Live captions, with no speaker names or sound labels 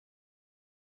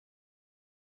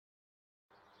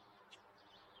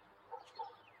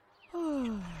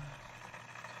Good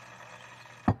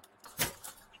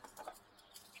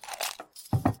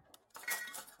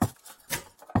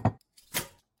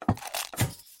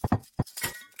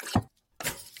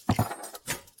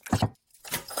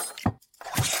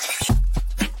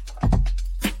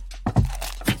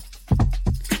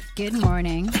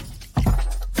morning.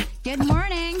 Good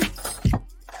morning.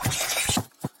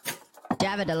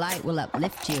 Java Delight will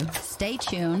uplift you. Stay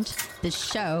tuned. The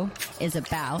show is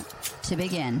about to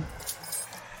begin.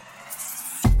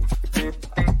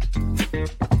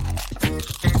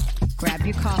 Grab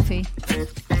your coffee.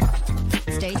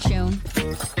 Stay tuned.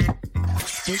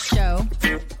 This show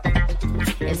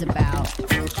is about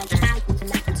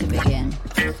to begin.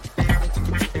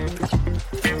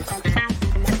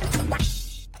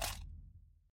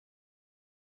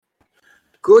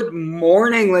 Good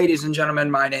morning, ladies and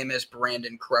gentlemen. My name is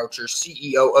Brandon Croucher,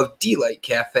 CEO of Delight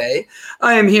Cafe.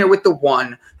 I am here with the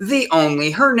one, the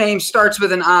only. Her name starts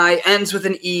with an I, ends with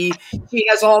an E. She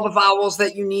has all the vowels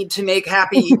that you need to make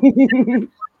happy.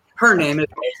 Her name is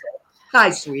Rachel.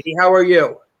 Hi, sweetie. How are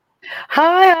you?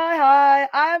 Hi.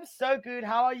 I'm so good.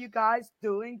 How are you guys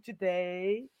doing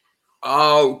today?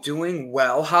 Oh, doing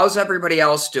well. How's everybody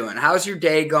else doing? How's your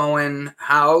day going?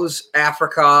 How's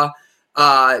Africa?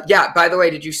 By the way,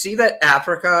 did you see that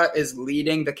Africa is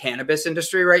leading the cannabis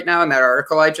industry right now in that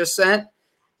article I just sent?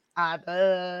 I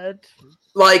did.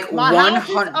 Like My 100. house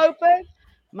is open.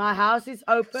 My house is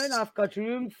open. I've got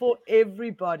room for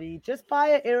everybody. Just buy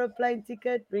an airplane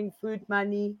ticket, bring food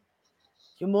money.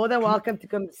 You're more than welcome to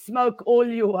come smoke all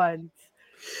you want.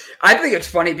 I think it's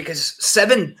funny because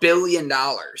 $7 billion,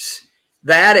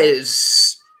 that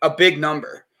is a big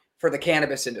number for the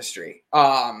cannabis industry.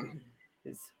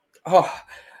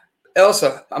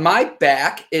 Elsa, my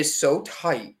back is so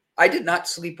tight. I did not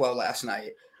sleep well last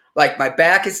night. Like, my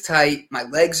back is tight. My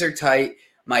legs are tight.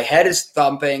 My head is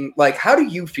thumping. Like, how do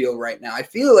you feel right now? I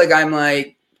feel like I'm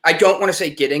like, I don't want to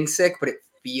say getting sick, but it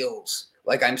feels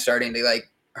like I'm starting to like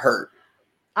hurt.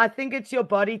 I think it's your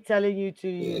body telling you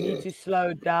you need to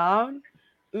slow down.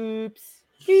 Oops.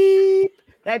 Beep.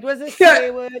 That was a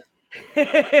swear word.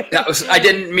 I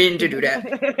didn't mean to do that.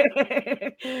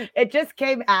 It just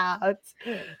came out.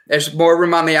 There's more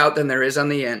room on the out than there is on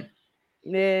the in.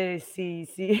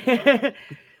 See.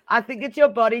 I think it's your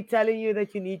body telling you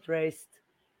that you need rest.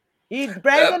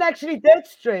 Brandon actually did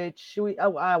stretch.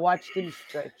 I watched him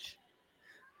stretch.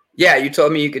 Yeah, you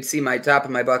told me you could see my top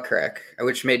of my butt crack,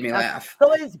 which made me laugh.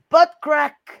 So his butt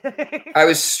crack. I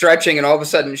was stretching, and all of a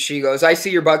sudden she goes, "I see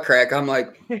your butt crack." I'm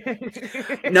like,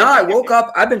 no, I woke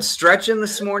up. I've been stretching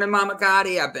this morning, Mama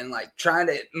Gotti. I've been like trying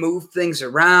to move things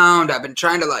around. I've been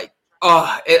trying to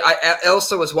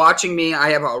Elsa was watching me.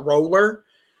 I have a roller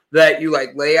that you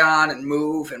like lay on and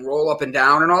move and roll up and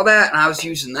down and all that. And I was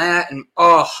using that, and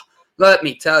let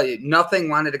me tell you, nothing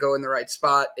wanted to go in the right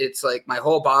spot. It's like my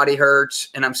whole body hurts,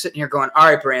 and I'm sitting here going, all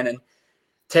right, Brandon,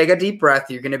 take a deep breath.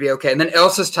 You're going to be okay. And then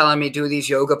Elsa's telling me do these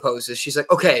yoga poses. She's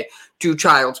like, okay, do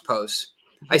child's pose.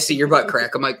 I see your butt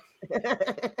crack. I'm like,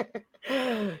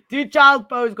 do child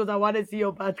pose because I want to see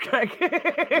your butt crack.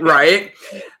 Right.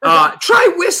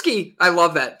 Try whiskey. I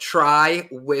love that. Try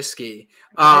whiskey.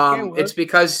 It's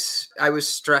because I was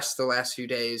stressed the last few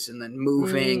days and then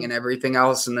moving and everything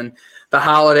else. And then the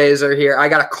holidays are here. I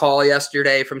got a call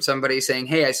yesterday from somebody saying,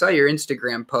 hey, I saw your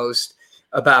Instagram post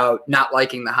about not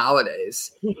liking the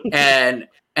holidays. and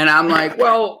I'm like,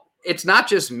 well, it's not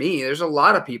just me. There's a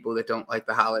lot of people that don't like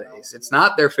the holidays. It's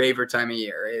not their favorite time of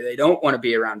year. They don't want to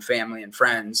be around family and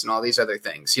friends and all these other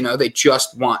things. You know, they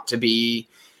just want to be,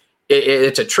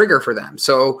 it's a trigger for them.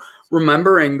 So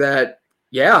remembering that,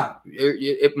 yeah,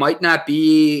 it might not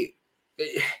be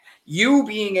you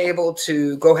being able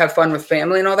to go have fun with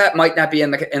family and all that might not be in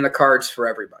the cards for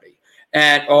everybody.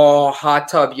 And hot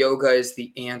tub yoga is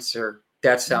the answer.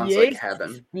 That sounds like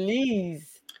heaven.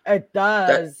 Please. It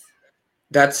does.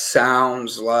 That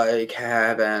sounds like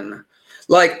heaven.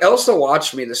 Like Elsa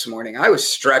watched me this morning. I was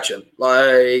stretching.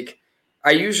 Like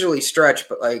I usually stretch,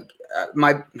 but like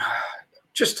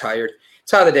just tired.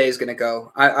 It's how the day is going to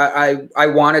go. I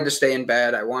wanted to stay in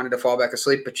bed. I wanted to fall back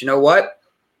asleep, but you know what?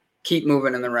 Keep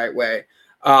moving in the right way.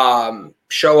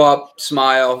 Show up,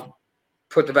 smile,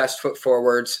 put the best foot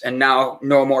forwards, and now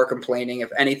no more complaining. If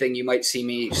anything, you might see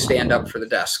me stand up for the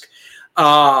desk.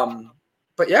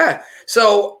 But yeah,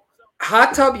 so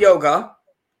hot tub yoga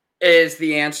is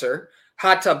the answer.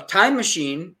 Hot Tub Time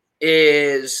Machine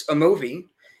is a movie.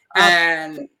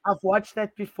 And I've watched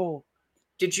that before.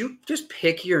 Did you just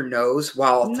pick your nose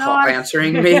while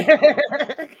answering me?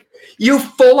 You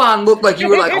full on looked like you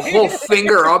were like a whole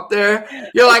finger up there.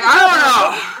 You're like,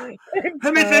 I don't know.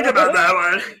 Let me think about that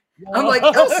one. I'm like,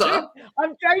 Elsa.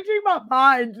 I'm changing my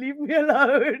mind. Leave me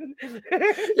alone.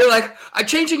 You're like, I'm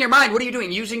changing your mind. What are you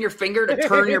doing? Using your finger to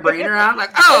turn your brain around?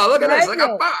 Like, oh, look at this. Like,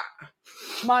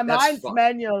 my mind's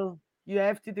manual. You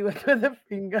have to do it with a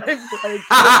finger.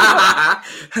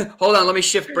 Hold on. Let me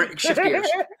shift gears.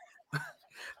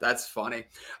 That's funny.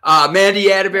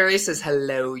 Mandy Atterbury says,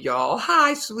 hello, y'all.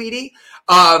 Hi, sweetie.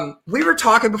 We were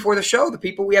talking before the show, the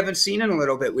people we haven't seen in a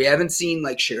little bit. We haven't seen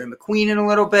like Sharon McQueen in a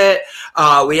little bit.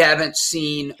 We haven't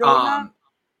seen Shauna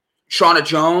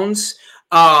Jones.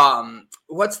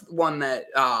 What's the one that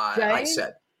I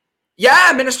said?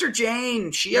 Yeah, Minister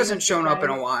Jane. She hasn't shown up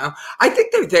in a while. I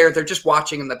think they're there. They're just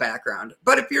watching in the background.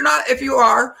 But if you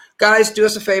are, guys, do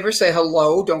us a favor. Say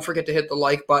hello. Don't forget to hit the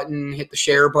like button, hit the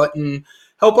share button.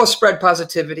 Help us spread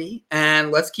positivity,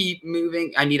 and let's keep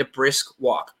moving. I need a brisk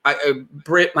walk. I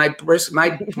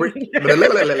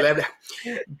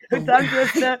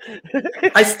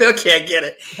still can't get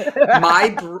it.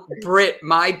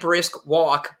 My brisk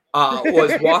walk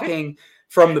was walking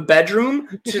from the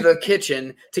bedroom to the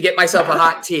kitchen to get myself a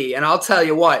hot tea, and I'll tell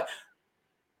you what,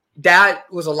 that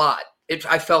was a lot.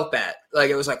 I felt that,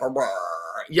 like it was like,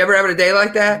 you ever have a day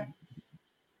like that?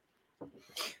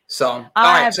 So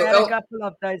I've had a couple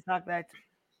of days like that.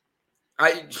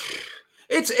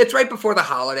 It's right before the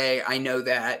holiday. I know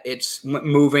that it's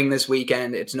moving this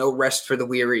weekend. It's no rest for the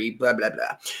weary. Blah blah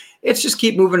blah. It's just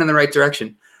keep moving in the right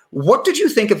direction. What did you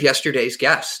think of yesterday's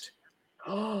guest?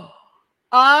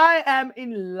 I am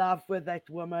in love with that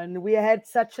woman. We had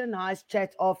such a nice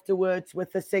chat afterwards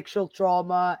with the sexual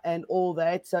trauma and all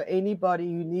that. So anybody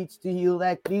who needs to heal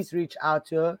that, please reach out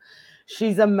to her.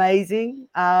 She's amazing.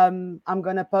 I'm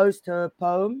going to post her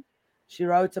poem. She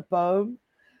wrote a poem,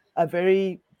 a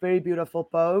very, very beautiful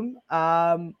poem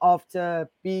after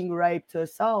being raped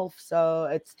herself. So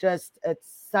it's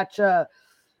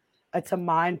a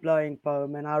mind-blowing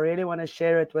poem. And I really want to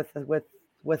share it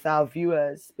with our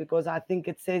viewers, because I think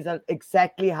it says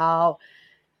exactly how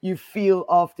you feel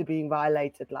after being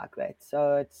violated like that.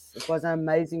 So it was an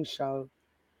amazing show.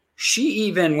 She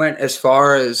even went as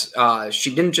far as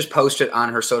she didn't just post it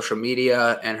on her social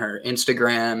media and her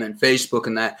Instagram and Facebook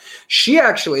and that. She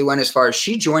actually went as far as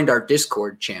she joined our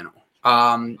Discord channel.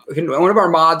 One of our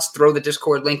mods throw the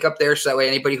Discord link up there so that way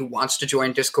anybody who wants to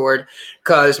join Discord,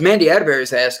 because Mandy Atterbury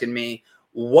is asking me,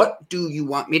 what do you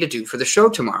want me to do for the show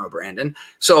tomorrow, Brandon?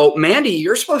 So, Mandy,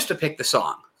 you're supposed to pick the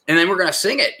song, and then we're going to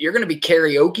sing it. You're going to be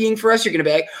karaokeing for us. You're going to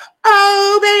be like,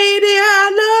 oh, baby,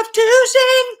 I love to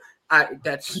sing.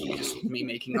 That's just me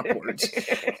making up words.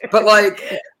 But, like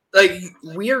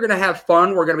we are going to have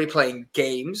fun. We're going to be playing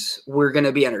games. We're going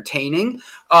to be entertaining.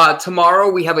 Tomorrow,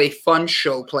 we have a fun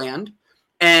show planned,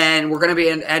 and we're going to be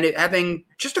having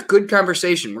just a good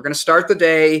conversation. We're going to start the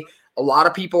day. A lot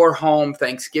of people are home.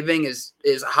 Thanksgiving is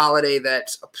a holiday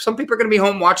that some people are going to be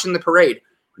home watching the parade.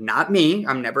 Not me.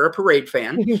 I'm never a parade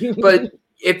fan. But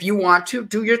if you want to,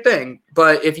 do your thing.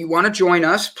 But if you want to join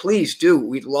us, please do.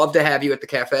 We'd love to have you at the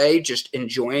cafe, just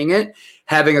enjoying it,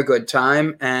 having a good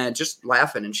time, and just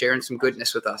laughing and sharing some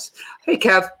goodness with us. Hey,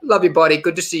 Kev. Love you, buddy.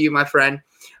 Good to see you, my friend.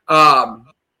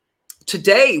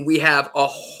 Today, we have a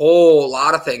whole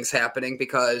lot of things happening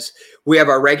because we have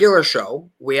our regular show.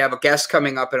 We have a guest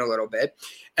coming up in a little bit.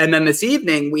 And then this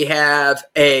evening, we have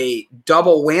a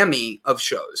double whammy of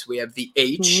shows. We have the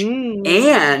H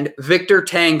and Victor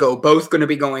Tango both going to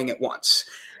be going at once.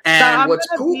 And so what's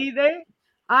cool? Be there.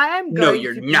 I am going no,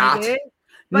 you're to not. Be there,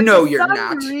 but no, for you're some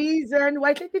not. Reason,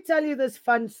 wait, let me tell you this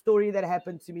fun story that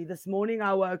happened to me. This morning,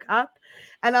 I woke up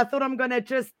and I thought I'm going to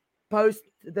just post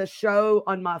the show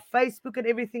on my Facebook and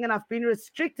everything, and I've been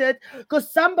restricted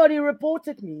because somebody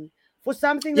reported me for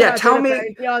something that I did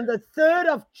apparently on the 3rd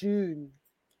of June.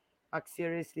 Like,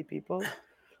 seriously, people.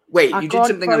 Wait, you did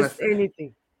something on the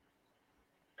anything.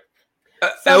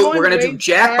 We're gonna do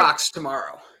Jackbox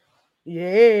tomorrow.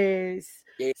 Yes.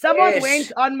 Someone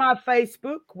went on my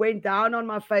Facebook, went down on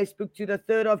my Facebook to the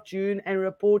 3rd of June and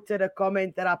reported a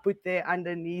comment that I put there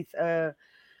underneath a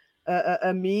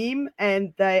meme,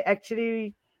 and they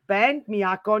actually banned me.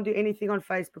 I can't do anything on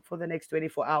Facebook for the next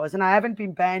 24 hours, and I haven't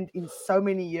been banned in so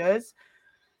many years,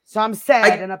 so I'm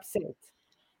sad and upset.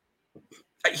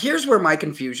 Here's where my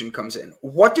confusion comes in.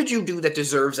 What did you do that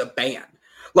deserves a ban?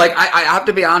 Like, I have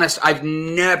to be honest, I've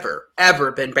never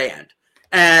ever been banned,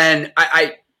 and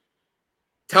I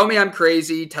tell me I'm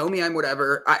crazy, tell me I'm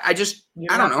whatever. I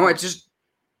don't know.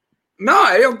 No,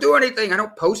 I don't do anything. I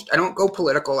don't post. I don't go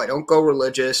political. I don't go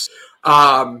religious.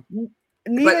 Neither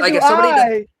but like, do if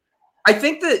somebody, I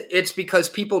think that it's because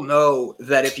people know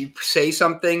that if you say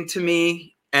something to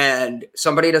me and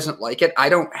somebody doesn't like it, I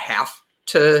don't have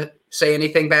to say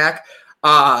anything back.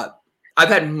 I've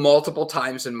had multiple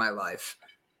times in my life.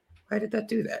 Why did that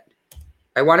do that?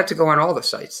 I wanted to go on all the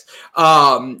sites.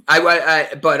 I've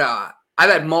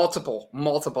had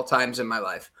multiple times in my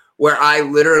life where I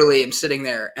literally am sitting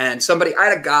there and I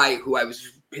had a guy who I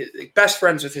was best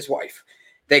friends with his wife.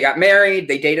 They got married.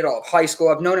 They dated all of high school.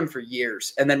 I've known him for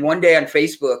years. And then one day on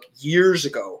Facebook years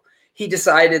ago, he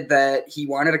decided that he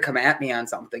wanted to come at me on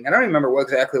something. I don't even remember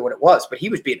exactly what it was, but he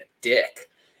was being a dick.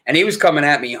 And he was coming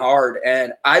at me hard.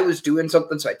 And I was doing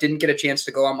something, so I didn't get a chance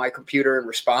to go on my computer and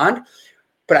respond.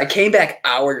 But I came back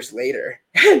hours later.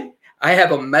 I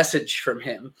have a message from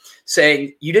him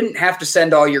saying, you didn't have to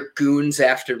send all your goons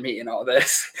after me and all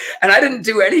this. And I didn't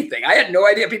do anything. I had no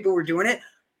idea people were doing it.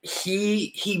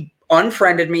 He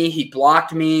unfriended me. He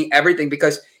blocked me, everything,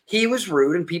 because he was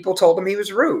rude and people told him he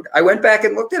was rude. I went back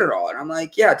and looked at it all and I'm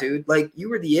like, yeah, dude, like you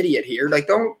were the idiot here. Like,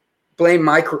 don't blame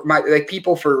my like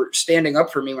people for standing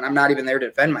up for me when I'm not even there to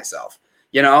defend myself.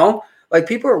 You know, like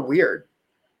people are weird.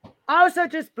 I also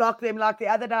just blocked them. Like the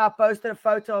other day, I posted a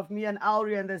photo of me and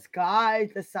Alri and this guy,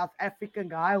 the South African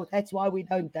guy. That's why we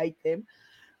don't date them.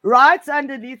 Right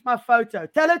underneath my photo,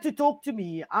 tell her to talk to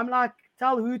me. I'm like,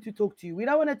 tell who to talk to you? We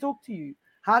don't want to talk to you.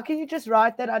 How can you just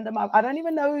write that under my... I don't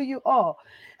even know who you are.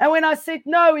 And when I said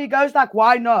no, he goes like,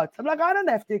 why not? I'm like, I don't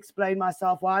have to explain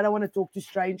myself why I don't want to talk to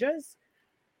strangers.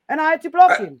 And I had to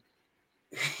block him.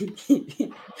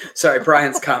 Sorry,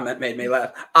 Brian's comment made me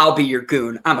laugh. I'll be your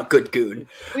goon. I'm a good goon.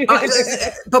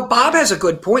 But Bob has a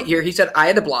good point here. He said, I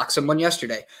had to block someone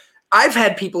yesterday. I've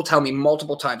had people tell me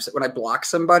multiple times that when I block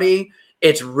somebody,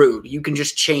 it's rude. You can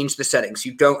just change the settings.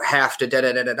 You don't have to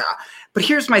da-da-da-da-da. But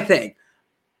here's my thing.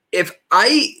 If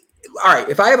I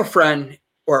have a friend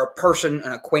or a person,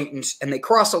 an acquaintance, and they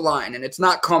cross a line and it's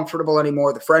not comfortable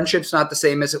anymore, the friendship's not the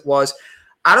same as it was,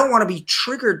 I don't want to be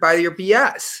triggered by your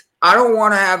BS. I don't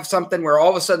want to have something where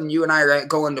all of a sudden you and I are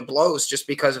going to blows just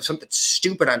because of something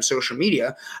stupid on social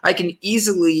media. I can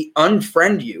easily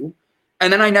unfriend you,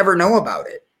 and then I never know about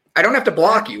it. I don't have to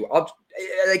block you.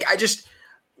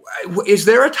 Is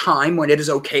there a time when it is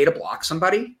okay to block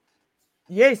somebody?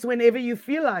 Yes, whenever you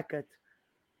feel like it.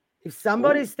 If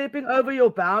somebody's stepping over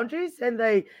your boundaries and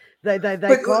they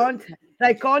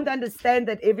can't understand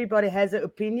that everybody has an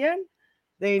opinion,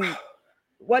 then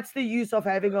what's the use of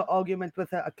having an argument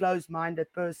with a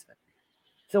closed-minded person?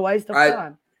 It's a waste of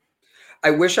time. I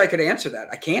wish I could answer that.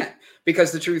 I can't,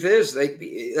 because the truth is,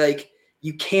 like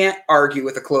you can't argue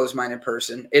with a closed-minded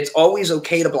person. It's always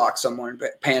okay to block someone,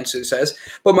 Pantsu says.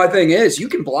 But my thing is, you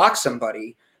can block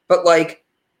somebody, but like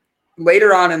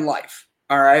later on in life,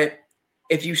 all right,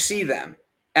 if you see them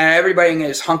and everybody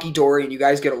is hunky-dory and you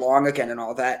guys get along again and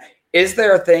all that, is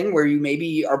there a thing where you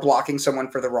maybe are blocking someone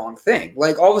for the wrong thing?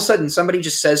 Like all of a sudden somebody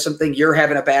just says something, you're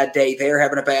having a bad day, they're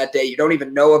having a bad day, you don't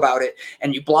even know about it,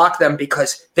 and you block them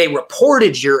because they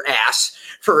reported your ass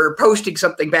for posting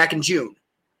something back in June.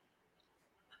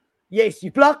 Yes,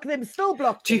 you block them, still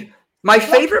block them. My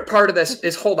favorite part of this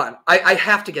is, hold on, I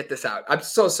have to get this out. I'm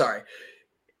so sorry.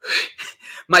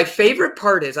 My favorite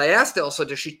part is I asked Ilsa,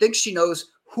 does she think she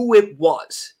knows who it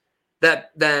was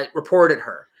that reported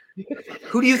her?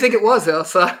 Who do you think it was,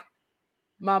 Ilsa?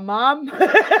 My mom.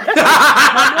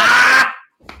 I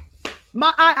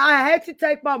had to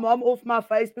take my mom off my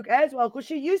Facebook as well, because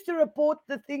she used to report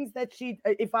the things that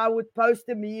if I would post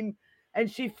a meme and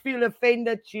she feel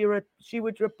offended, she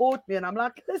would report me. And I'm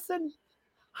like, listen,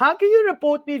 how can you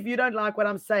report me if you don't like what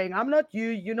I'm saying? I'm not you,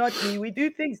 you're not me. We do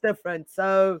things different.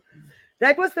 So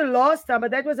that was the last time,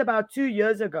 but that was about 2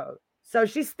 years ago. So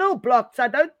she's still blocked. So I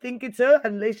don't think it's her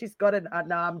unless she's got it.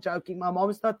 No, I'm joking. My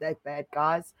mom's not that bad,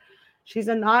 guys. She's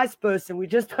a nice person. We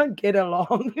just don't get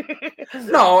along.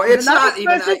 No, it's not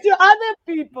even to other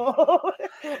people.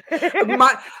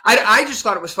 I just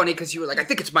thought it was funny because you were like, I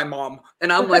think it's my mom.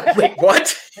 And I'm like, wait,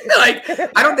 what? Like,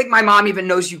 I don't think my mom even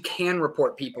knows you can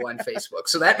report people on Facebook.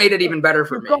 So that made it even better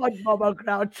for me. God, Mama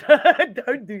Crouch.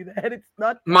 Don't do that. It's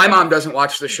not. My mom doesn't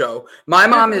watch the show. My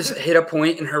mom has hit a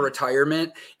point in her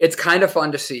retirement. It's kind of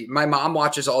fun to see. My mom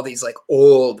watches all these like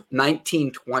old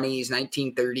 1920s,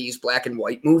 1930s black and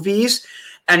white movies.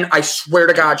 And I swear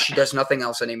to God, she does nothing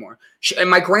else anymore. And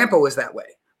my grandpa was that way.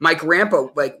 My grandpa,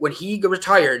 like when he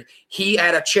retired, he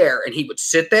had a chair and he would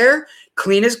sit there,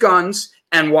 clean his guns,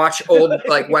 and watch old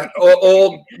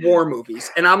old war movies.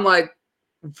 And I'm like,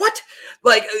 what?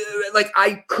 Like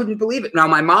I couldn't believe it. Now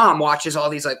my mom watches all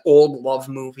these like old love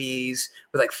movies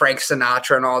with like Frank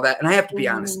Sinatra and all that. And I have to be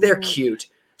honest, they're cute.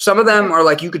 Some of them are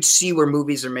like you could see where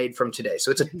movies are made from today.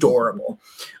 So it's adorable.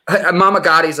 Mama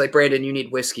Gotti's like, Brandon, you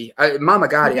need whiskey. Mama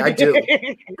Gotti, I do.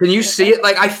 Can you see it?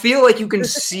 Like, I feel like you can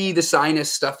see the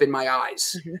sinus stuff in my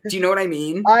eyes. Do you know what I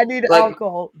mean? I need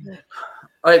alcohol.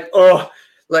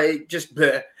 Like, just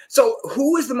bleh. So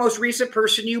who is the most recent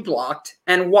person you blocked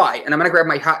and why? And I'm going to grab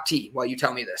my hot tea while you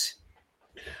tell me this.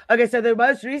 Okay, so the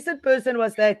most recent person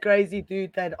was that crazy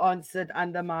dude that answered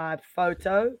under my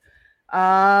photo.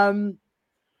 I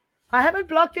haven't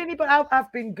blocked anybody.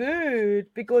 I've been good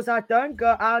because I don't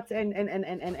go out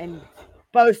and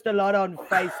post a lot on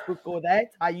Facebook or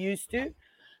that. I used to,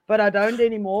 but I don't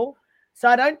anymore. So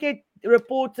I don't get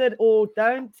reported or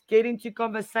don't get into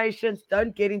conversations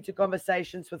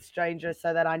with strangers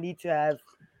so that I need to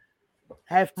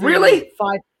have to really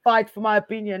fight for my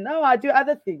opinion. No, I do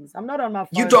other things. I'm not on my phone.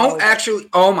 You don't actually.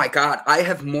 Oh my God. I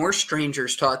have more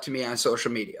strangers talk to me on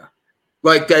social media.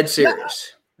 Like, dead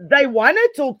serious. No, they want to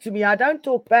talk to me. I don't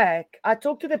talk back. I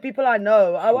talk to the people I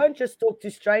know. I won't just talk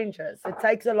to strangers. It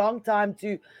takes a long time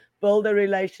to build a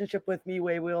relationship with me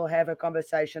where we'll have a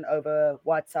conversation over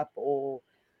WhatsApp or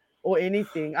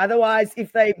anything. Otherwise,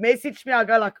 if they message me, I'll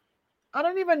go like, I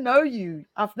don't even know you.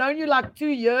 I've known you like 2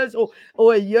 years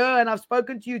or a year, and I've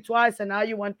spoken to you twice, and now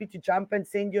you want me to jump and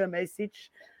send you a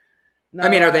message? No, I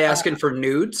mean, are they asking for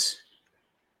nudes?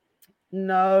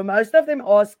 No, most of them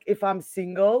ask if I'm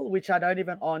single, which I don't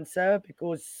even answer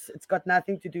because it's got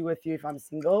nothing to do with you if I'm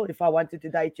single. If I wanted to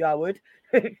date you, I would.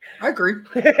 I agree.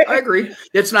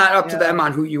 It's not up to them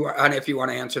on who you are, on if you want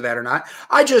to answer that or not.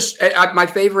 My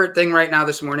favorite thing right now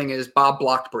this morning is Bob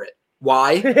blocked Britt.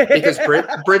 Why? Because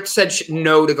Britt said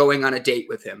no to going on a date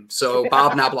with him. So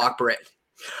Bob now blocked Britt.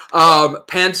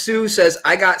 Pansu says,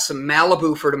 I got some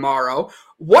Malibu for tomorrow.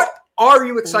 What are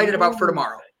you excited about for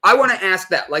tomorrow? I want to ask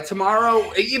that. Like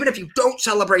tomorrow, even if you don't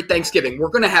celebrate Thanksgiving, we're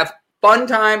going to have fun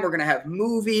time. We're going to have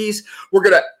movies.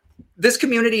 This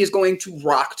community is going to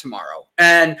rock tomorrow.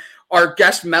 And our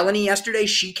guest Melanie yesterday,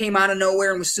 she came out of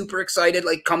nowhere and was super excited,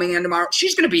 like coming in tomorrow.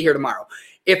 She's going to be here tomorrow.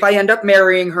 If I end up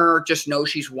marrying her, just know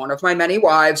she's one of my many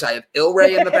wives. I have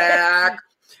Ilray in the back.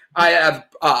 I have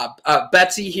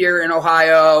Betsy here in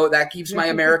Ohio. That keeps my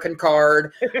American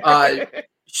card.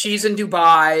 She's in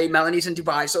Dubai. Melanie's in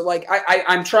Dubai. So like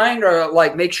I'm trying to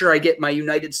like make sure I get my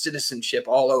United citizenship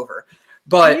all over.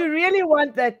 But do you really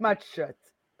want that much shit?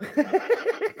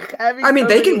 I mean,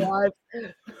 they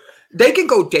can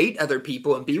go date other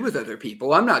people and be with other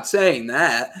people. I'm not saying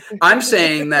that. I'm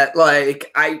saying that like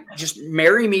I just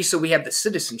marry me so we have the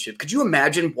citizenship. Could you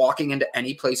imagine walking into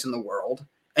any place in the world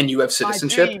and you have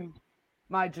citizenship?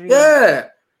 My dream. Yeah.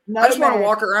 I just want to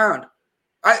walk around.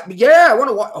 I want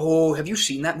to watch. Oh, have you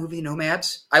seen that movie,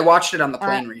 Nomads? I watched it on the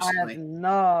plane recently.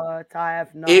 I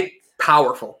have not.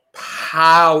 Powerful.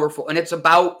 And it's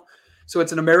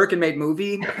an American-made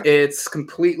movie. It's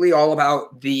completely all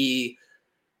about the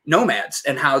nomads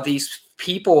and how these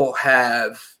people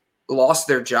have lost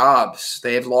their jobs.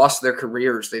 They have lost their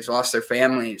careers. They've lost their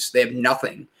families. They have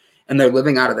nothing. And they're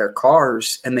living out of their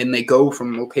cars. And then they go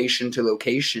from location to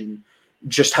location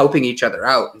just helping each other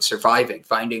out and surviving,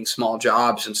 finding small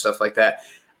jobs and stuff like that.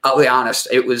 I'll be honest.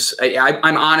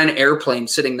 I'm on an airplane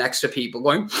sitting next to people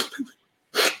going,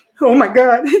 oh my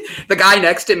God. The guy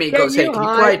next to me goes, hey, can you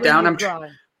quiet down?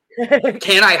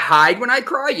 Can I hide when I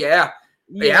cry? Yeah.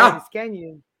 Yes, can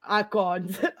you? I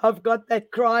can't. I've got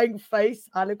that crying face.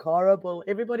 I look horrible.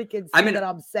 Everybody can see that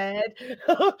I'm sad.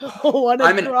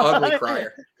 I'm an ugly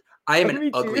crier. I am an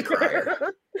ugly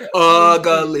crier.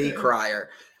 Ugly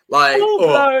crier. Like,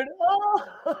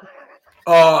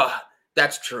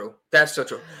 that's true. That's so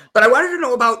true. But I wanted to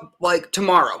know about like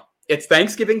tomorrow. It's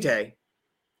Thanksgiving Day,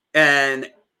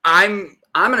 and I'm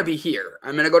gonna be here.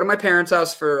 I'm gonna go to my parents'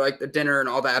 house for like the dinner and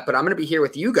all that. But I'm gonna be here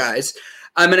with you guys.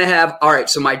 I'm gonna have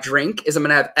So my drink is I'm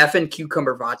gonna have effing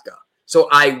cucumber vodka. So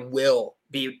I will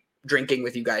be drinking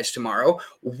with you guys tomorrow.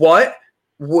 What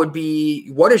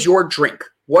is your drink?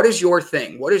 What is your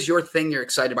thing? What is your thing you're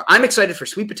excited about? I'm excited for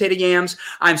sweet potato yams.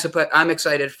 I'm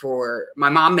excited for my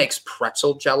mom makes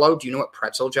pretzel jello. Do you know what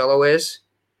pretzel jello is?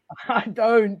 I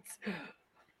don't.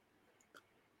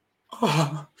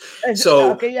 Oh.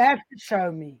 Okay, you have to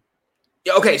show me.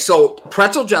 Okay, so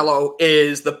pretzel jello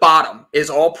is the bottom is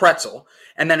all pretzel,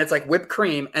 and then it's like whipped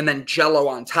cream and then jello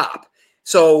on top.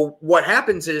 So what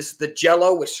happens is the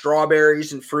jello with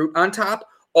strawberries and fruit on top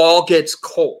all gets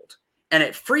cold. And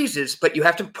it freezes, but you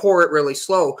have to pour it really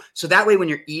slow. So that way when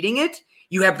you're eating it,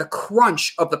 you have the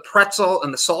crunch of the pretzel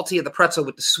and the salty of the pretzel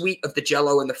with the sweet of the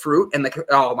jello and the fruit. And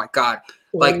oh my God.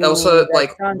 Like Elsa,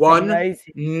 like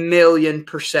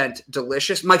 1,000,000%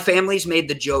 delicious. My family's made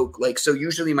the joke. Like, so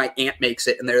usually my aunt makes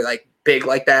it and they're like big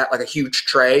like that, like a huge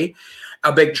tray,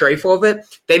 a big tray full of it.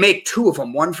 They make 2 of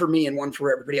them, one for me and one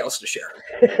for everybody else to share.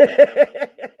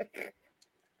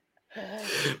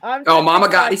 Mama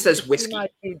Gotti says whiskey.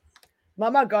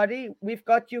 Mama Gotti, we've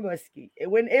got you whiskey.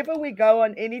 Whenever we go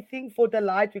on anything for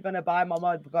delight, we're going to buy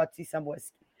Mama Gotti some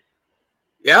whiskey.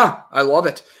 Yeah, I love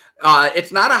it.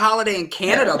 It's not a holiday in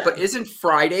Canada, but isn't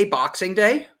Friday Boxing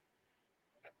Day?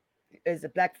 Is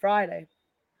it Black Friday?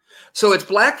 So it's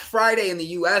Black Friday in the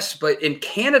U.S., but in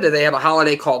Canada they have a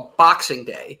holiday called Boxing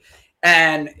Day.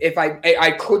 And if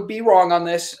I could be wrong on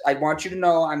this, I want you to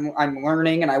know I'm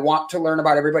learning, and I want to learn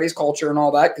about everybody's culture and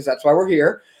all that, because that's why we're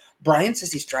here. Brian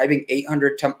says he's driving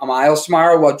 800 miles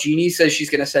tomorrow, while Jeannie says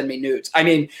she's going to send me nudes. I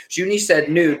mean, Jeannie said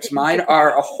nudes. Mine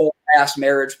are a whole ass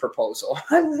marriage proposal.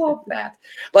 I love that.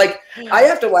 Like, I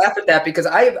have to laugh at that because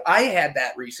I had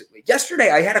that recently.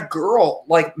 Yesterday, I had a girl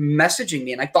like messaging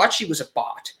me, and I thought she was a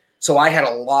bot. So I had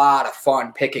a lot of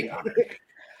fun picking on her.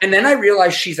 And then I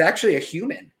realized she's actually a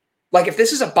human. Like, if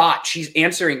this is a bot, she's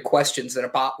answering questions that a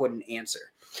bot wouldn't answer.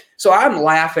 So I'm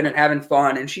laughing and having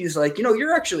fun. And she's like,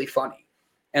 you're actually funny.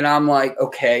 And I'm like,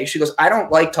 okay. She goes, I don't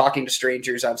like talking to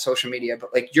strangers on social media,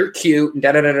 but like, you're cute and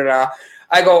da-da-da-da-da.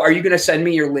 I go, are you going to send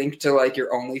me your link to like your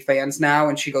OnlyFans now?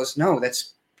 And she goes, no,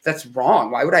 that's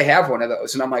wrong. Why would I have one of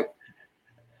those? And I'm like,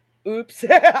 oops.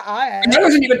 I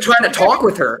wasn't even trying to talk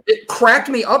with her. It cracked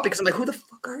me up because I'm like, who the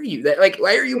fuck are you? Like,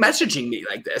 why are you messaging me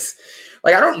like this?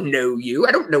 Like, I don't know you.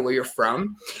 I don't know where you're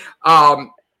from.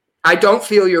 I don't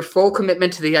feel your full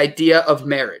commitment to the idea of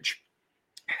marriage.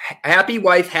 Happy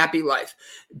wife, happy life.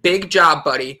 Big job,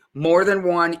 buddy. More than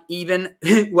one, even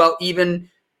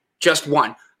just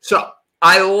one. So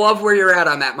I love where you're at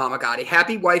on that, Mama Gotti.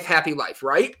 Happy wife, happy life,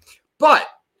 right? But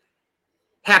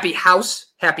happy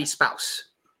house, happy spouse.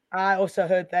 I also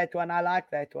heard that one. I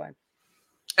like that one.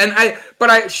 And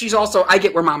she's also, I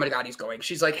get where Mama Gotti's going.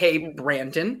 She's like, hey,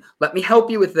 Brandon, let me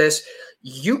help you with this.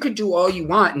 You could do all you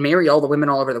want and marry all the women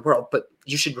all over the world, but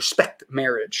you should respect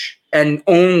marriage and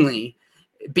only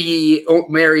be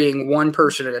marrying one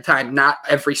person at a time, not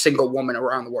every single woman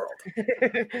around the world.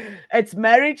 It's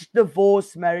marriage,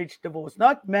 divorce,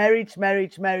 not marriage,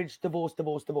 divorce.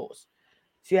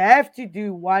 So you have to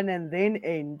do one and then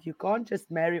end. You can't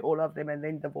just marry all of them and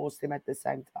then divorce them at the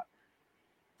same time.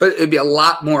 But it'd be a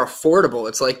lot more affordable.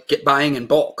 It's like buying in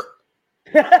bulk.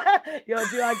 Do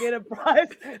I get a price?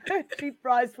 Cheap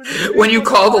price for this? When you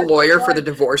call the lawyer for the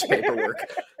divorce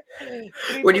paperwork.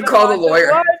 When you call the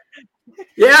lawyer.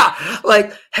 Yeah.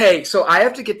 Like, hey, so I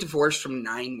have to get divorced from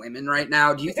 9 women right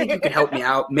now. Do you think you could help me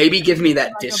out? Maybe give me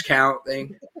that discount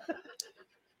thing.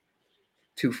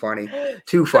 Too funny.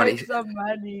 Save some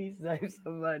money.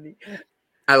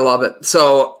 I love it.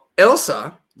 So,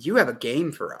 Ilsa, you have a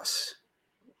game for us.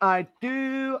 I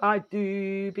do.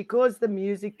 Because the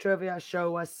music trivia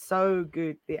show was so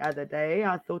good the other day,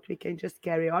 I thought we can just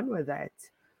carry on with that.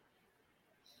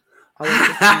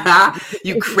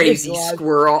 You crazy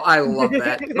squirrel. I love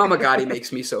that. Mama Gotti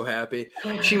makes me so happy.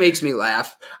 She makes me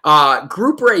laugh.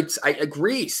 Group rates, I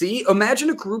agree. See, imagine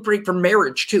a group rate for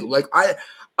marriage too. Like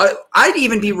I'd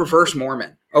even be reverse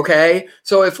Mormon. Okay.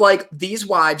 So if like these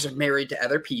wives are married to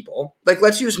other people, like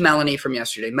let's use Melanie from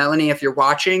yesterday. Melanie, if you're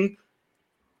watching,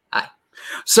 hi.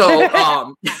 So,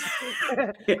 hi,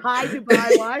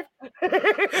 Dubai wife.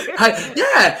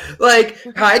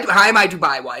 Hi, my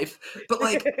Dubai wife. But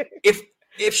like,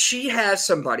 if she has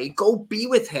somebody, go be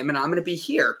with him, and I'm going to be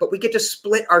here. But we get to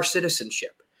split our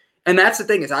citizenship, and that's the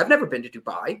thing is, I've never been to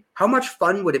Dubai. How much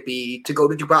fun would it be to go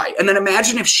to Dubai? And then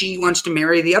imagine if she wants to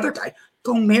marry the other guy.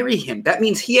 Go marry him. That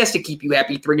means he has to keep you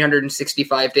happy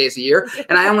 365 days a year,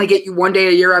 and I only get you 1 day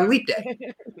a year on leap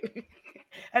day.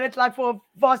 And it's like for a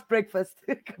fast breakfast.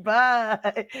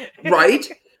 Goodbye. Right?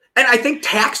 And I think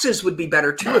taxes would be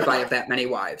better too if I have that many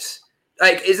wives.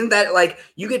 Like, isn't that like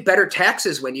you get better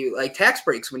taxes when you like tax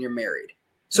breaks when you're married?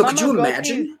 So Mama, could you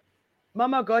imagine?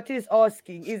 Mama Gotti is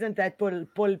asking, isn't that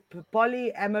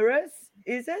polyamorous?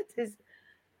 Is it? Is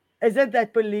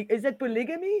it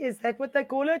polygamy? Is that what they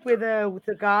call it? Where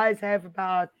the guys have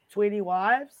about 20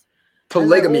 wives?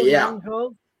 Polygamy, yeah.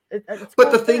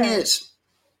 But the thing is,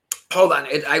 hold on.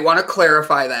 I want to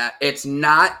clarify that. It's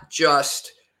not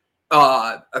just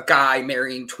a guy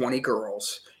marrying 20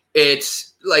 girls.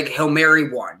 It's like he'll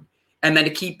marry one. And then to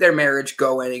keep their marriage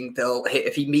going,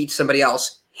 if he meets somebody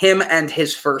else, him and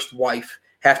his first wife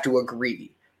have to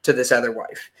agree to this other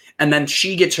wife. And then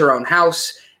she gets her own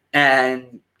house,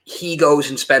 and he goes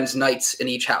and spends nights in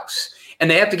each house. And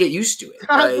they have to get used to it.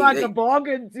 Sounds like a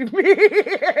bargain to me.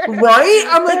 Right?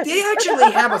 I'm like, they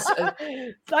actually have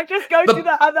It's like, just go to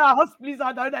the other house, please.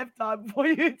 I don't have time for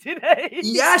you today.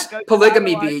 Yes,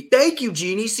 polygamy be. Thank you,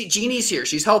 Jeannie. See, Jeannie's here.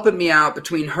 She's helping me out.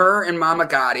 Between her and Mama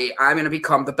Gotti, I'm going to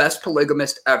become the best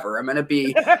polygamist ever. I'm going to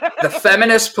be the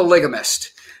feminist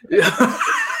polygamist. That's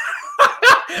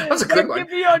a good one.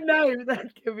 Give me your name.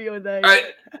 Give me your name. All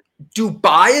right.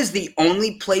 Dubai is the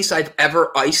only place I've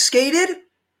ever ice skated.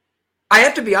 I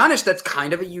have to be honest, that's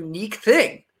kind of a unique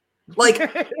thing. Like,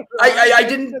 I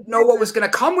didn't know what was going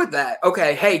to come with that.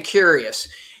 Okay, hey, curious.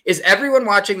 Is everyone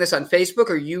watching this on Facebook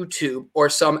or YouTube or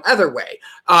some other way?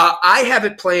 I have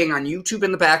it playing on YouTube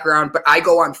in the background, but I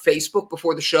go on Facebook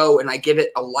before the show and I give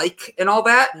it a like and all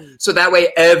that. So that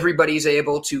way everybody's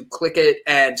able to click it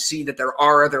and see that there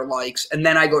are other likes. And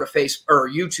then I go to Facebook or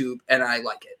YouTube and I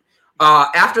like it.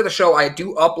 After the show, I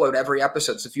do upload every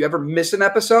episode. So if you ever miss an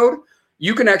episode,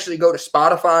 you can actually go to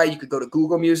Spotify. You could go to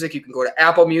Google Music. You can go to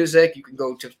Apple Music. You can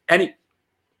go to any.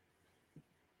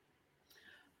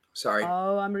 Sorry.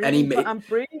 Oh, I'm reading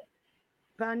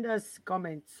Panda's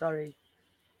comments. Sorry.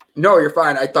 No, you're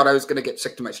fine. I thought I was going to get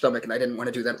sick to my stomach, and I didn't want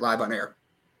to do that live on air.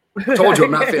 I told you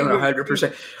I'm not feeling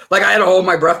 100%. Like, I had to hold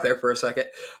my breath there for a second.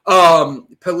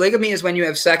 Polygamy is when you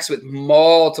have sex with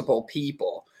multiple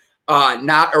people,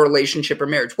 not a relationship or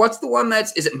marriage. What's the one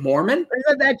is it Mormon?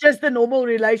 Isn't that just a normal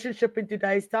relationship in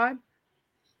today's time?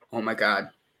 Oh, my God.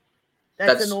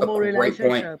 That's a normal relationship.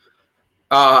 Point.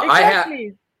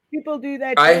 Exactly. People do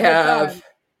that.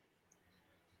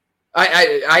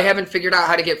 I haven't figured out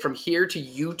how to get from here to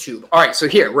YouTube. All right, so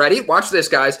here, ready? Watch this,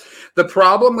 guys. The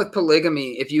problem with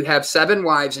polygamy, if you have 7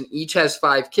 wives and each has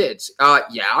 5 kids,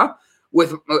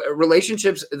 with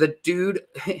relationships, the dude,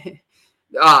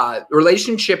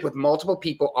 relationship with multiple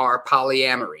people are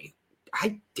polyamory.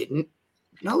 I didn't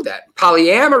know that.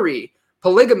 Polyamory,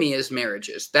 polygamy is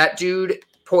marriages. That dude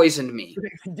poisoned me.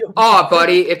 Oh,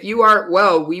 buddy, if you aren't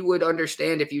well, we would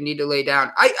understand if you need to lay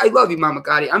down. I love you, Mama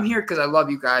Gotti. I'm here because I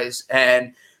love you guys.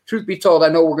 And truth be told, I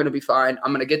know we're going to be fine.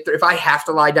 I'm going to get through. If I have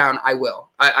to lie down, I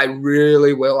will. I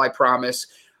really will. I promise.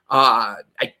 I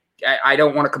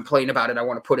don't want to complain about it. I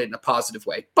want to put it in a positive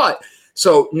way. But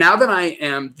so now that I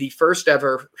am the first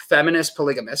ever feminist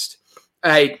polygamist,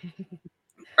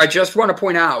 I just want to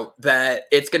point out that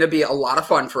it's going to be a lot of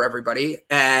fun for everybody,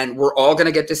 and we're all going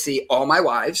to get to see all my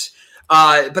wives.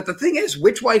 But the thing is,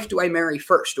 which wife do I marry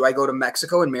first? Do I go to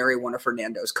Mexico and marry one of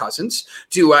Fernando's cousins?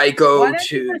 Do I go Why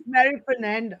don't you just marry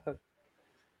Fernando?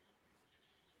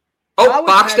 Oh,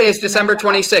 Box Day is December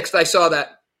 26th. I saw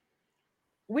that.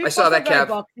 I saw that, Kev.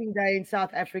 Boxing Day in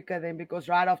South Africa then, because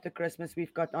right after Christmas,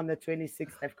 we've got on the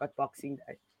 26th, they've got Boxing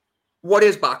Day. What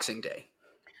is Boxing Day?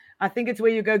 I think it's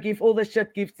where you go give all the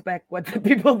shit gifts back what the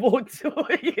people bought for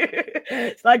you.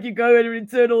 It's like you go and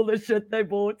return all the shit they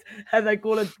bought, and they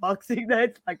call it Boxing Day.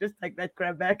 It's like, just take that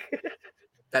crap back.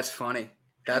 That's funny.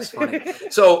 That's funny.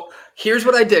 So here's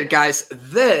what I did, guys.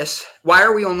 Why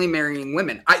are we only marrying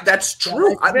women? That's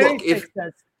true.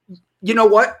 You know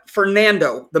what,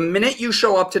 Fernando, the minute you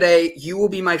show up today, you will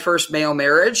be my first male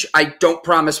marriage. I don't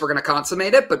promise we're going to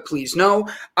consummate it, but please know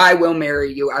I will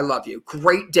marry you. I love you.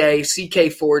 Great day.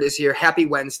 CK Ford is here. Happy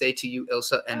Wednesday to you,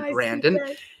 Ilsa and Brandon.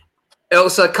 CK.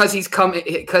 Ilsa,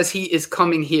 because he is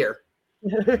coming here.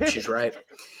 She's right.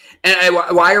 And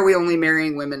why are we only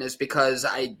marrying women is because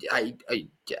I'm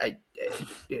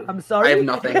sorry. I have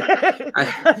nothing.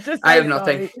 I have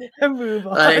nothing. Move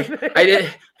on.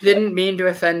 I didn't mean to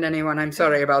offend anyone. I'm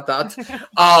sorry about that.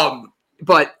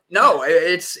 But no,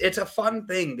 it's a fun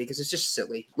thing because it's just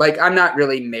silly. Like, I'm not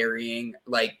really marrying.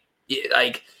 Like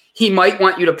he might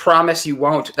want you to promise you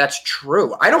won't. That's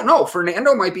true. I don't know.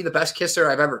 Fernando might be the best kisser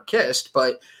I've ever kissed,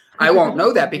 but I won't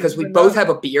know that because we both have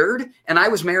a beard, and I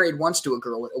was married once to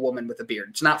a woman with a beard.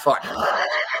 It's not fun.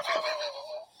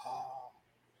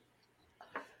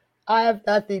 I have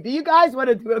nothing. Do you guys want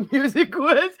to do a music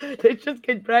quiz? Let's just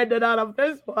get Brandon out of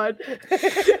this one.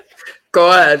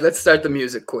 Go ahead. Let's start the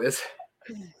music quiz.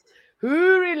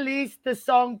 Who released the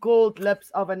song called Lips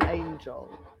of an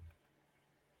Angel?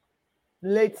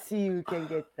 Let's see who can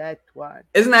get that one.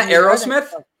 Isn't that Aerosmith?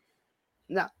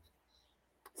 No.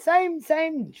 Same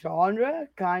genre,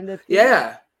 kind of thing.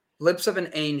 Yeah. Lips of an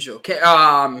Angel. Okay.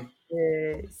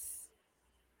 Yes.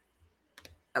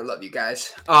 I love you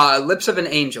guys. Lips of an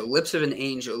Angel. Lips of an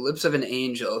Angel. Lips of an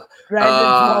Angel.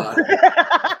 Brandon's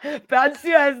mom. Pansy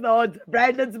has not.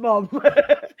 Brandon's mom.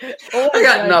 I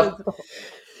got nothing.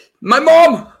 My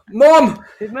mom. Mom.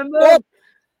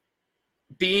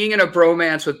 Being in a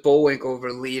bromance with Bullwinkle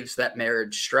relieves that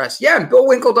marriage stress. Yeah, and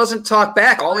Bullwinkle doesn't talk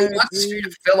back. All he wants is for you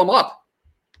to fill him up.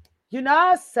 You know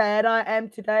how sad I am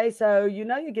today? So, you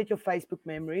get your Facebook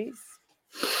memories.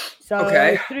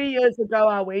 So 3 years ago,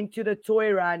 I went to the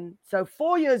toy run. So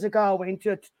 4 years ago, I went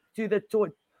to the toy.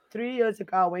 3 years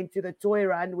ago, I went to the toy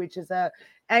run, which is a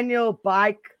annual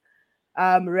bike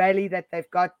rally that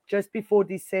they've got just before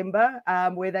December,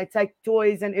 where they take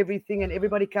toys and everything, and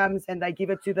everybody comes and they give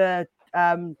it to the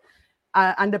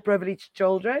underprivileged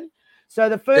children. So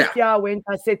the first year I went,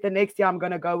 I said the next year I'm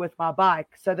going to go with my bike.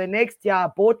 So the next year I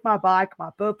bought my bike, my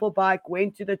purple bike,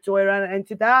 went to the toy run. And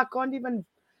today I can't even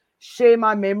share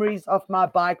my memories of my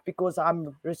bike because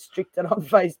I'm restricted on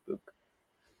Facebook.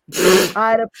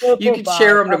 I had a purple You can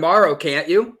share them tomorrow, can't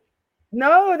you?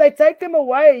 No, they take them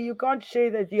away. You can't share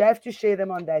that. You have to share them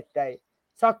on that day.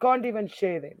 So I can't even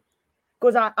share them.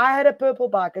 Because I had a purple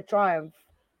bike, a Triumph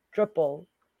triple.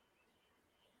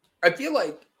 I feel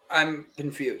like I'm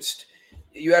confused.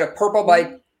 You had a purple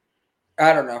bike.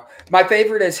 I don't know. My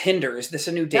favorite is Hinder. Is this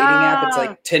a new dating app? It's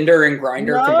like Tinder and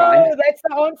Grindr combined. No, that's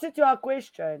the answer to our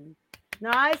question.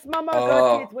 Nice,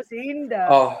 Mama. It was Hinder.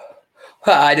 Oh,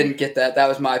 I didn't get that. That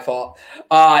was my fault.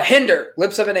 Hinder,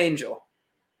 Lips of an Angel.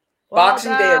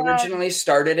 Boxing Day originally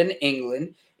started in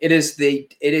England. It is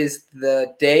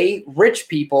the day rich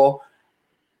people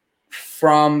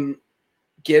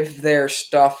give their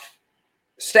staff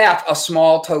a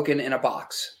small token in a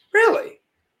box. Really?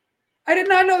 I did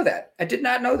not know that. I did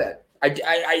not know that.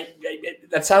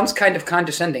 That sounds kind of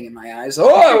condescending in my eyes.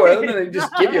 Oh, well, they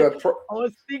just give you a. I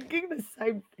was thinking the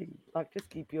same thing. Like, just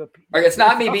keep you a. Like, it's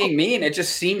not me being mean. It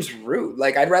just seems rude.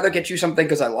 Like, I'd rather get you something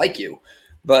because I like you,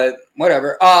 but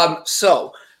whatever.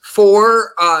 So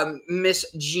for Miss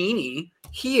Jeannie,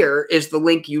 here is the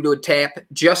link you would tap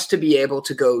just to be able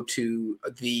to go to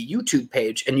the YouTube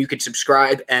page, and you can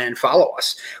subscribe and follow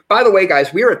us. By the way,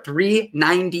 guys, we are at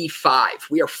 395.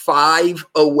 We are 5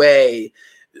 away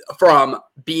from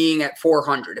being at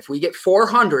 400. If we get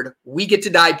 400, we get to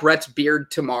dye Brett's beard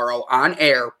tomorrow on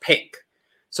air pink.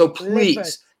 So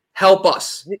please help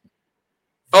us.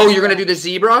 Oh, you're going to do the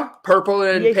zebra, purple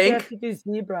and pink? You have to do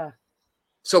zebra.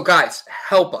 So guys,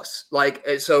 help us. Like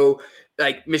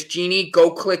Miss Jeannie,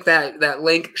 go click that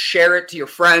link, share it to your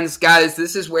friends. Guys,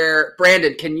 this is where,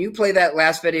 Brandon, can you play that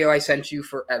last video I sent you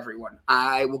for everyone?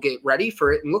 I will get ready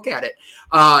for it and look at it.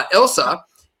 Ilsa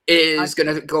is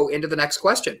going to go into the next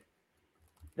question.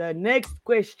 The next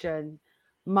question.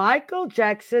 Michael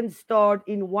Jackson starred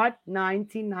in what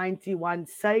 1991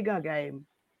 Sega game?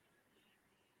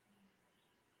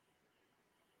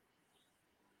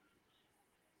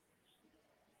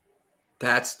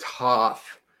 That's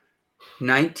tough.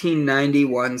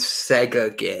 1991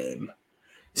 Sega game.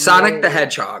 Sonic the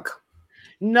Hedgehog.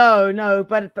 No,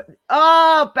 but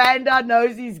Panda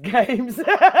knows his games.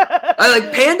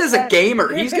 Panda's a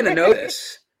gamer. He's going to know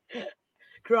this.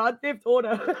 Grand Theft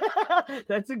Auto.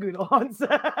 That's a good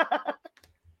answer.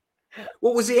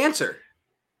 What was the answer?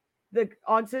 The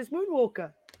answer is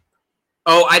Moonwalker.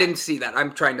 Oh, I didn't see that.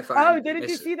 I'm trying to find. Oh, didn't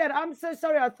you see that? I'm so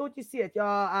sorry. I thought you see it.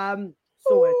 Yeah,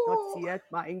 saw it, not see it.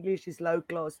 My English is low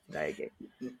class today again.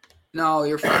 No,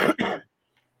 you're fine.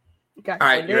 Okay. All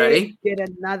right, you ready? Get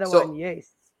another one. Yes.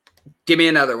 Give me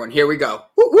another one. Here we go.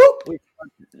 Woo, woo.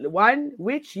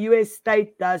 Which U.S.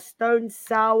 state does Stone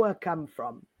Sour come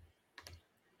from?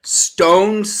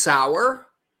 Stone Sour?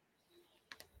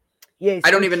 Yes. I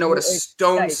don't even know what a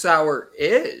Stone Sour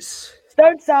is.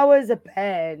 Stone Sour is a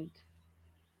band.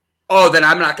 Oh, then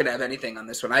I'm not going to have anything on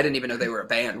this one. I didn't even know they were a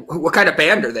band. What kind of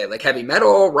band are they? Like heavy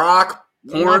metal, rock,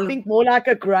 porn? I think more like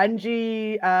a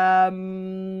grungy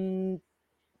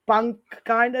punk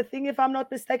kind of thing, if I'm not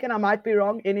mistaken. I might be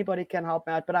wrong. Anybody can help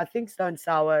me out. But I think Stone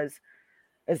Sour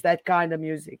is that kind of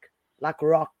music, like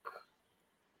rock.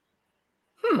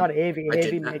 Not heavy I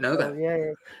did metal. not know that.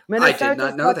 Yeah. Minnesota's I did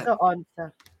not know that. The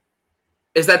answer.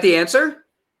 Is that the answer?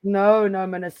 No,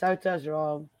 Minnesota's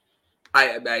wrong.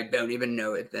 I don't even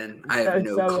know it then. I have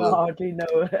no clue. I hardly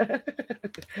know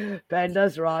it.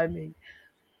 Panda's rhyming.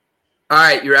 All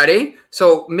right, you ready?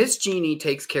 So Miss Jeannie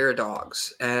takes care of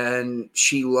dogs, and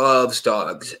she loves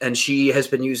dogs, and she has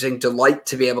been using Delight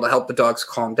to be able to help the dogs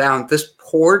calm down. This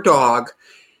poor dog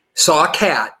saw a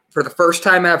cat for the first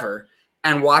time ever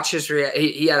and watched his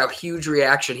he had a huge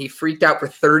reaction. He freaked out for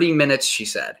 30 minutes, she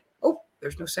said. Oh,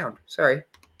 there's no sound. Sorry.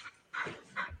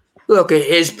 Look at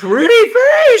his pretty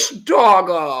face,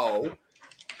 Doggo.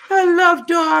 I love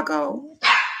Doggo.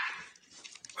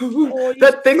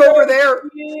 That thing over there.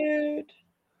 Cute.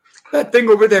 That thing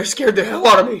over there scared the hell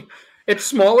out of me. It's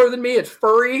smaller than me. It's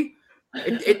furry.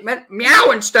 It meant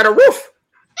meow instead of woof.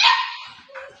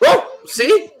 Oh,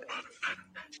 see?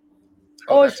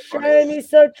 Oh, shame. He's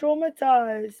so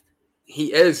traumatized.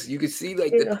 He is. You can see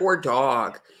the poor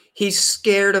dog. He's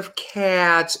scared of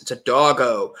cats. It's a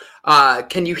doggo.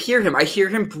 Can you hear him? I hear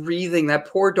him breathing. That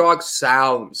poor dog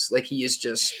sounds like he is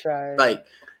just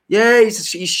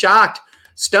he's shocked.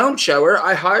 Stone shower.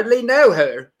 I hardly know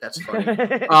her. That's funny.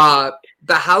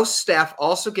 The house staff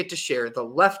also get to share the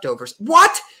leftovers.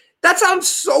 What? That sounds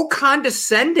so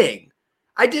condescending.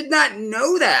 I did not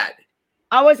know that.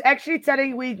 I was actually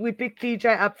telling we picked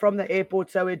TJ up from the airport,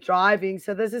 so we're driving.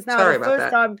 So this is now Sorry the about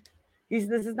first that. time.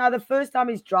 This is now the first time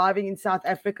he's driving in South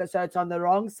Africa, so it's on the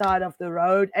wrong side of the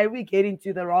road, and we get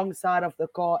into the wrong side of the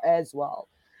car as well.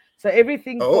 So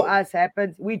everything for us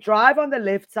happens. We drive on the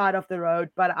left side of the road,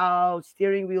 but our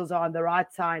steering wheels are on the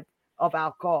right side of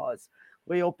our cars,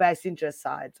 where your passenger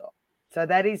sides are. So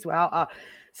that is wow.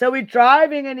 So we're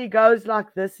driving, and he goes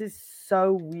like, "This is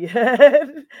so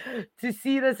weird to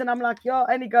see this," and I'm like, "Yeah,"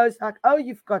 and he goes like, "Oh,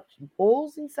 you've got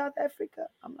balls in South Africa?"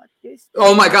 I'm like, "Yes."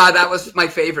 Oh my God, that was my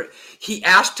favorite. He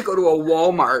asked to go to a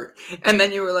Walmart, and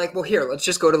then you were like, well, here, let's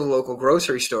just go to the local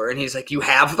grocery store. And he's like, you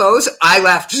have those? I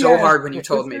laughed so hard when you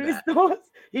told me that.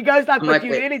 He goes like, but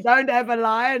you really don't have a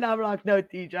lion? I'm like, no,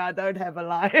 TJ, I don't have a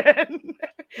lion.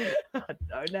 I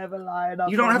don't have a lion.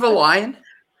 You don't have a lion?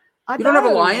 You don't have a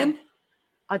lion?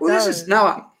 Well, this is,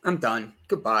 no, I'm done.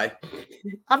 Goodbye.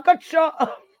 I've got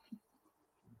shot.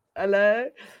 Hello?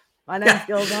 My name's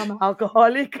Gilda. I'm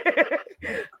alcoholic.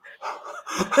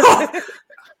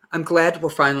 I'm glad we're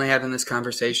finally having this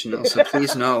conversation, Ilsa.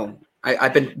 Please know.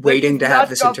 I've been waiting to have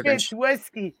this intervention.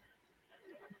 Whiskey.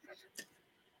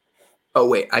 Oh,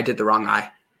 wait. I did the wrong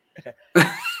eye.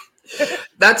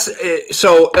 That's it.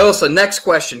 So, Ilsa, next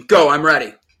question. Go. I'm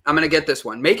ready. I'm going to get this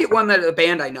one. Make it one that a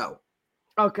band I know.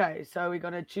 Okay, so we're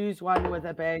going to choose one with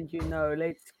a band you know.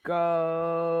 Let's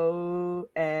go.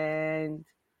 And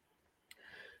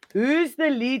who's the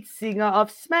lead singer of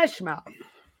Smash Mouth?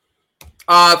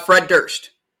 Fred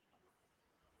Durst.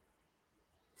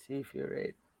 See if you're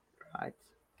right.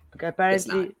 Okay,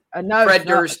 apparently, no. Fred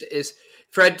Durst is.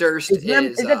 Is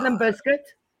it Limp Bizkit?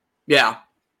 Yeah.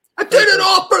 I did it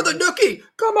all for the nookie.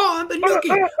 Come on, the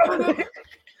nookie.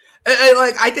 And,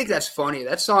 like, I think that's funny.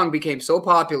 That song became so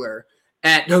popular.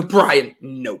 And no, Brian,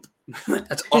 nope.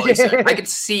 That's all he said. I could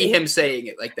see him saying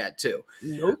it like that too.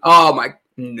 Nope. Oh my,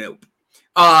 nope.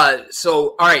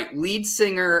 So all right, lead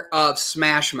singer of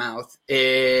Smash Mouth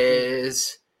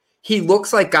is he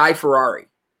looks like Guy Fieri.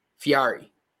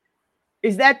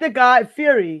 Is that the guy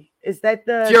Fury? Is that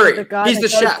the Fury? The guy He's the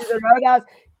chef. To the Roadhouse?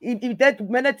 He did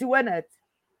Minute to Win It.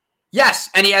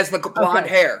 Yes, and he has the blonde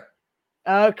hair.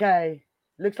 Okay,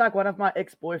 looks like one of my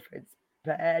ex-boyfriends.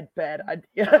 Bad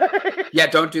idea. Yeah,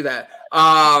 don't do that.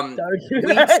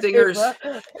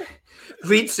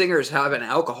 Lead singers have an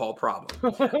alcohol problem.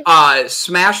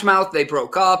 Smash Mouth, they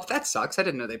broke up. That sucks. I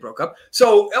didn't know they broke up.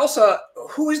 So, Elsa,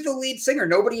 who is the lead singer?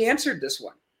 Nobody answered this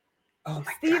one. Oh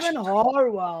my gosh. Stephen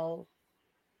Harwell.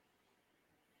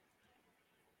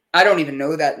 I don't even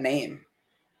know that name.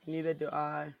 Neither do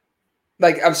I.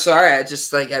 Like, I'm sorry.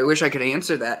 I wish I could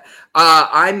answer that.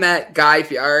 I met Guy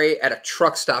Fieri at a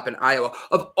truck stop in Iowa.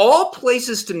 Of all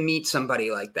places to meet somebody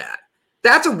like that.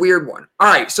 That's a weird one.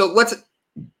 All right. So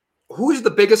who's the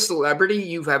biggest celebrity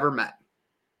you've ever met?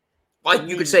 Like,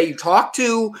 you could say you talked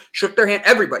to, shook their hand,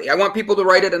 everybody. I want people to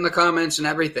write it in the comments and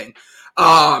everything.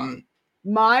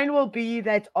 Mine will be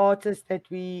that artist that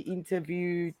we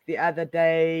interviewed the other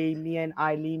day, me and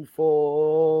Eileen,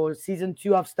 for season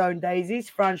 2 of Stone Daisies,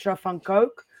 Francois van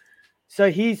Coke. So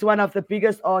he's one of the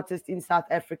biggest artists in South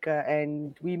Africa,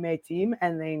 and we met him.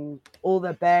 And then all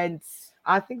the bands,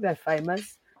 I think they're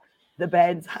famous, the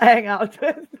bands I hang out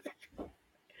with.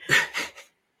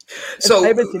 So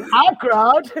famous in our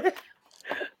crowd.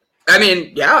 I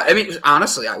mean, yeah. I mean,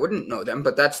 honestly, I wouldn't know them,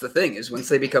 but that's the thing is once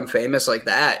they become famous like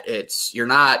that, you're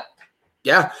not.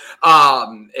 Yeah,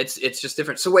 it's just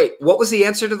different. So wait, what was the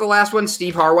answer to the last one?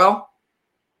 Steve Harwell.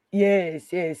 Yes,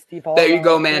 Steve Harwell. There you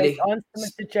go, Mandy.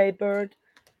 Yes, Mr. J Bird.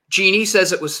 Jeannie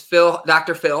says it was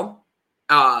Dr. Phil.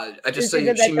 I just say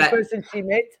she met. The person she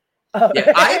met. Oh,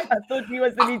 yeah, I thought he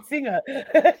was the lead singer.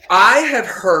 I have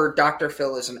heard Dr.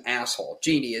 Phil is an asshole.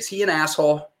 Jeannie, is he an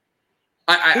asshole?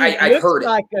 I've heard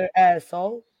like an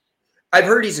asshole. I've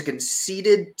heard he's a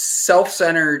conceited,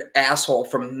 self-centered asshole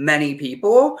from many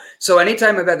people. So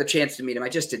anytime I've had the chance to meet him, I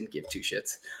just didn't give two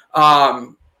shits.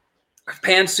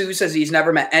 Pan Sue says he's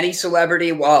never met any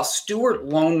celebrity, while Stuart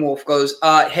Lone Wolf goes,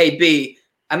 hey, B,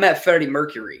 I met Freddie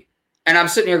Mercury. And I'm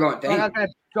sitting here going, dang. Okay,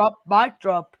 mic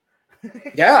drop.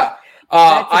 Yeah.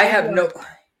 I have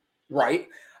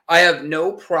I have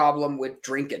no problem with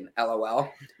drinking, LOL.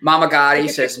 Mama Gotti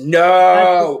says,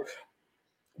 no.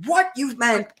 What? You've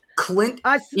met Clint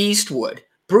Eastwood,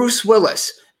 Bruce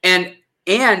Willis, and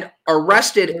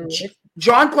arrested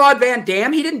Jean-Claude Van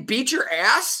Damme? He didn't beat your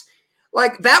ass?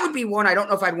 Like, that would be one I don't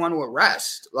know if I'd want to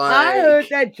arrest. Like, I heard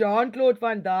that Jean-Claude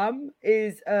Van Damme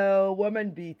is a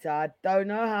woman beater. I don't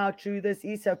know how true this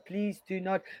is, so please do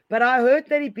not. But I heard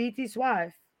that he beat his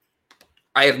wife.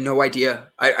 I have no idea.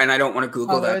 I don't want to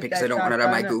Google that because I don't want it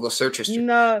on my Google search history.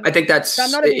 No. I think that's... I'm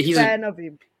not a big fan of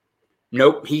him.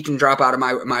 Nope, he can drop out of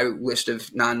my list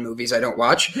of non-movies I don't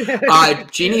watch.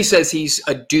 Jeannie says he's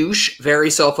a douche, very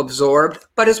self-absorbed,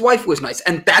 but his wife was nice.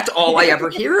 And that's all I ever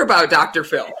hear about Dr.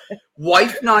 Phil.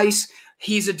 Wife nice,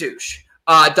 he's a douche.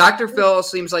 Dr. Phil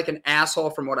seems like an asshole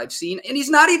from what I've seen, and he's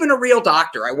not even a real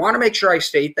doctor. I want to make sure I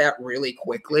state that really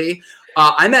quickly.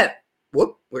 I met –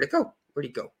 where'd it go? Where'd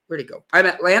he go? I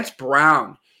met Lance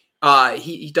Brown.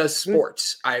 He does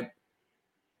sports.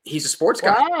 He's a sports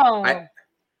guy.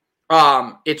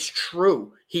 Wow. It's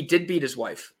true. He did beat his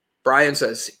wife. Brian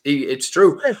says it's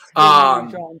true.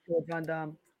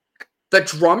 The The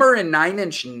drummer in Nine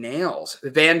Inch Nails,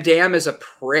 Van Damme, is a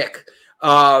prick.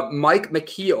 Mike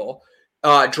McKeel,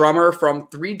 drummer from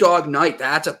Three Dog Night.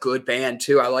 That's a good band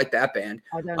too. I like that band.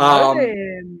 I don't know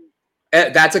him.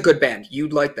 That's a good band.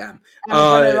 You'd like them.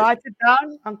 I'm gonna write it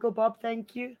down, Uncle Bob.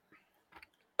 Thank you.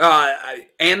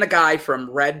 And the guy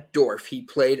from Red Dwarf, he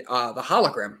played the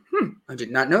hologram. I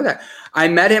did not know that. I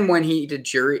met him when he did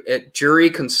jury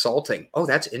consulting. Oh,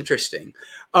 that's interesting.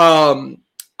 Tom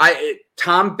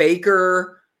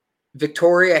Baker,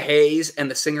 Victoria Hayes, and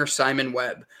the singer Simon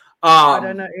Webb. I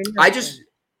don't know.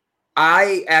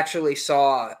 I actually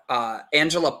saw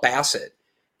Angela Bassett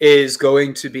is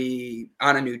going to be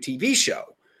on a new TV show.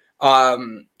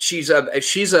 She's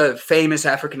a famous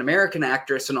African-American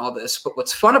actress and all this, but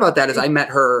what's fun about that is I met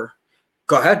her.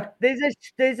 Go ahead.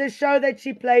 There's a show that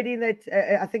she played in that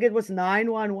I think it was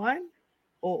 911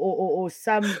 or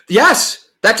some.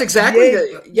 Yes, that's exactly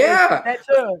yes, that's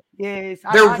her. Yes,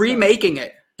 they're remaking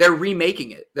it. They're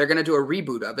remaking it. They're going to do a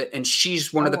reboot of it, and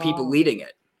she's one of the people leading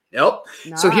it. Yep.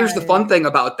 Nice. So here's the fun thing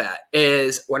about that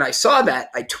is when I saw that,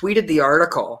 I tweeted the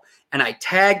article and I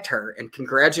tagged her and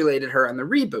congratulated her on the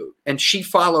reboot. And she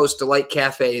follows Delight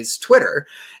Cafe's Twitter.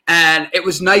 And it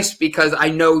was nice because I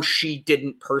know she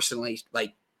didn't personally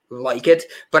like it,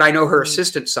 but I know her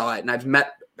assistant saw it. And I've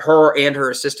met her and her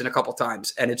assistant a couple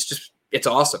times. And it's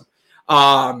awesome.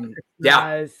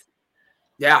 Nice.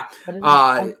 Yeah.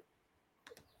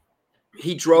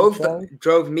 He drove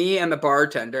me and the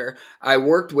bartender I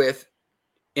worked with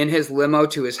in his limo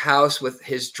to his house with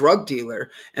his drug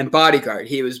dealer and bodyguard.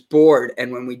 He was bored,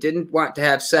 and when we didn't want to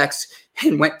have sex,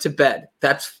 and went to bed.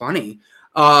 That's funny.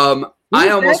 I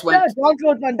almost went.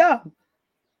 Jean-Claude Van Damme.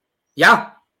 Yeah.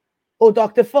 Or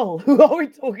Dr. Phil. Who are we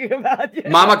talking about? Yeah.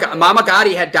 Mama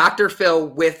Gotti had Dr. Phil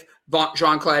with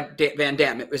Jean-Claude Van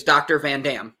Damme. It was Dr. Van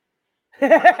Damme.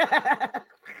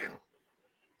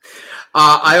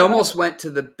 I almost went to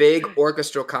the big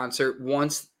orchestral concert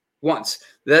once.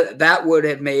 That would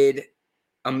have made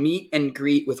a meet and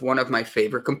greet with one of my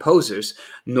favorite composers,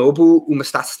 Nobu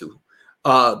Umetatsu.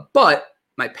 But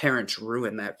my parents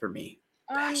ruined that for me.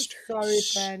 I'm Bastards. sorry,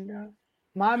 Panda.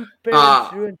 My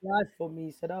parents ruined that for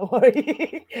me, so don't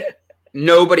worry.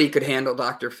 Nobody could handle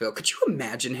Dr. Phil. Could you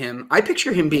imagine him? I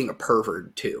picture him being a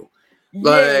pervert too.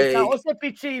 Yes, I also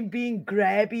picture him being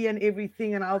grabby and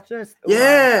everything, and I'll just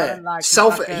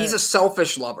he's a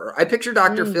selfish lover. I picture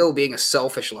Dr. Phil being a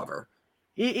selfish lover.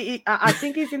 I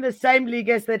think he's in the same league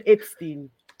as that Epstein.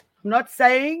 I'm not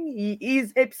saying he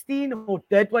is Epstein or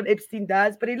did what Epstein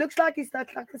does, but he looks like he's like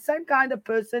the same kind of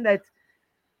person that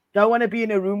don't want to be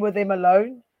in a room with him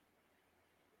alone.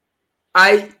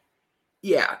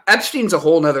 Yeah, Epstein's a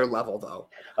whole nother level, though.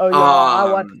 Oh, yeah,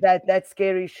 I watched that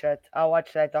scary shit. I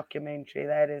watched that documentary.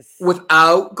 That is...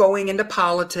 Without going into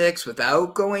politics,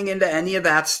 without going into any of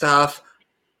that stuff,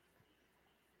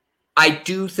 I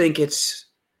do think it's...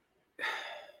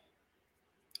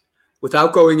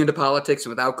 Without going into politics and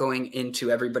without going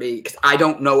into everybody, because I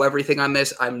don't know everything on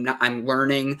this. I'm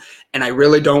learning, and I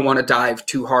really don't want to dive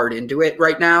too hard into it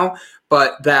right now.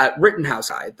 But that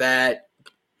Rittenhouse guy, that...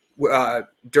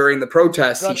 during the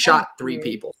protests, he shot 3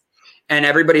 people, and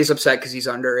everybody's upset because he's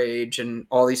underage and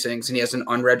all these things, and he has an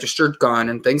unregistered gun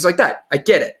and things like that. I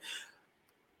get it.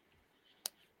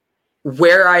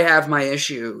 Where I have my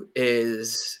issue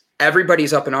is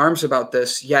everybody's up in arms about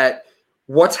this, yet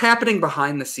what's happening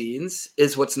behind the scenes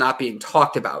is what's not being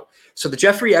talked about. So the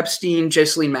Jeffrey Epstein,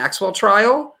 Ghislaine Maxwell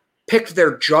trial picked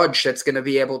their judge that's going to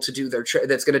be able to do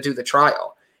that's going to do the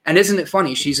trial. And isn't it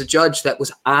funny? She's a judge that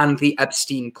was on the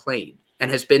Epstein plane and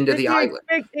has been to the island.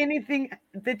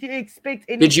 Did you expect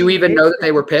anything? Did you even know that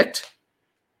they were picked?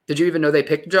 Did you even know they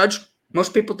picked a judge?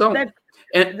 Most people don't.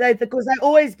 Because they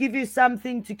always give you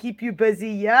something to keep you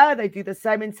busy. Yeah, they do the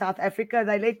same in South Africa.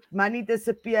 They let money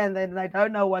disappear, and then they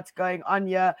don't know what's going on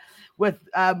here with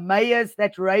mayors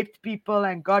that raped people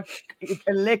and got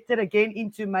elected again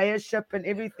into mayorship and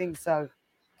everything. So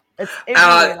it's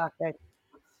everywhere like that.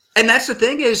 And that's the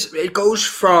thing is it goes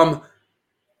from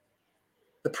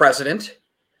the president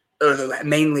or the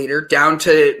main leader down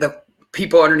to the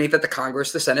people underneath at the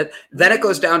Congress, the Senate. Then it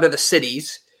goes down to the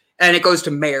cities, and it goes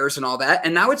to mayors and all that.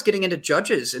 And now it's getting into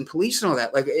judges and police and all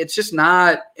that. Like, it's just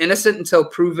not innocent until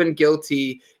proven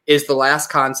guilty is the last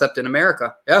concept in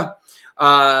America. Yeah.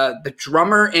 The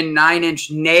drummer in Nine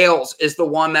Inch Nails is the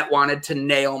one that wanted to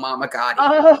nail Mama Gotti.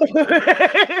 Oh.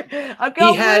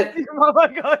 He had Mama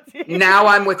Gotti. Now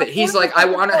I'm with it. He's like, I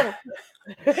want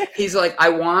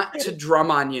to drum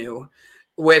on you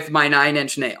with my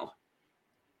 9-inch nail.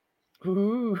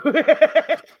 Ooh.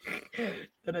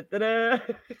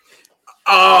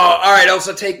 Oh, all right,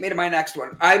 Elsa, take me to my next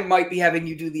one. I might be having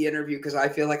you do the interview because I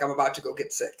feel like I'm about to go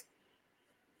get sick.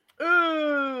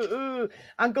 Ooh.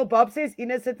 Uncle Bob says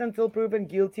innocent until proven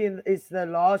guilty is the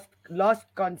lost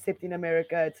concept in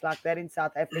America. It's like that in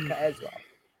South Africa as well.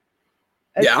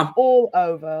 It's all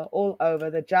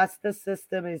over. The justice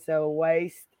system is a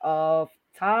waste of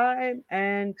time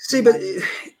and money.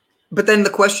 But then the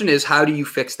question is, how do you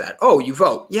fix that? Oh, you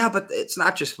vote. Yeah, but it's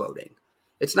not just voting.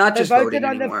 It's not just voting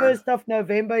anymore. They voted on the 1st of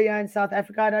November here in South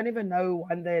Africa. I don't even know who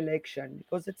won the election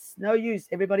because it's no use.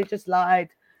 Everybody just lied.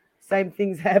 Same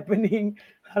thing's happening.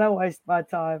 I don't waste my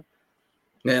time.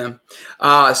 Yeah.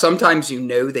 Sometimes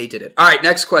they did it. All right,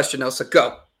 next question, Elsa.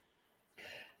 Go.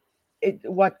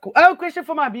 Question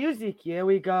for my music. Here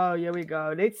we go.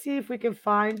 Let's see if we can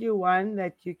find you one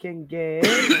that you can get.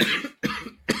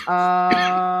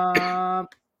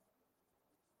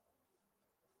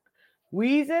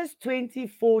 Weezer's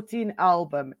 2014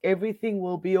 album, Everything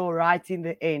Will Be Alright in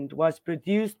the End, was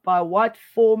produced by what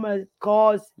former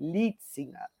Cars lead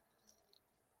singer?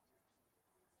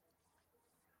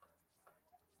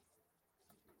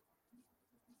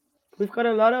 We've got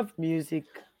a lot of music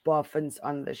boffins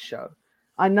on the show.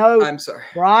 I know I'm sorry.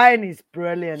 Brian is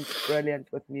brilliant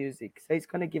with music, so he's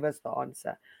going to give us the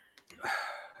answer.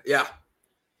 Yeah.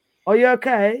 Are you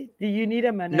okay? Do you need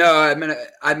a minute? No,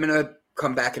 I'm gonna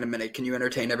come back in a minute. Can you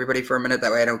entertain everybody for a minute?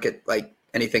 That way I don't get like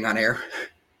anything on air.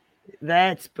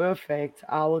 That's perfect.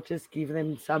 I will just give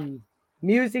them some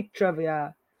music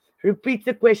trivia. Repeat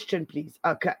the question, please.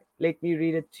 Okay, let me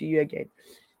read it to you again.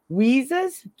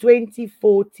 Weezer's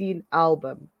 2014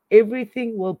 album,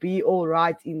 Everything Will Be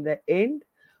Alright in the End,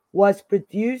 was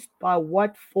produced by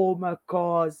what former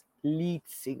Cars lead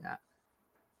singer?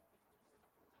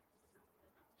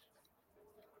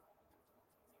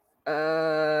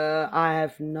 I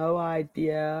have no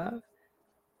idea.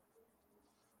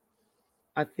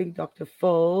 I think Dr.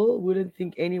 Phil wouldn't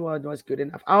think anyone was good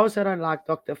enough. I also don't like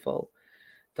Dr. Phil.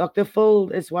 Dr.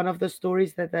 Phil is one of the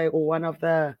stories one of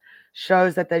the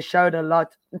shows that they showed a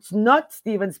lot. It's not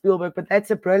Steven Spielberg, but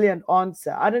that's a brilliant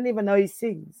answer. I don't even know he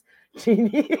sings.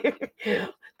 Jeannie,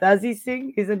 does he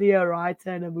sing? Isn't he a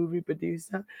writer and a movie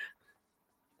producer?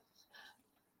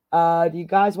 Do you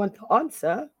guys want to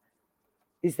answer?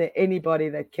 Is there anybody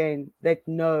that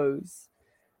knows?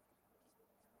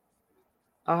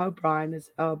 I hope Brandon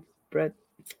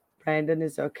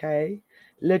is okay.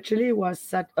 Literally was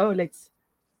such.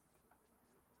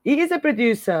 He is a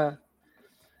producer.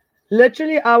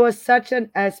 Literally, I was such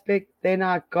an aspect. Then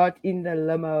I got in the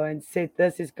limo and said,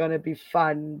 "This is gonna be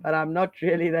fun," but I'm not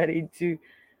really that into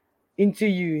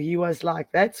you. He was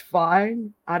like, "That's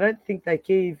fine. I don't think they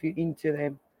care if you're into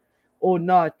them or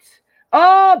not."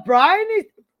 Oh,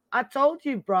 I told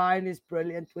you Brian is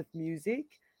brilliant with music.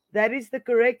 That is the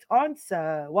correct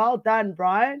answer. Well done,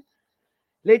 Brian.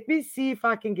 Let me see if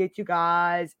I can get you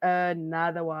guys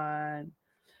another one.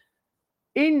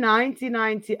 In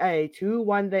 1998, who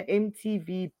won the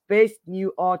MTV Best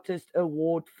New Artist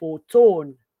Award for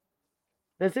Torn?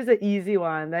 This is an easy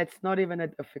one. That's not even a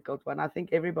difficult one. I think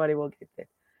everybody will get that.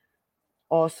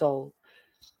 Arsehole.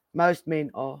 Most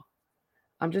men are.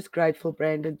 I'm just grateful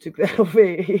Brandon took that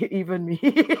away, even me.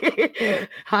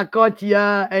 I got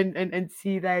here and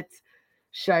see that.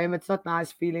 Shame. It's not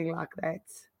nice feeling like that.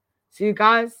 So you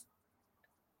guys,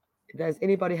 does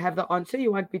anybody have the answer?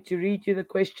 You want me to read you the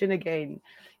question again?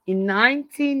 In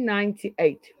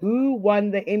 1998, who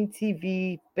won the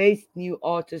MTV Best New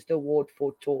Artist Award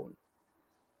for Torn?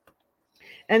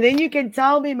 And then you can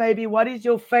tell me maybe what is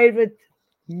your favorite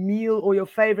meal or your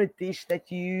favorite dish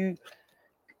that you...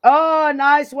 Oh,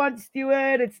 nice one,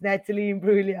 Stuart. It's Natalie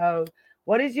Imbruglia.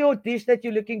 What is your dish that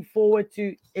you're looking forward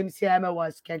to? MC Hammer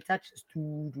was Can't Touch This.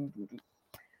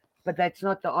 But that's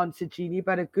not the answer, Jeannie,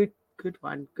 but a good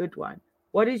one. Good one.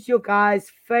 What is your guys'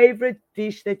 favorite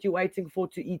dish that you're waiting for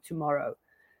to eat tomorrow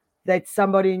that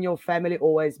somebody in your family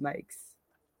always makes?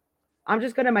 I'm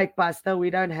just going to make pasta. We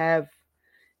don't have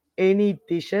any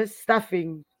dishes.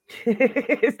 Stuffing.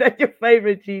 Is that your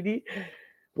favorite, Jeannie?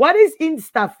 What is in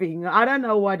stuffing? I don't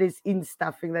know what is in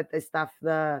stuffing that they stuff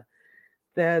the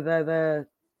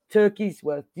turkeys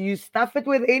with? Do you stuff it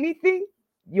with anything?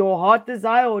 Your heart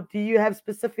desire, or do you have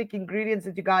specific ingredients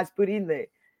that you guys put in there?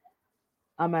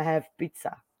 I'm going to have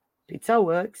pizza. Pizza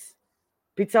works.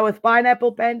 Pizza with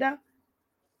pineapple, Panda?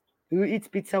 Who eats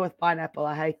pizza with pineapple?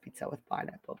 I hate pizza with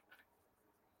pineapple.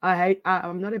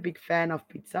 I'm not a big fan of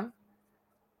pizza.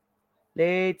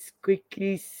 Let's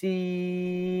quickly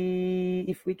see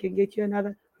if we can get you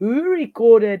another. Who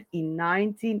recorded in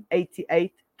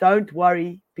 1988? Don't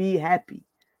worry, be happy.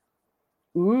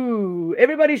 Ooh,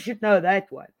 everybody should know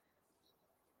that one.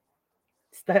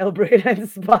 Stale bread and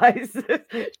spices.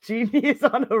 Jeannie is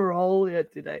on a roll here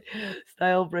today.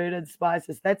 Stale bread and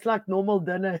spices. That's like normal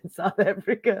dinner in South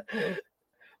Africa.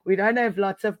 We don't have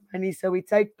lots of money, so we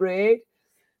take bread.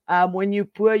 When you're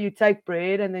poor, you take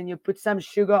bread and then you put some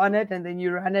sugar on it and then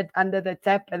you run it under the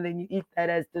tap and then you eat that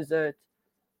as dessert.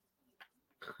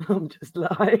 I'm just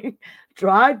lying.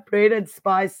 Dried bread and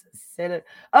spices.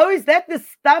 Oh, is that the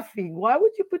stuffing? Why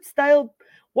would you put stale?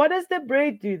 What does the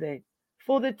bread do then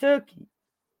for the turkey?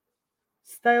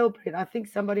 Stale bread. I think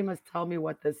somebody must tell me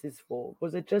what this is for,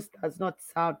 because it just does not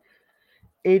sound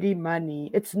Eddie Money.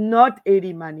 It's not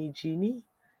Eddie Money, Jeannie.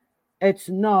 It's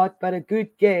not, but a good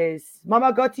guess.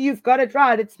 Mama Gotti, you've got it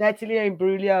right. It's Natalie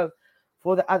Imbruglia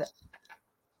for the other.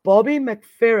 Bobby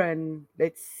McFerrin.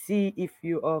 Let's see if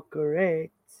you are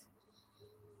correct.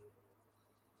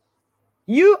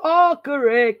 You are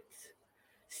correct.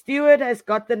 Stuart has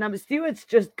got the number. Stuart's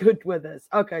just good with us.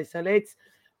 Okay, so let's.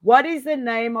 What is the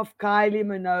name of Kylie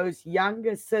Minogue's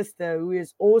younger sister who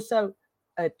is also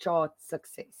a chart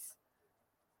success?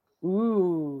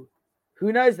 Ooh,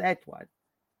 who knows that one?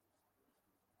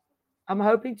 I'm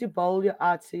hoping to bowl you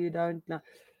out so you don't know.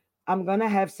 I'm going to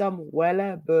have some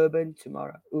Weller bourbon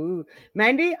tomorrow. Ooh.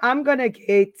 Mandy, I'm going to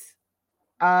get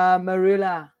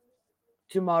Marula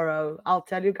tomorrow. I'll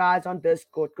tell you guys on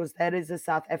Discord because that is a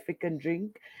South African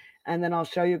drink. And then I'll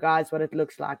show you guys what it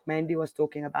looks like. Mandy was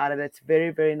talking about it. It's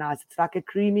very, very nice. It's like a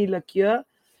creamy liqueur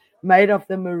made of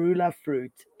the marula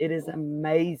fruit. It is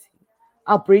amazing.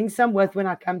 I'll bring some with when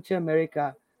I come to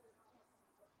America.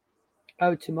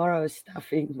 Oh, tomorrow is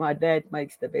stuffing. My dad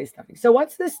makes the best stuffing. So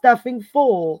what's the stuffing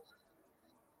for?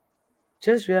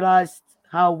 Just realized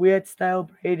how weird stale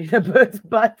bread in a bird's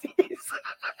butt is.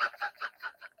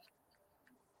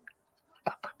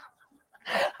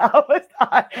 How must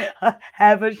I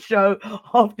have a show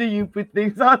after you put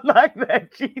things on like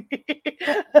that, Jeannie?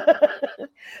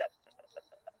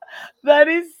 That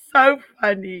is so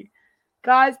funny.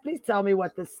 Guys, please tell me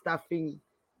what the stuffing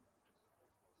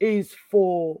is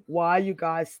for. Why you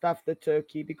guys stuff the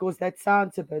turkey, because that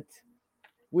sounds a bit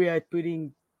weird,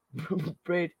 putting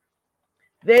bread.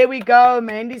 There we go.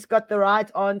 Mandy's got the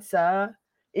right answer.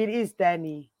 It is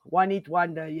Danny. One Hit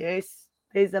Wonder. Yes,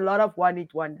 there's a lot of One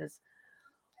Hit Wonders.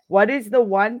 What is a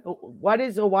One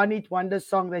Hit Wonder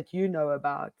song that you know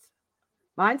about?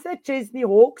 Mine's that Chesney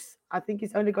Hawks. I think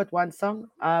he's only got one song,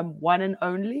 One and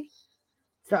Only.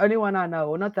 It's the only one I know,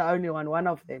 or not the only one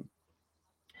of them.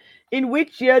 In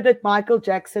which year did Michael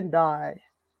Jackson die?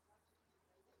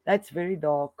 That's very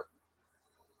dark.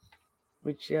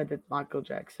 Which year did Michael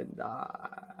Jackson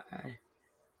die?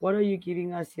 What are you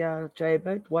giving us here,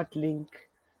 Jaybird? What link?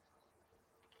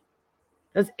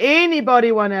 Does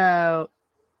anybody want to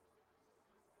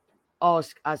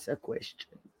ask us a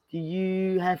question?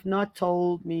 You have not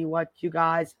told me what you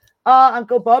guys...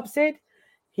 Uncle Bob said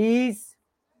he's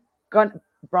gone.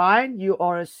 Brian, you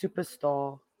are a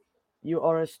superstar. You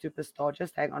are a superstar.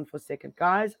 Just hang on for a second.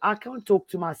 Guys, I can't talk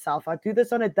to myself. I do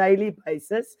this on a daily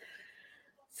basis.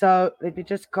 So let me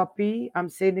just copy. I'm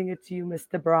sending it to you,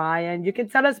 Mr. Brian. You can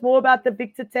tell us more about the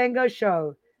Victor Tango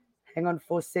show. Hang on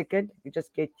for a second. You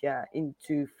just get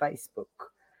into Facebook.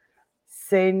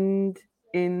 Send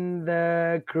in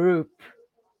the group.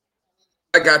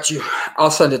 I got you. I'll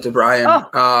send it to Brian.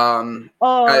 I'm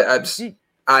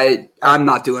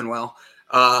not doing well.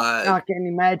 I can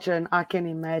imagine.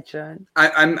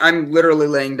 I'm literally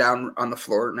laying down on the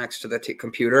floor next to the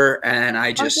computer, and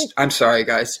I'm sorry,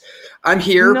 guys. I'm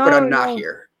here, but I'm not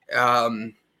here. I'll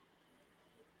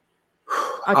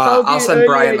send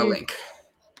Brian the link.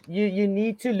 You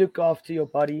need to look after your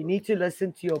body. You need to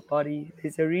listen to your body.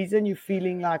 There's a reason you're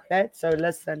feeling like that. So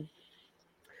listen.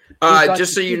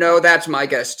 Just so you know, that's my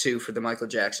guess too for the Michael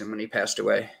Jackson when he passed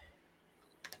away.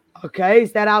 Okay,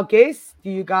 is that our guess? Do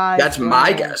you guys? That's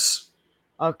my guess.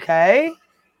 Okay.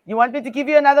 You want me to give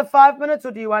you another 5 minutes,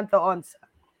 or do you want the answer?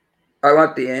 I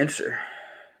want the answer.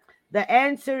 The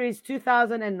answer is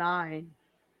 2009.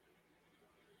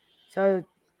 So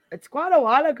it's quite a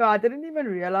while ago. I didn't even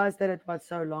realize that it was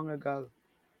so long ago.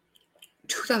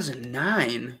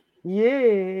 2009?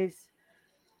 Yes.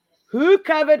 Who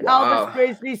covered Wow. Elvis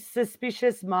Presley's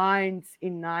Suspicious Minds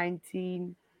in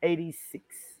 1986?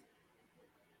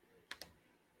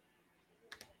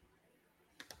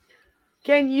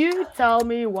 Can you tell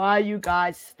me why you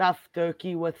guys stuff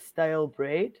turkey with stale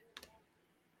bread?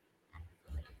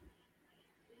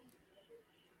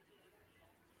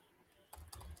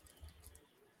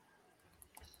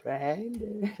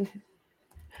 Brandon.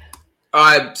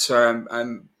 I'm sorry.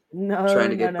 I'm No,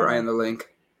 trying to get no. Brian the link.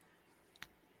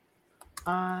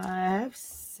 I have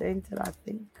sent it, I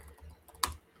think.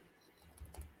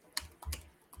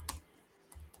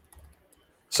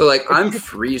 So like I'm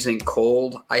freezing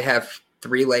cold. I have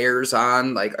 3 layers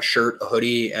on, like a shirt, a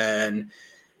hoodie, and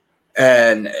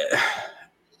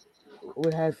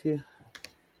What have you?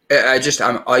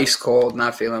 I'm ice cold,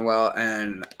 not feeling well,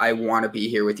 and I want to be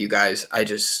here with you guys.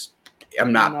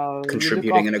 I'm not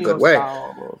contributing in a good way.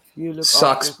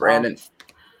 Sucks, Brandon.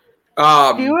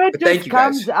 Stuart but thank you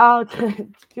guys.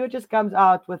 Stuart just comes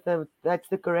out with that's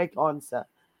the correct answer.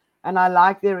 And I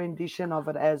like their rendition of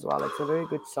it as well. It's a very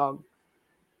good song.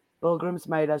 Pilgrims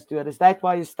made us do it. Is that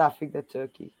why you're stuffing the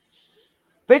turkey?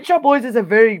 Pet Shop Boys is a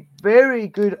very, very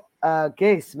good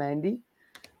guess, Mandy.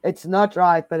 It's not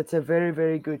right, but it's a very,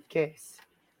 very good guess.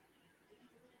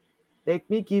 Let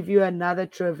me give you another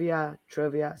trivia.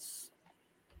 Let's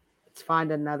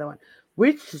find another one.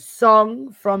 Which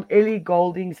song from Ellie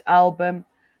Goulding's album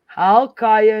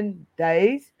Halcyon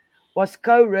Days was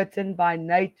co-written by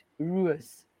Nate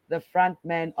Ruess, the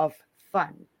frontman of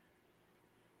Fun?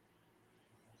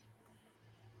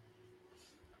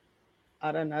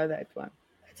 I don't know that one.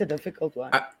 It's a difficult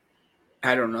one.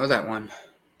 I don't know that one.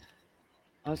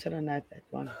 I also don't know that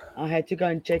one. I had to go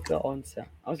and check the answer.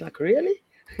 I was like, really?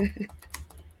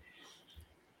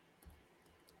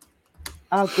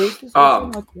 Our guest is also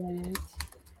not there yet.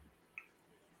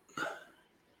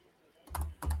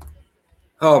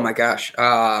 Oh my gosh.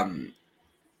 I'm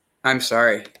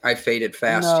sorry. I faded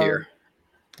fast here.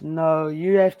 No,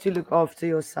 you have to look after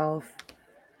yourself.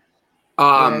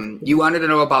 You wanted to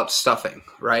know about stuffing,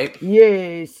 right?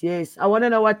 Yes. I want to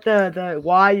know what the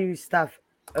why you stuff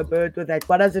a bird with that.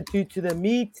 What does it do to the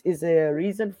meat? Is there a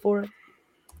reason for it?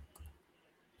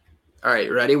 All right,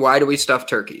 ready? Why do we stuff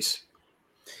turkeys?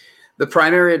 The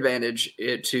primary advantage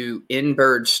to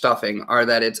in-bird stuffing are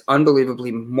that it's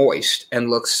unbelievably moist and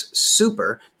looks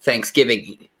super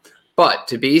Thanksgiving-y. But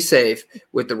to be safe,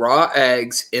 with the raw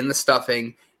eggs in the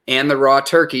stuffing and the raw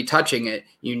turkey touching it,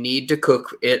 you need to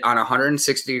cook it on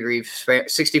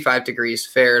 65 degrees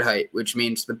Fahrenheit, which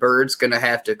means the bird's going to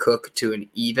have to cook to an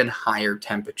even higher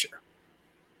temperature.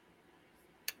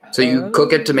 So you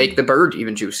cook it to make the bird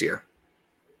even juicier.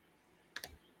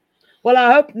 Well,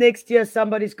 I hope next year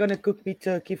somebody's going to cook me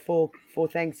turkey for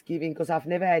Thanksgiving, because I've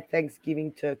never had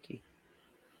Thanksgiving turkey.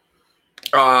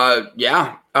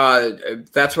 Yeah.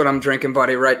 That's what I'm drinking,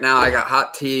 buddy, right now. I got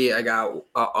hot tea. I got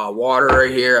water right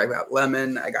here. I got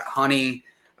lemon. I got honey.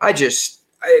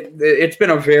 It's been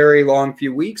a very long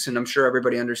few weeks, and I'm sure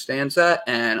everybody understands that.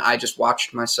 And I just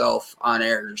watched myself on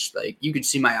air. Just like, you could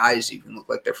see my eyes even look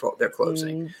like they're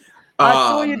closing. I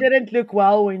saw you didn't look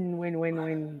well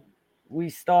when we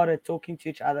started talking to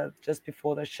each other just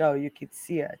before the show. You could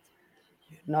see it.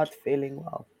 You're not feeling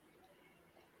well.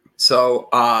 So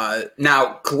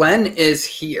now Glenn is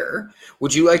here.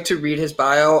 Would you like to read his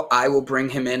bio? I will bring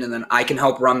him in, and then I can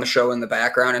help run the show in the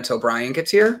background until Brian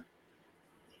gets here.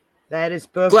 That is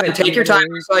perfect. Glenn, take your time.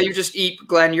 I saw you just eat.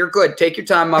 Glenn, you're good. Take your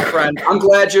time, my friend. I'm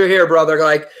glad you're here, brother.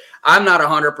 Like, I'm not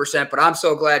 100%, but I'm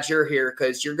so glad you're here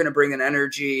because you're going to bring an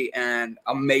energy and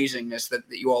amazingness that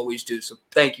you always do. So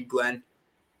thank you, Glenn.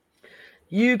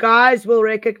 You guys will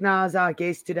recognize our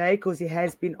guest today because he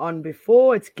has been on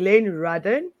before. It's Glenn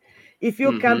Rudden. If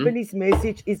your company's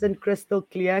message isn't crystal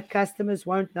clear, customers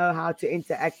won't know how to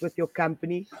interact with your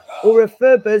company or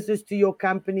refer business to your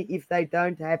company if they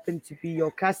don't happen to be your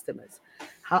customers.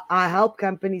 I help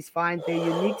companies find their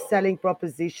unique selling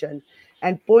proposition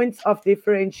and points of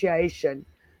differentiation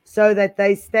so that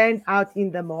they stand out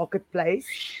in the marketplace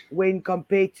when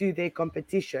compared to their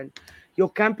competition. Your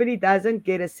company doesn't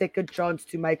get a second chance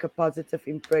to make a positive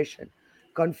impression.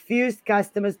 Confused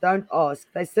customers don't ask.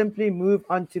 They simply move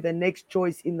on to the next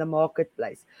choice in the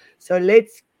marketplace. So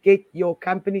let's get your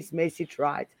company's message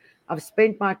right. I've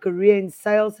spent my career in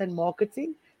sales and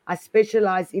marketing. I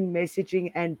specialize in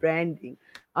messaging and branding.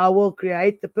 I will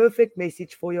create the perfect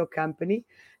message for your company,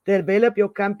 develop your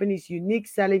company's unique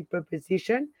selling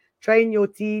proposition, train your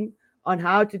team on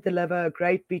how to deliver a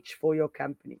great pitch for your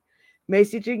company.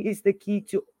 Messaging is the key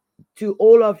to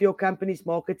all of your company's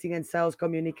marketing and sales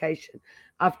communication.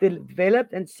 I've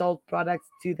developed and sold products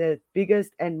to the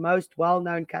biggest and most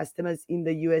well-known customers in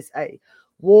the USA.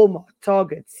 Walmart,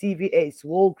 Target, CVS,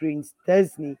 Walgreens,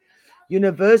 Disney,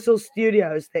 Universal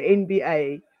Studios, the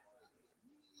NBA,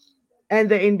 and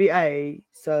the NBA.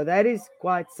 So that is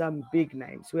quite some big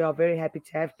names. We are very happy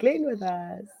to have Glenn with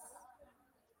us.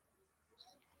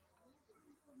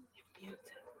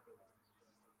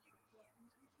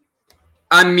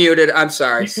 I'm muted. I'm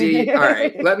sorry. See, all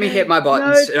right. Let me hit my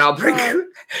buttons, and I'll bring.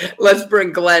 Let's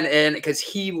bring Glenn in because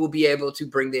he will be able to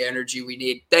bring the energy we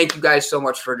need. Thank you guys so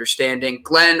much for understanding,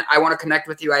 Glenn. I want to connect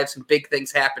with you. I have some big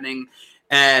things happening,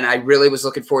 and I really was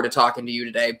looking forward to talking to you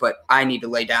today. But I need to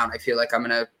lay down. I feel like I'm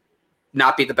gonna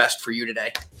not be the best for you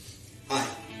today. Hi,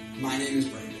 my name is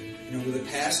Brandon, and over the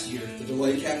past year, the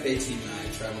Delight Cafe team and I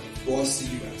have traveled across the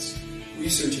U.S.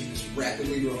 researching this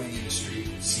rapidly growing industry of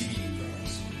CBD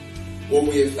products. What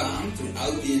we have found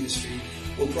throughout the industry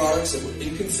were products that were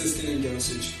inconsistent in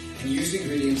dosage and used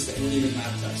ingredients that weren't even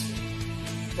lab tested.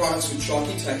 Products with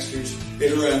chalky textures,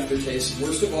 bitter aftertaste, and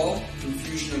worst of all,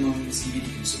 confusion among the CBD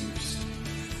consumers.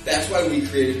 That's why we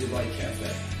created Delight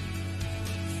Cafe.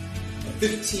 A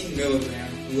 15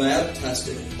 milligram, lab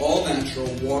tested, all natural,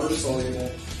 water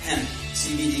soluble hemp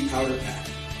CBD powder pack.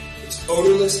 It's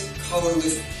odorless,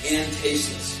 colorless, and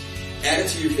tasteless. Add it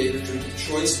to your favorite drink of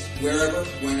choice, wherever,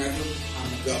 whenever, on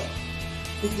the go.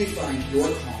 Quickly find your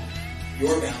calm,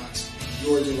 your balance, and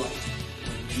your delight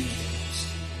when you need it most.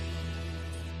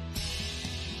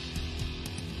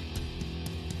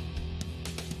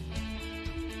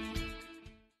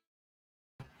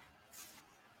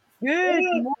 Good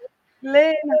morning,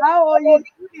 Glenn. How are you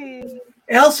doing?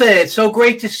 Elsa, it's so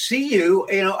great to see you.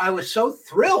 You know, I was so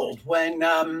thrilled when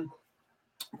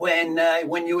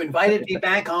you invited me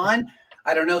back on.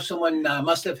 I don't know, someone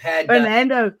must have had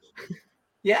Fernando.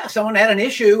 Someone had an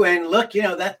issue, and look, you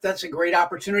know, that's a great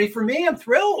opportunity for me. I'm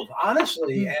thrilled,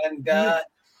 honestly, and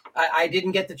I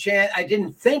didn't get the chance. I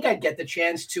didn't think I'd get the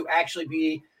chance to actually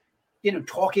be, you know,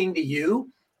 talking to you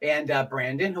and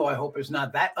Brandon, who I hope is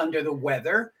not that under the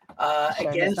weather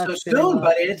again so soon.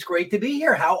 But it's great to be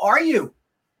here. How are you?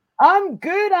 I'm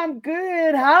good.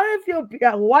 How have you?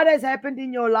 What has happened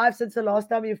in your life since the last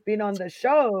time you've been on the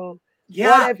show?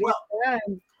 Yeah, what have you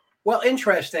done? Well,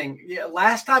 interesting. Yeah,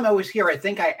 last time I was here, I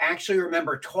think I actually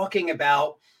remember talking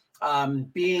about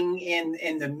being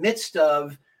in the midst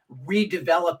of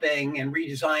redeveloping and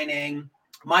redesigning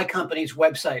my company's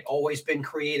website,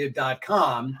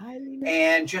 alwaysbeencreative.com.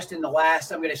 And just in the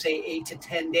last, I'm going to say 8 to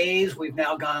 10 days, we've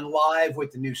now gone live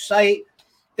with the new site.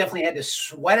 Definitely had to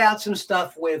sweat out some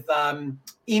stuff with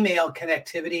email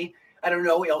connectivity. I don't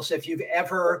know, Ilse, if you've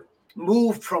ever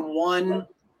moved from one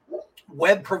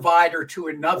web provider to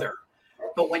another,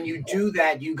 but when you do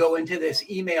that, you go into this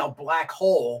email black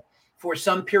hole for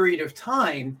some period of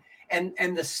time,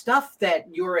 and the stuff that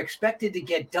you're expected to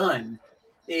get done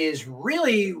is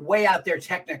really way out there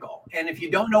technical. And if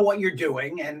you don't know what you're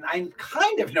doing, and I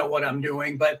kind of know what I'm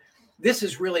doing, but this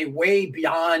is really way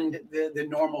beyond the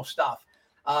normal stuff.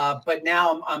 But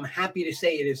now I'm happy to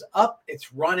say it is up,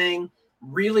 it's running,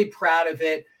 really proud of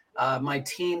it. My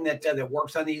team that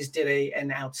works on these did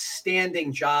an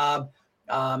outstanding job.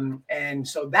 And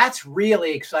so that's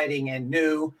really exciting and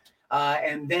new.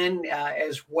 And then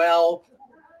as well,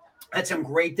 had some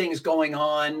great things going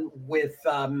on with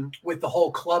the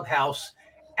whole Clubhouse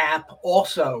app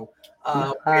also.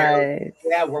 Where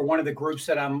one of the groups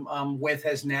that I'm with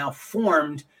has now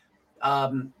formed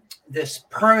this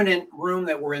permanent room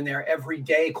that we're in there every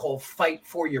day called Fight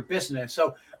for Your Business.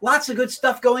 So lots of good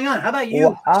stuff going on. How about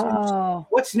you? Wow.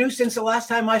 What's new since the last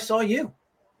time I saw you?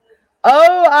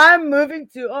 Oh, I'm moving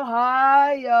to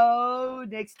Ohio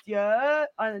next year.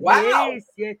 Wow.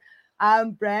 Yes.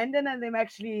 Brandon and them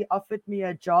actually offered me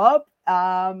a job.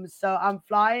 So I'm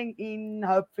flying in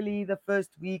hopefully the first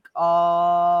week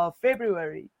of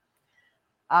February.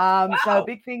 Wow. So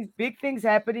big things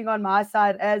happening on my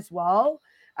side as well.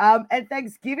 And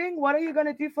Thanksgiving, what are you going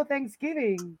to do for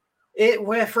Thanksgiving? It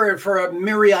went for a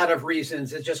myriad of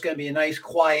reasons. It's just going to be a nice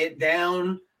quiet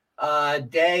down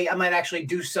day. I might actually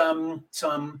do some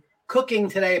cooking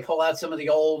today, pull out some of the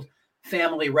old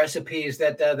family recipes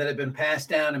that have been passed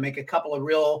down and make a couple of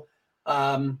real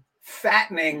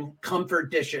fattening comfort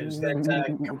dishes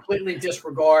that completely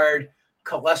disregard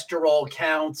cholesterol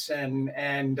counts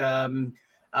and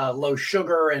low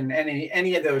sugar and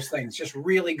any of those things. Just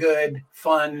really good,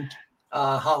 fun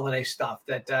holiday stuff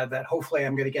that hopefully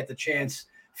I'm going to get the chance,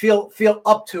 feel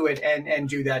up to it and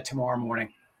do that tomorrow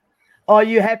morning. Are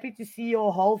you happy to see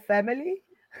your whole family?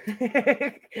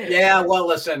 Yeah, well,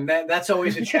 listen, that's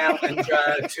always a challenge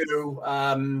too.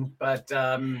 But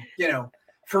you know,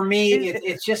 for me,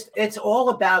 it's all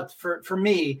about for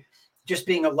me just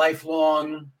being a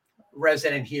lifelong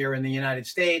resident here in the United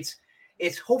States.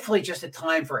 it's hopefully just a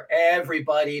time for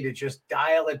everybody to just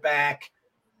dial it back,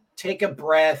 take a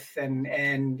breath, and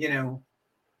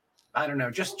I don't know,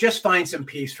 just find some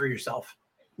peace for yourself.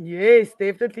 Yes,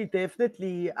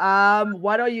 definitely.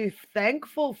 What are you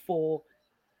thankful for?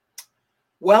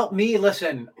 Well,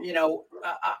 listen,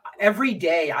 every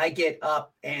day I get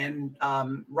up and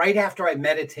right after I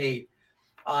meditate,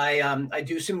 I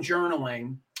do some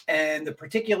journaling, and the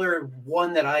particular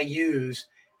one that I use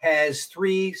has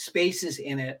 3 spaces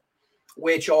in it,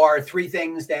 which are 3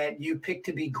 things that you pick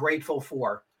to be grateful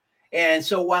for. And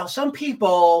so while some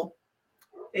people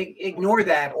ignore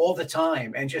that all the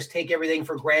time and just take everything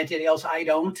for granted, else I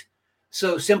don't.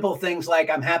 So simple things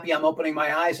like, I'm happy I'm opening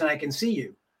my eyes and I can see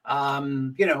you.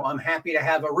 I'm happy to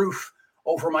have a roof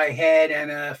over my head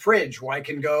and a fridge where I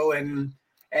can go and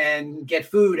get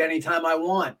food anytime I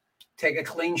want, take a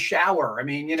clean shower. I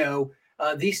mean,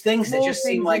 these things that just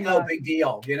seem like, oh, big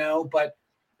deal, but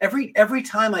every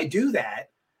time I do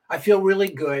that, I feel really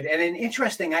good. And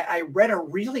I read a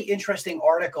really interesting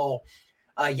article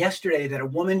yesterday that a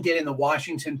woman did in the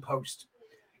Washington Post.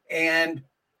 And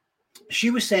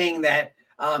she was saying that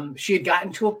she had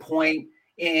gotten to a point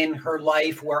in her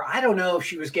life where I don't know if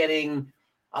she was getting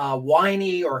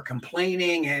whiny or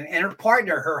complaining. And her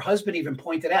partner, her husband, even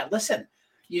pointed out, listen,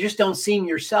 you just don't seem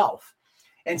yourself.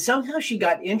 And somehow she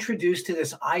got introduced to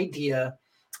this idea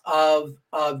of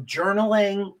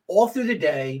journaling all through the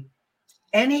day,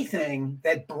 anything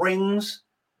that brings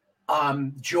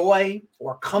joy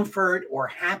or comfort or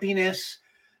happiness.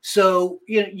 So,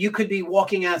 you could be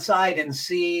walking outside and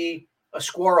see a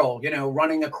squirrel,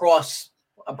 running across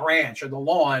a branch or the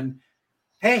lawn.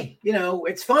 Hey,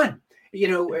 it's fun.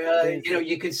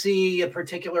 You could see a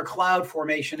particular cloud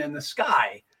formation in the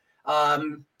sky.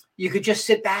 You could just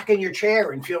sit back in your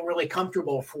chair and feel really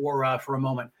comfortable for a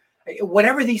moment.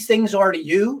 Whatever these things are to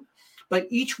you, but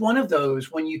each one of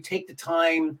those, when you take the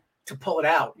time to pull it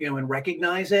out, and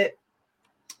recognize it,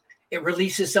 it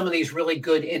releases some of these really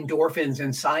good endorphins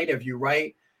inside of you,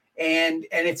 right? And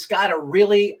it's got a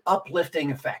really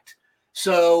uplifting effect.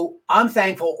 So I'm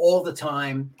thankful all the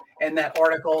time. And that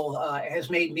article has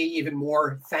made me even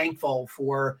more thankful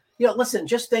for, listen,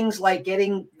 just things like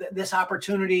getting this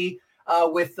opportunity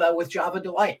with Java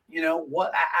Delight,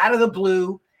 what out of the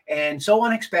blue and so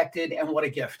unexpected, and what a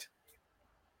gift.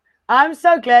 I'm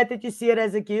so glad that you see it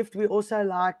as a gift. We also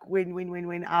like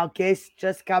when our guests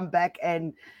just come back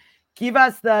and give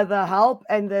us the help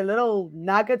and the little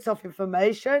nuggets of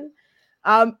information.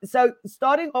 So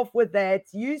starting off with that,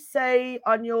 you say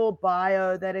on your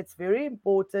bio that it's very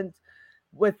important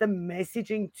with the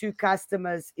messaging to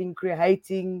customers in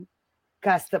creating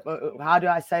how do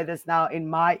I say this now in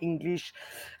my English?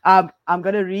 I'm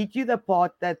going to read you the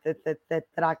part that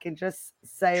I can just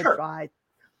say Sure. it right.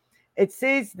 It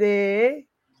says there,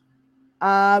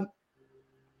 I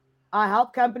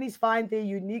help companies find their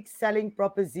unique selling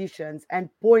propositions and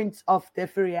points of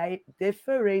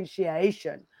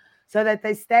differentiation so that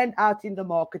they stand out in the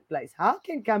marketplace. How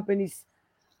can companies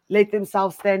let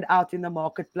themselves stand out in the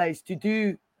marketplace to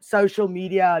do social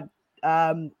media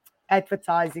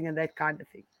advertising and that kind of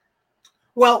thing?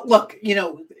 Well, look,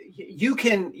 you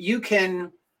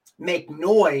can make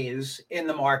noise in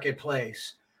the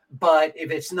marketplace, but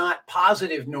if it's not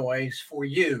positive noise for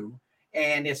you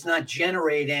and it's not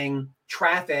generating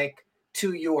traffic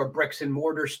to your bricks and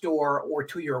mortar store or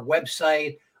to your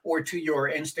website or to your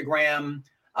Instagram,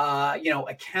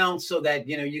 account, so that,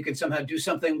 you can somehow do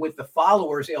something with the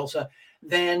followers, Ilse,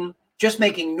 then just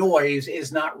making noise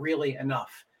is not really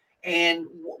enough. And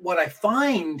what I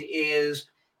find is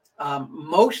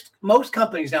most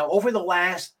companies now, over the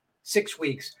last 6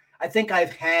 weeks, I think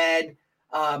I've had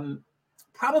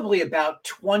probably about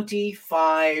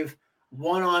 25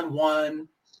 one-on-one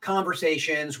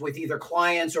conversations with either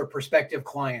clients or prospective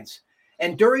clients.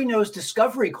 And during those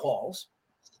discovery calls,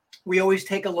 we always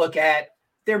take a look at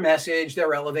their message,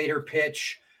 their elevator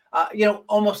pitch,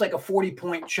 almost like a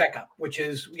 40-point checkup, which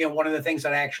is, one of the things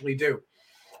that I actually do.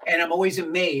 And I'm always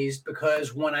amazed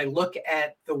because when I look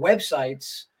at the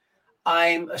websites,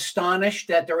 I'm astonished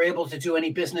that they're able to do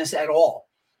any business at all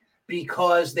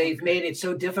because they've made it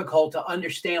so difficult to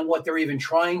understand what they're even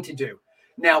trying to do.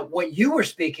 Now, what you were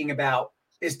speaking about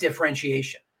is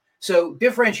differentiation. So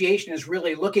differentiation is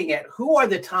really looking at who are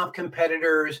the top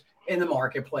competitors in the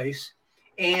marketplace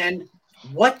and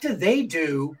what do they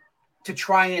do to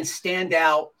try and stand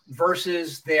out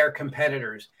versus their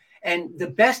competitors. And the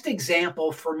best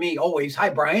example for me always, hi,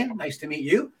 Brian, nice to meet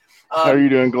you. How are you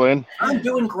doing, Glenn? I'm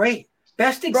doing great.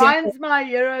 Best example. Brian's my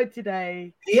hero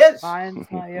today. He is. Brian's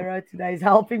my hero today. He's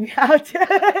helping me out.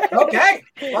 Okay,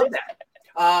 love that.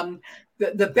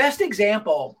 The best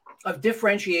example of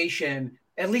differentiation,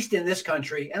 at least in this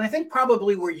country, and I think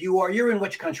probably where you are. You're in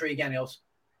which country again, Ilse?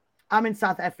 I'm in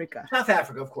South Africa. South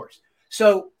Africa, of course.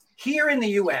 So here in the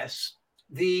U.S.,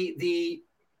 the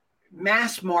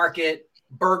mass market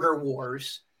burger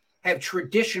wars have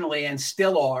traditionally and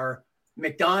still are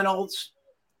McDonald's,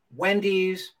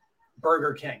 Wendy's,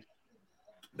 Burger King.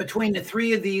 Between the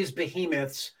three of these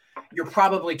behemoths, you're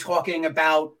probably talking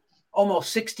about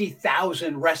almost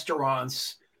 60,000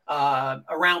 restaurants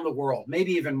around the world,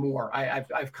 maybe even more.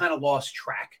 I've kind of lost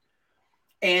track.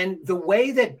 And the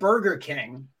way that Burger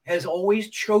King has always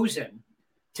chosen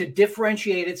to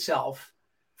differentiate itself,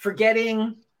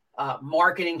 forgetting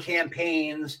marketing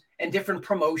campaigns and different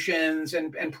promotions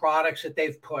and products that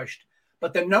they've pushed.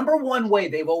 But the number one way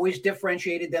they've always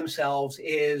differentiated themselves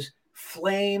is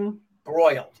flame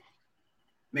broiled.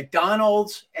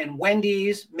 McDonald's and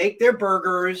Wendy's make their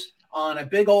burgers on a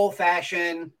big old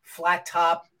fashioned flat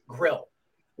top grill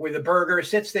where the burger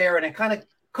sits there and it kind of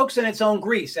cooks in its own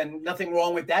grease, and nothing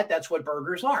wrong with that. That's what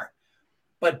burgers are.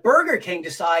 But Burger King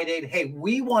decided, hey,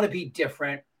 we want to be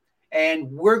different and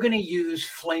we're going to use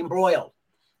flame broiled.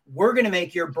 We're going to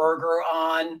make your burger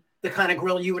on the kind of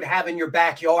grill you would have in your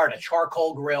backyard, a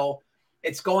charcoal grill.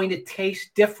 It's going to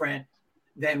taste different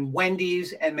than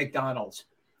Wendy's and McDonald's.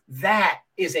 That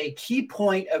is a key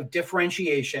point of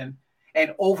differentiation.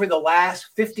 And over the last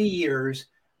 50 years,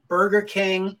 Burger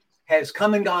King has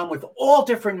come and gone with all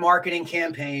different marketing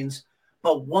campaigns.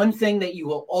 But one thing that you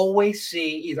will always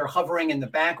see, either hovering in the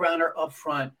background or up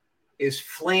front, is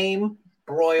flame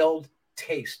broiled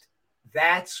taste.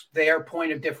 That's their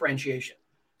point of differentiation.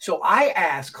 So I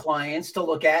ask clients to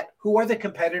look at who are the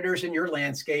competitors in your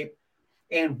landscape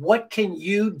and what can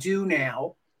you do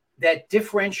now that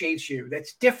differentiates you,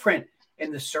 that's different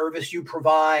in the service you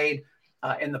provide,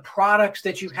 in the products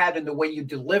that you have, in the way you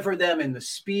deliver them, in the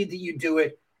speed that you do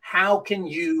it. How can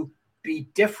you be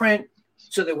different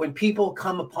so that when people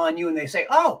come upon you and they say,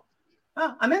 oh,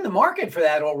 I'm in the market for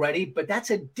that already, but that's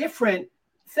a different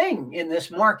thing in this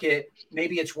market,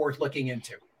 maybe it's worth looking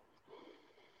into.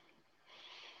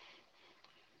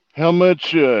 How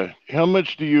much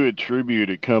do you attribute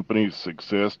a company's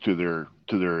success to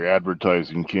their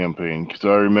advertising campaign? Because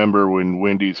I remember when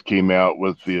Wendy's came out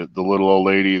with the little old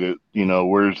lady that,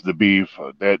 where's the beef?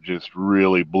 That just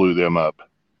really blew them up.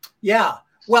 Yeah.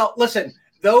 Well, listen,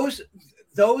 those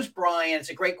Brian, it's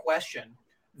a great question.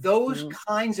 Those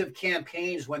kinds of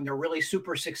campaigns, when they're really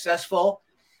super successful,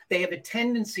 they have a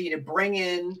tendency to bring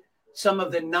in some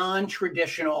of the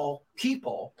non-traditional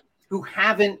people who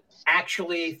haven't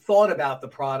actually thought about the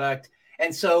product.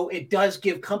 And so it does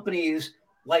give companies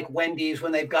like Wendy's,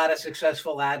 when they've got a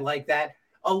successful ad like that,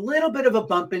 a little bit of a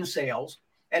bump in sales.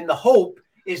 And the hope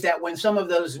is that when some of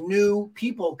those new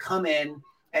people come in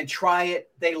and try it,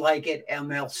 they like it,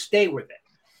 and they'll stay with it.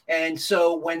 And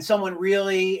so when someone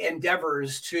really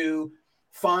endeavors to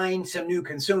find some new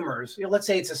consumers, let's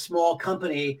say it's a small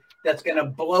company that's going to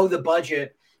blow the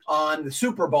budget on the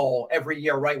Super Bowl every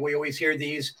year, right? We always hear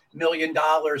these $1 million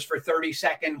for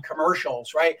 30-second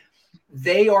commercials, right?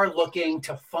 They are looking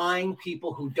to find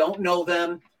people who don't know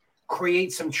them,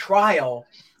 create some trial,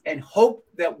 and hope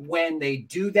that when they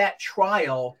do that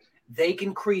trial, they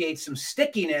can create some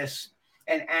stickiness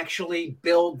and actually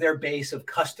build their base of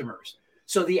customers.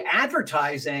 So the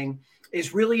advertising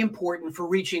is really important for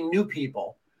reaching new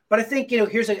people. But I think,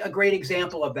 here's a great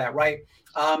example of that, right?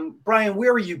 Brian,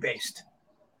 where are you based?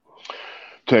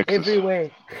 Texas.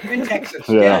 Everywhere. In Texas.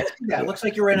 Yeah. It looks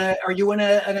like are you in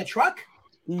a truck?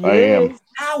 Yes. I am.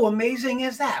 How amazing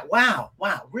is that? Wow.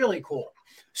 Really cool.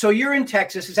 So you're in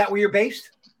Texas. Is that where you're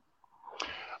based?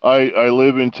 I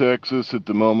live in Texas at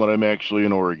the moment. I'm actually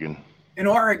in Oregon. In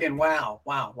Oregon. Wow.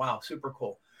 Super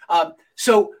cool.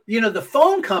 So, the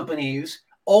phone companies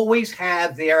always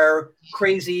have their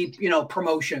crazy,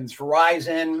 promotions.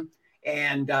 Verizon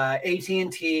and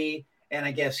AT&T, and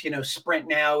I guess, Sprint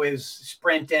now is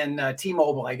Sprint and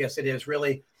T-Mobile, I guess it is,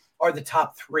 really are the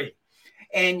top three.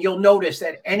 And you'll notice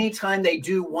that anytime they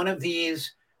do one of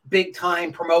these big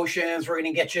time promotions, we're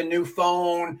going to get you a new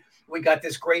phone. We got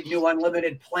this great new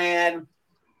unlimited plan,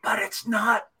 but it's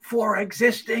not for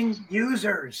existing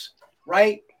users,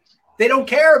 right? They don't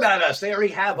care about us. They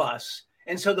already have us.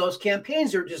 And so those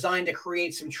campaigns are designed to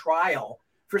create some trial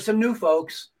for some new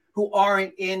folks who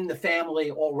aren't in the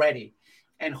family already.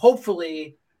 And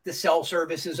hopefully the cell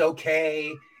service is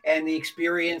okay and the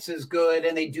experience is good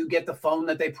and they do get the phone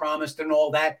that they promised and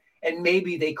all that. And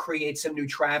maybe they create some new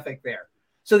traffic there.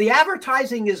 So the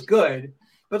advertising is good,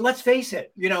 but let's face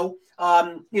it,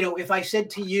 if I said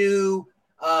to you,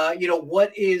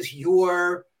 what is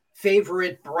your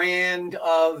favorite brand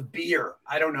of beer?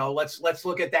 I don't know. Let's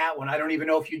look at that one. I don't even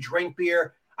know if you drink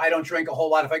beer. I don't drink a whole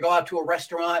lot. If I go out to a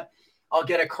restaurant, I'll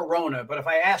get a Corona. But if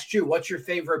I asked you, what's your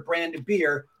favorite brand of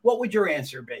beer? What would your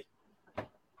answer be?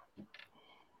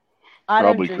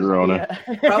 Probably Corona.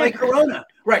 Probably Corona.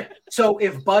 Right. So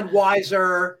if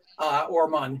Budweiser or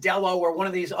Modelo or one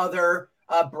of these other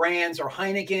brands or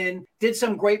Heineken did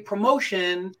some great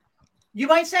promotion, you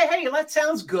might say, hey, that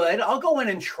sounds good. I'll go in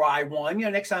and try one.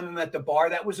 Next time I'm at the bar,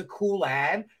 that was a cool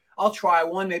ad. I'll try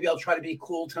one. Maybe I'll try to be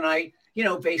cool tonight,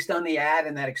 based on the ad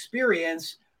and that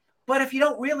experience. But if you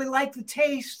don't really like the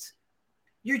taste,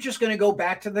 you're just going to go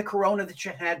back to the Corona that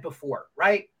you had before,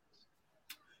 right?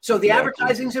 So the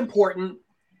advertising is important.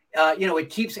 It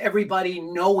keeps everybody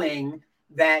knowing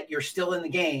that you're still in the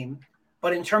game.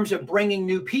 But in terms of bringing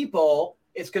new people,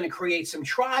 it's going to create some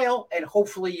trial, and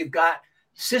hopefully you've got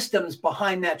systems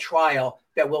behind that trial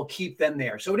that will keep them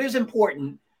there. So it is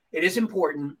important. It is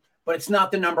important, but it's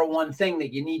not the number one thing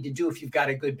that you need to do if you've got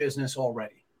a good business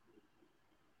already.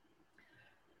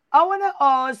 I want to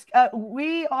ask,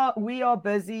 we are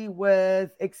busy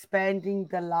with expanding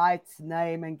the Lights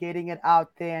name and getting it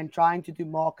out there and trying to do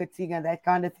marketing and that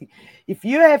kind of thing. If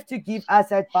you have to give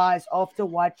us advice after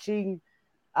watching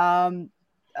Brandon's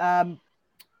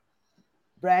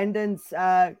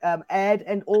ad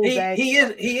and all that.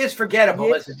 He is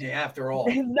forgettable, isn't he, after all?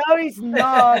 No, he's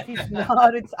not. He's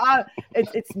not.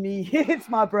 It's me. It's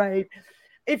my brain.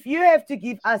 If you have to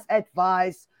give us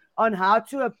advice on how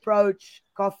to approach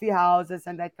coffee houses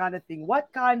and that kind of thing, what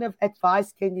kind of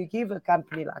advice can you give a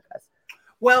company like us?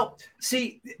 Well,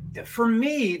 see, for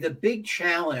me, the big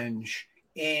challenge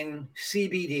in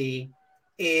CBD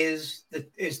is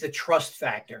the trust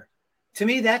factor. To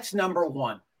me, that's number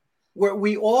one. Where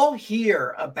we all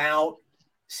hear about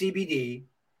CBD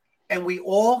and we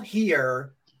all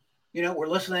hear, we're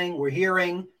listening, we're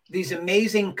hearing these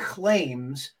amazing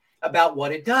claims about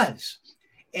what it does.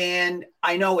 And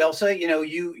I know, Elsa,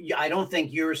 I don't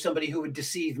think you're somebody who would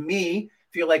deceive me.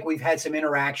 Feel like we've had some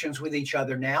interactions with each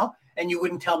other now, and you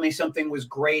wouldn't tell me something was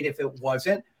great if it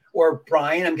wasn't. Or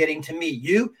Brian, I'm getting to meet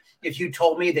you. If you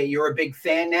told me that you're a big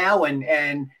fan now,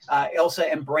 and Elsa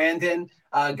and Brandon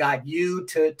got you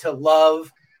to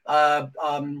love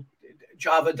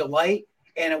Java Delight,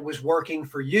 and it was working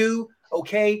for you.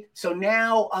 Okay, so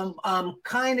now I'm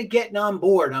kind of getting on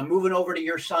board. I'm moving over to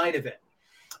your side of it.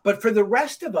 But for the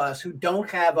rest of us who don't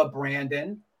have a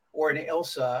Brandon or an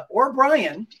Ilsa or a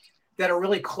Brian that are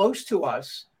really close to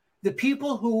us, the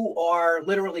people who are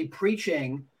literally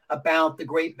preaching about the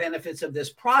great benefits of this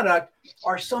product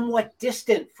are somewhat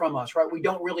distant from us, right? We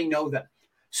don't really know them.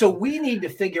 So we need to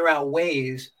figure out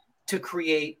ways to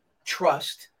create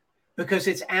trust, because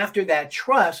it's after that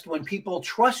trust, when people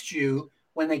trust you,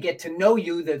 when they get to know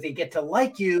you, that they get to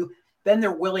like you, then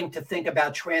they're willing to think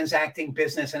about transacting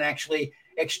business and actually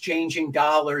exchanging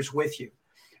dollars with you.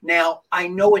 Now, I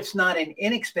know it's not an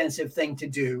inexpensive thing to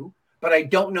do, but I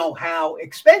don't know how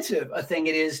expensive a thing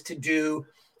it is to do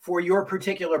for your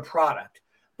particular product.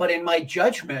 But in my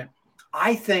judgment,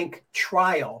 I think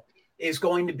trial is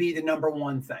going to be the number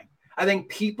one thing. I think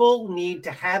people need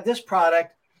to have this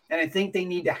product, and I think they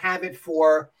need to have it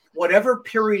for whatever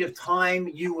period of time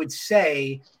you would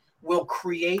say will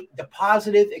create the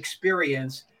positive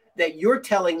experience that you're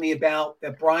telling me about,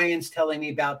 that Brian's telling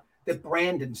me about, that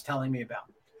Brandon's telling me about.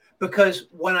 Because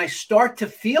when I start to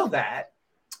feel that,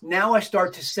 now I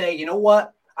start to say, you know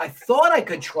what? I thought I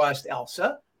could trust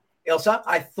Elsa.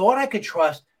 I thought I could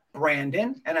trust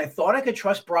Brandon, and I thought I could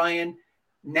trust Brian.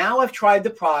 Now I've tried the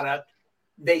product.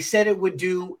 They said it would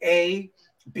do A,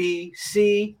 B,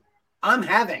 C. I'm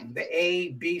having the A,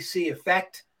 B, C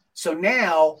effect. So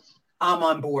now I'm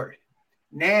on board.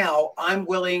 Now I'm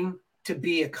willing to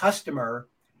be a customer.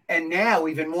 And now,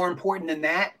 even more important than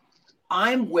that,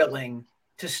 I'm willing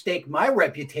to stake my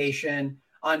reputation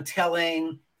on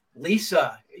telling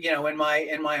Lisa, in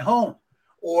my home,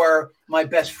 or my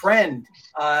best friend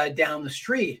down the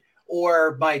street,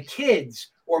 or my kids,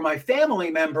 or my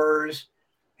family members,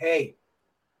 hey,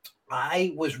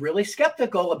 I was really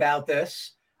skeptical about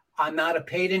this. I'm not a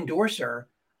paid endorser.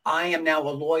 I am now a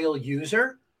loyal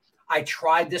user. I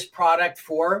tried this product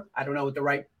for, I don't know what the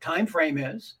right time frame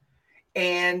is,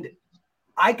 and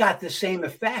I got the same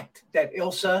effect that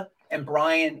Ilsa and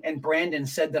Brian and Brandon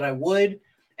said that I would.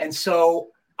 And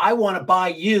so I want to buy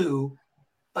you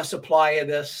a supply of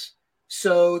this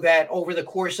so that over the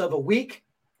course of a week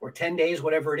or 10 days,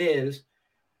 whatever it is,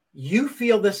 you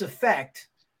feel this effect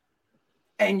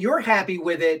and you're happy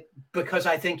with it, because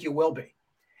I think you will be.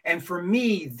 And for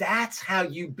me, that's how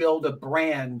you build a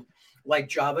brand like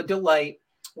Java Delight,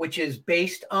 which is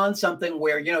based on something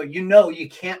where, you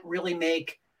can't really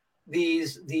make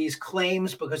these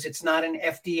claims because it's not an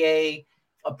FDA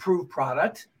approved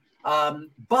product.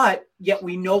 But yet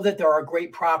we know that there are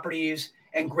great properties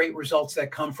and great results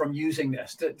that come from using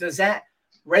this. Does that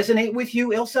resonate with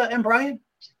you, Ilse and Brian?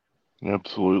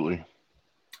 Absolutely.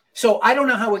 So I don't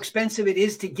know how expensive it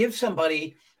is to give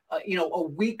somebody, a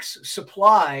week's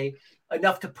supply,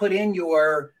 enough to put in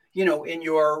your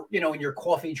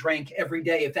coffee drink every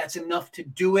day. If that's enough to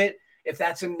do it, if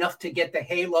that's enough to get the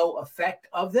halo effect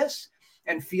of this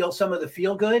and feel some of the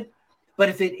feel good. But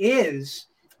if it is,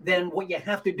 then what you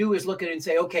have to do is look at it and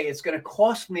say, okay, it's going to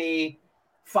cost me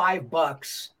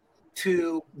 $5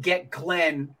 to get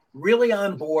Glenn really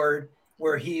on board,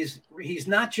 where he's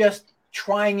not just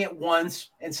trying it once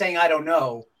and saying, I don't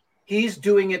know. He's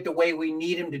doing it the way we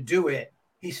need him to do it.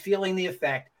 He's feeling the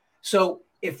effect. So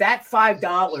if that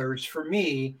 $5 for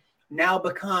me now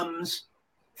becomes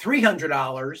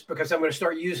 $300 because I'm going to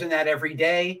start using that every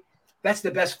day, that's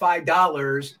the best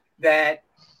 $5 that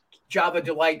Java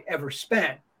Delight ever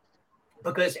spent,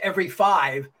 because every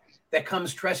 5 that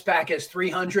comes dressed back as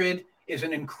 300 is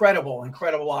an incredible,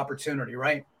 incredible opportunity,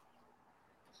 right?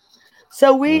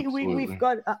 So we've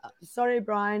got, sorry,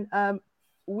 Brian,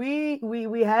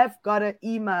 we have got an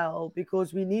email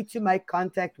because we need to make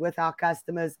contact with our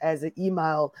customers as an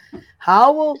email.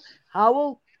 How will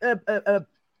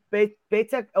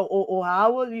better, or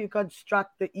how will you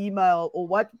construct the email, or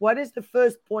what is the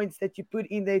first points that you put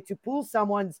in there to pull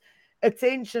someone's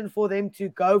attention for them to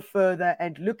go further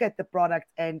and look at the product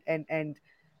and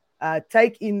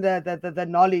take in the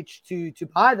knowledge to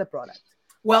buy the product?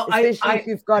 Well, especially if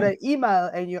you've got an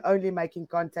email and you're only making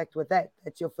contact with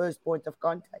that's your first point of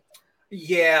contact.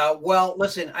 Yeah, well,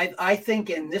 listen, I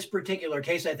think in this particular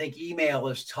case, I think email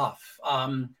is tough,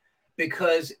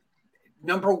 because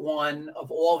number one,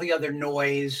 of all the other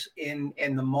noise in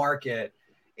the market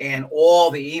and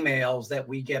all the emails that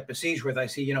we get besieged with, I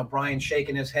see, Brian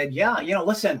shaking his head. Yeah,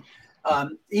 listen,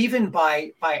 even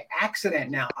by accident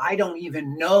now, I don't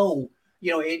even know,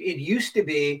 it used to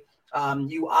be,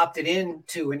 you opted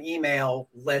into an email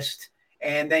list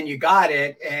and then you got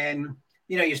it, and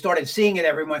you started seeing it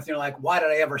every month and you're like, why did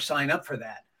I ever sign up for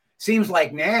that? Seems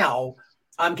like now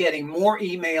I'm getting more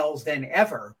emails than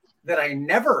ever that I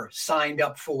never signed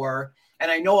up for. And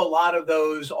I know a lot of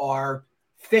those are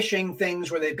phishing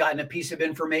things where they've gotten a piece of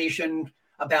information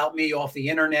about me off the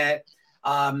internet,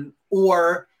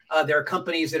 or there are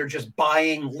companies that are just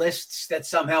buying lists that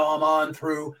somehow I'm on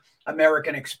through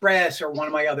American Express or one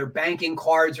of my other banking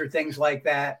cards or things like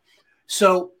that.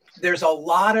 So there's a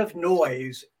lot of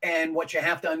noise. And what you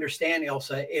have to understand,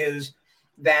 Ilse, is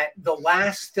that the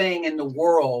last thing in the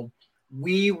world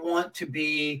we want to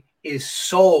be is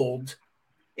sold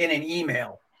in an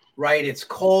email, right? It's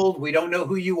cold. We don't know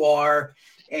who you are.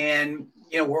 And,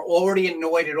 we're already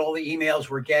annoyed at all the emails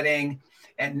we're getting.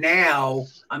 And now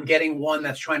I'm getting one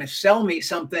that's trying to sell me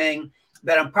something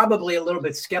that I'm probably a little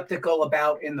bit skeptical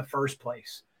about in the first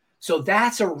place. So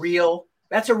that's a real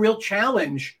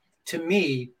challenge to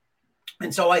me.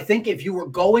 And so I think if you were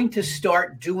going to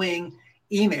start doing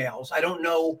emails, I don't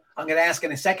know, I'm going to ask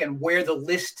in a second where the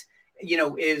list,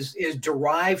 is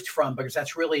derived from, because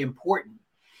that's really important.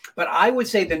 But I would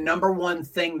say the number one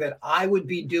thing that I would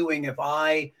be doing if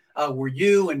I were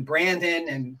you and Brandon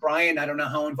and Brian, I don't know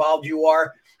how involved you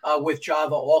are with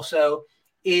Java also,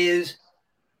 is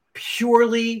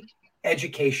purely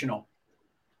educational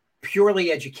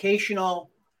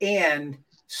and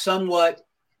somewhat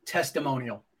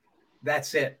testimonial.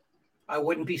 That's it. I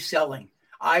wouldn't be selling.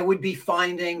 I would be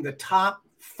finding the top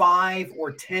 5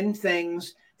 or 10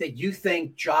 things that you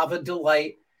think Java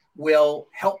Delight will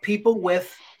help people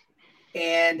with.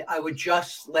 And I would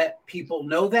just let people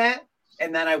know that.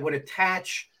 And then I would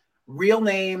attach real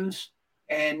names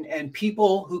and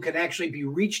people who can actually be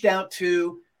reached out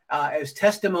to as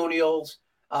testimonials,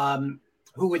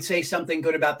 who would say something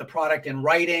good about the product in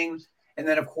writing. And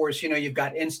then, of course, you've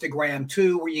got Instagram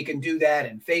too, where you can do that,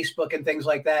 and Facebook and things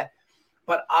like that.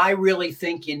 But I really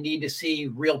think you need to see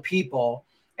real people,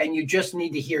 and you just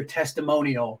need to hear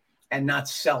testimonial and not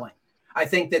selling. I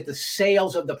think that the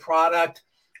sales of the product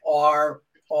are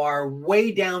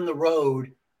way down the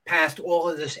road past all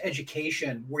of this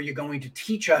education, where you're going to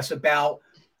teach us about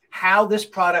how this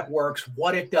product works,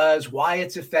 what it does, why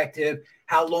it's effective,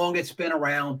 how long it's been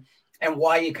around, and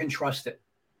why you can trust it.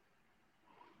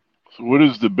 So what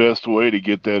is the best way to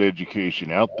get that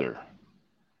education out there?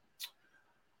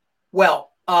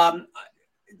 Well,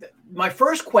 my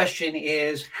first question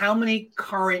is, how many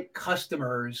current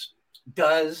customers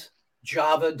does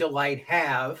Java Delight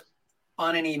have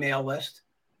on an email list,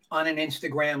 on an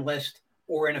Instagram list,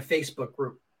 or in a Facebook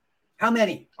group? How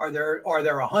many? Are there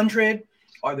 100?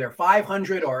 Are there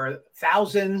 500 or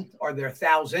 1,000? Are there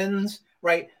thousands?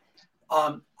 Right?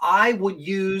 I would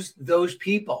use those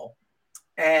people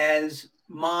as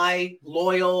my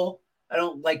loyal, I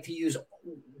don't like to use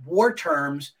war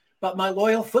terms, but my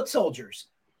loyal foot soldiers,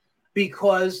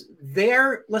 because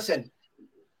listen,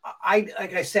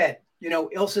 like I said,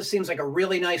 Ilse seems like a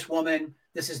really nice woman.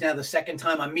 This is now the second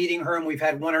time I'm meeting her, and we've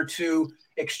had one or two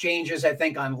exchanges, I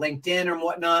think, on LinkedIn or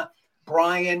whatnot.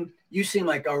 Brian, you seem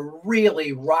like a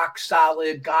really rock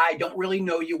solid guy. Don't really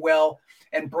know you well.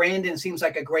 And Brandon seems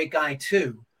like a great guy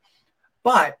too.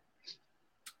 But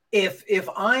if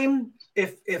I'm,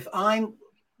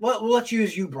 let's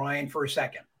use you, Brian, for a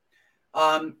second.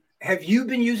 Have you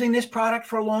been using this product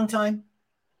for a long time?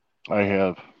 I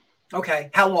have. Okay.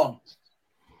 How long?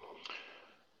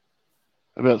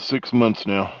 About 6 months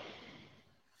now.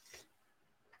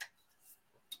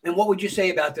 And what would you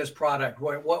say about this product?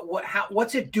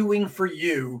 What's it doing for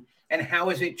you, and how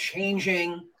is it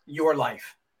changing your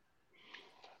life?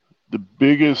 The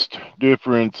biggest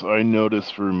difference I notice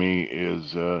for me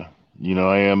is, I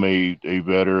am a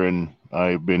veteran.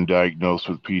 I've been diagnosed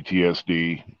with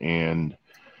PTSD, and,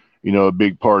 a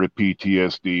big part of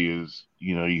PTSD is,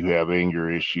 you have anger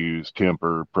issues,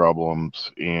 temper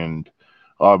problems, and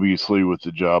obviously with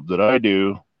the job that I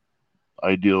do,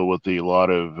 I deal with a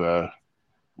lot of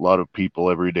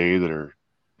people every day that are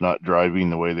not driving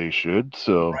the way they should.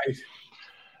 So, right.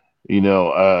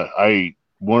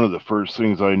 One of the first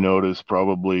things I noticed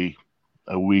probably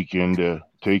a week into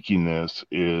taking this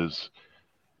is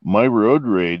my road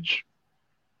rage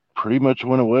pretty much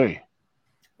went away.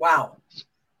 Wow.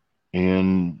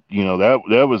 And,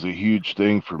 that was a huge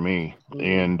thing for me.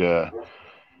 And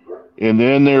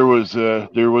then there was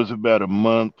about a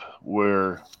month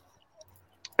where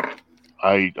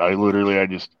I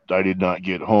did not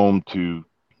get home to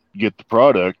get the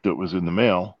product that was in the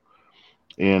mail.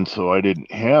 And so I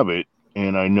didn't have it.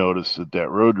 And I noticed that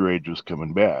road rage was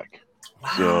coming back. Wow.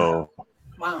 So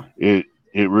wow. It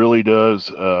really does.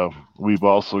 We've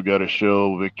also got a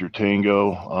show, Victor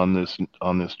Tango, on this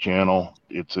channel.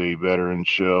 It's a veteran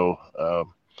show.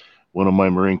 One of my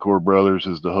Marine Corps brothers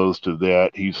is the host of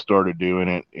that. He started doing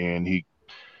it, and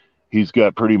he's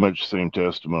got pretty much the same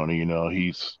testimony.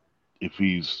 If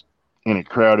he's in a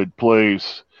crowded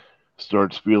place,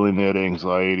 starts feeling that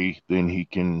anxiety, then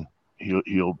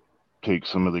he'll take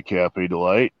some of the Cafe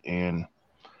Delight, and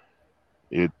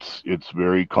it's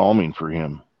very calming for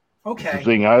him. Okay. The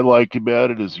thing I like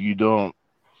about it is it's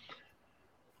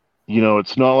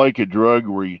not like a drug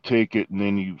where you take it and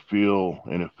then you feel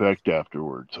an effect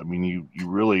afterwards. I mean, you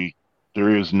really,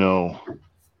 there is nothing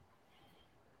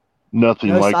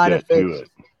like that effects to it.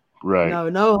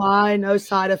 Right. No high, no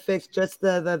side effects, just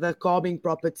the calming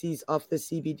properties of the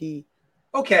CBD.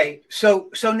 Okay.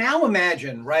 So now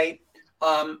imagine, right?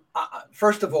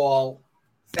 First of all,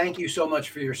 thank you so much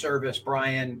for your service,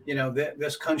 Brian.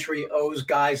 This country owes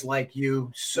guys like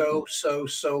you so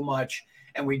much,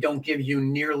 and we don't give you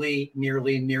nearly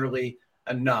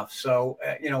enough. So,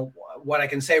 what I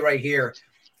can say right here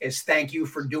is thank you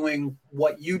for doing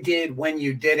what you did when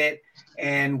you did it.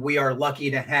 And we are lucky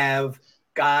to have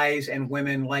guys and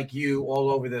women like you all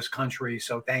over this country.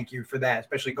 So thank you for that,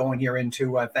 especially going here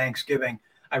into Thanksgiving.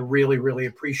 I really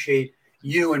appreciate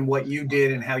you and what you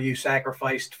did and how you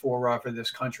sacrificed for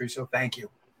this country. So thank you.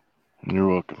 You're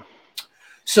welcome.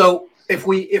 So if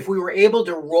we were able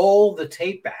to roll the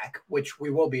tape back, which we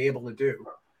will be able to do,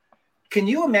 can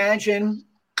you imagine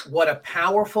what a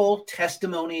powerful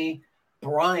testimony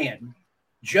Brian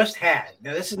just had?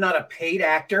 Now, this is not a paid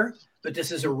actor, but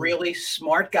this is a really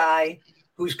smart guy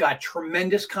who's got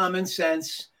tremendous common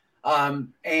sense,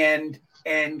 and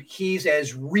he's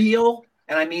as real.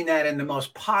 And I mean that in the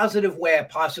most positive way I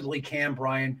possibly can,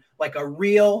 Brian, like a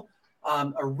real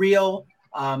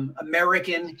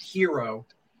American hero.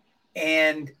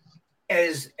 And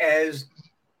as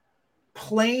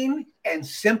plain and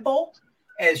simple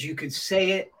as you could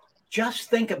say it, just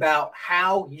think about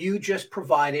how you just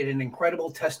provided an incredible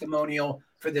testimonial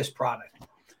for this product.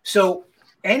 So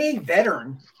any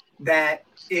veteran that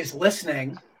is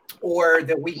listening or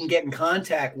that we can get in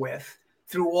contact with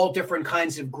through all different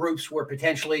kinds of groups where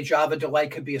potentially Java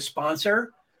Delight could be a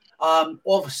sponsor, all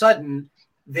of a sudden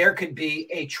there could be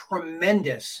a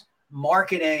tremendous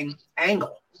marketing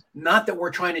angle. Not that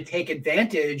we're trying to take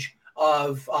advantage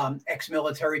of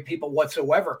ex-military people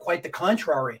whatsoever. Quite the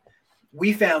contrary.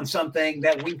 We found something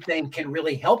that we think can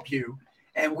really help you.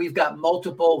 And we've got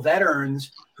multiple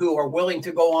veterans who are willing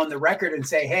to go on the record and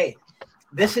say, hey,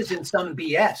 this isn't some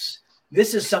BS.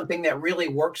 This is something that really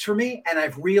works for me. And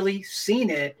I've really seen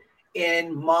it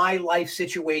in my life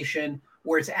situation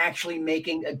where it's actually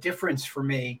making a difference for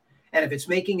me. And if it's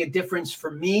making a difference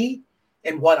for me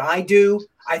and what I do,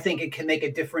 I think it can make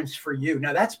a difference for you.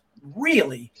 Now, that's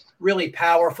really, really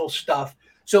powerful stuff.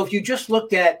 So if you just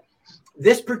looked at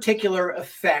this particular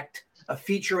effect, a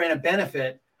feature and a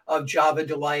benefit of Java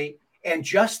Delight, and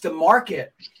just the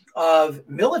market of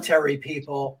military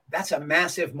people, that's a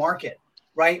massive market,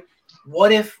 right?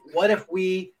 What if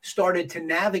we started to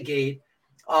navigate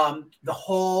the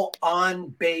whole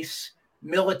on-base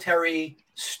military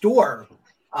store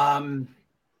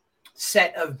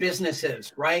set of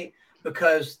businesses, right?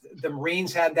 Because the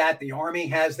Marines have that, the Army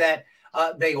has that,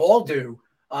 they all do,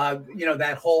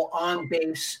 that whole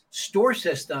on-base store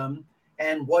system.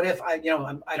 And what if I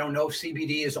don't know if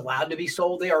CBD is allowed to be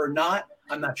sold there or not.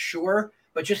 I'm not sure,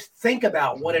 but just think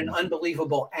about what an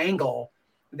unbelievable angle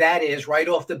that is right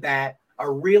off the bat, a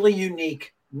really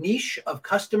unique niche of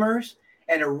customers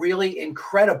and a really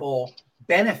incredible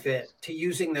benefit to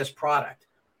using this product.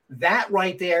 That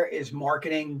right there is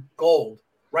marketing gold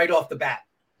right off the bat,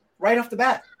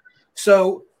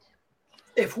 So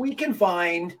if we can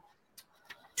find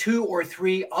 2 or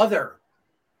 3 other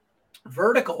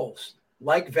verticals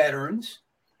like veterans,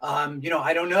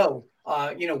 I don't know,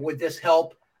 would this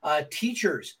help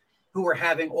teachers who are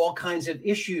having all kinds of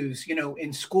issues,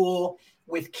 in school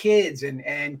with kids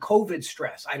and COVID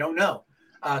stress? I don't know.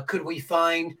 Could we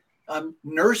find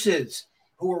nurses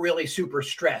who are really super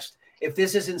stressed? If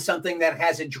this isn't something that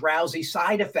has a drowsy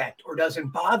side effect or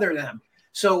doesn't bother them.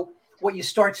 So what you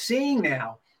start seeing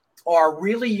now are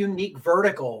really unique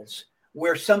verticals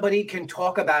where somebody can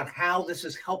talk about how this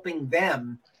is helping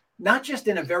them, not just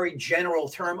in a very general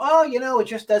term, it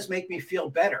just does make me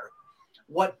feel better.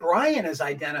 What Brian has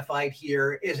identified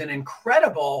here is an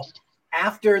incredible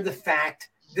after the fact,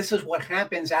 this is what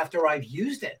happens after I've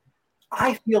used it.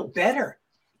 I feel better.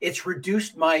 It's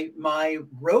reduced my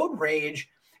road rage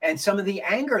and some of the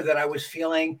anger that I was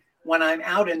feeling when I'm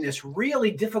out in this really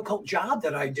difficult job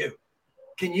that I do.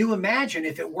 Can you imagine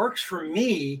if it works for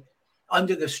me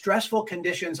under the stressful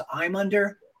conditions I'm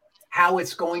under, how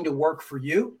it's going to work for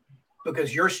you?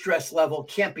 Because your stress level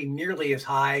can't be nearly as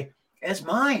high as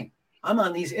mine. I'm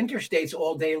on these interstates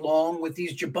all day long with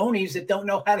these jabronis that don't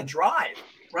know how to drive,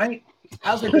 right?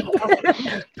 How's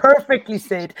it? Perfectly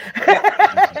said.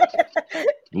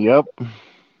 Yep.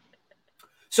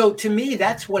 So to me,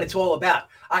 that's what it's all about.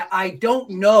 I don't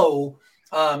know,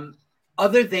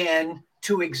 other than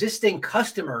to existing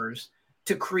customers,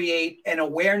 to create an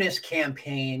awareness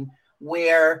campaign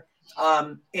where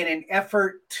in an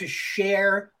effort to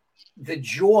share the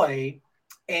joy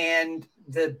and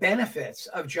the benefits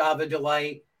of Java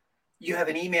Delight, you have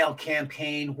an email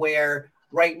campaign where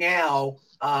right now,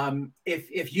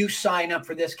 if you sign up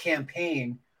for this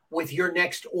campaign with your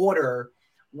next order,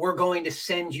 we're going to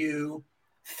send you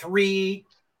 3,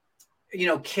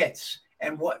 kits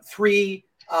and 3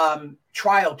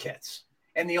 trial kits.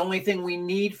 And the only thing we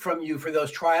need from you for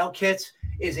those trial kits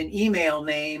is an email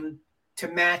name to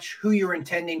match who you're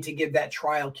intending to give that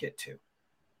trial kit to.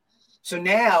 So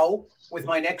now with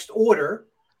my next order,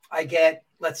 I get,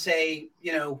 let's say,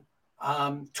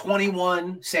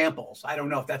 21 samples. I don't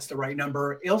know if that's the right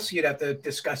number. Ilse, you'd have to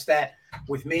discuss that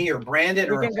with me or Brandon.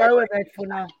 We can go with that for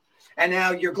now. And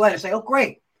now you're glad to say, oh,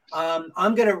 great. I'm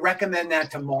going to recommend that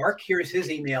to Mark. Here's his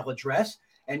email address.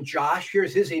 And Josh,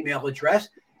 here's his email address.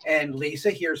 And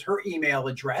Lisa, here's her email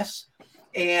address.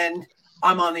 And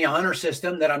I'm on the honor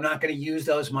system that I'm not going to use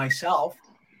those myself.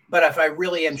 But if I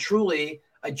really am truly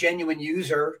a genuine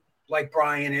user like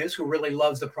Brian is, who really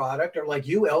loves the product, or like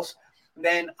you, Ilse,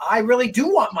 then I really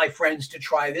do want my friends to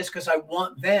try this because I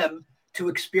want them to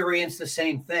experience the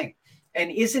same thing. And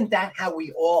isn't that how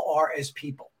we all are as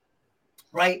people,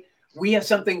 right? We have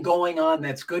something going on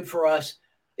that's good for us.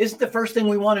 Isn't the first thing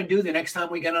we want to do the next time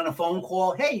we get on a phone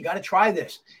call? Hey, you got to try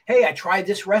this. Hey, I tried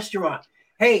this restaurant.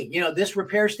 Hey, this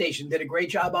repair station did a great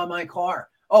job on my car.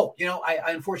 Oh, I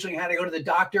unfortunately had to go to the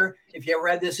doctor. If you ever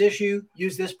had this issue,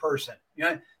 use this person.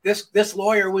 This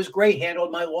lawyer was great,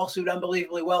 handled my lawsuit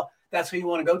unbelievably well. That's who you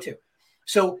want to go to.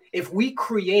 So if we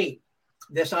create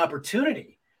this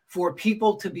opportunity for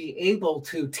people to be able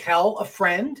to tell a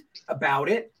friend about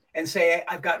it and say,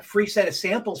 I've got a free set of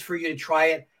samples for you to try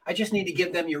it. I just need to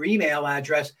give them your email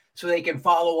address so they can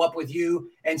follow up with you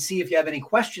and see if you have any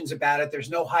questions about it. There's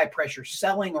no high pressure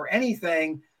selling or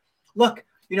anything. Look,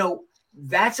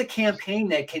 that's a campaign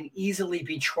that can easily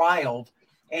be trialed,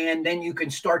 and then you can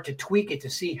start to tweak it to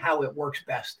see how it works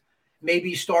best.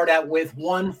 Maybe start out with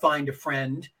one, find a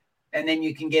friend, and then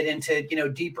you can get into,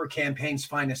 deeper campaigns,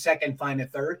 find a second, find a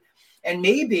third. And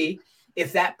maybe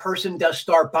if that person does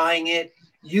start buying it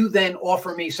you then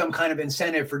offer me some kind of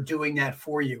incentive for doing that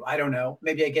for you. I don't know.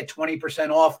 Maybe I get 20%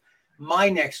 off my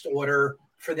next order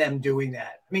for them doing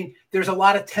that. I mean, there's a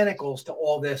lot of tentacles to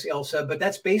all this, Ilse, but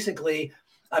that's basically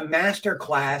a master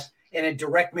class in a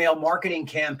direct mail marketing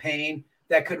campaign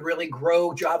that could really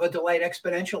grow Java Delight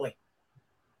exponentially.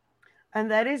 And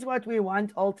that is what we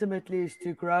want ultimately, is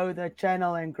to grow the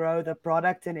channel and grow the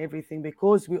product and everything,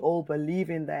 because we all believe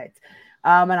in that.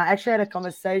 And I actually had a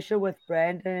conversation with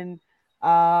Brandon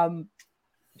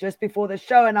just before the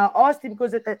show, and I asked him,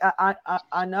 because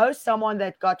I know someone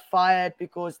that got fired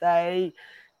because they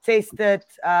tested,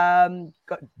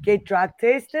 get drug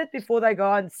tested before they go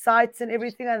on sites and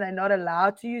everything, and they're not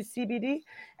allowed to use CBD.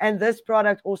 And this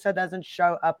product also doesn't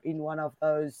show up in one of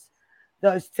those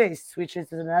tests, which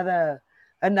is another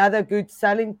good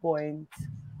selling point.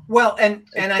 Well, and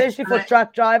especially for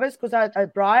truck drivers, because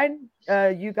Brian,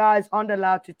 you guys aren't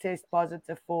allowed to test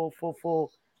positive for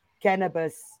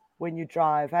cannabis when you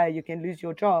drive. Hey, you can lose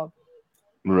your job.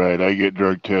 Right. I get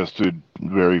drug tested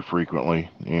very frequently,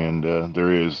 and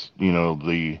there's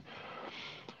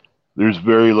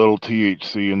very little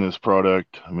THC in this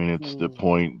product. I mean, it's the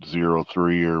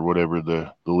 0.03 or whatever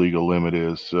the legal limit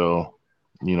is. So,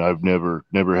 I've never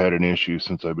had an issue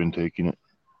since I've been taking it.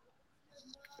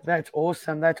 That's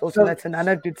awesome. That's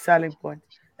another good selling point.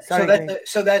 So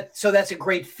that's a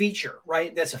great feature,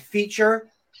 right? That's a feature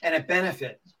and a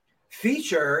benefit.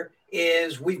 Feature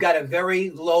is we've got a very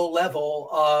low level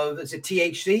of, is it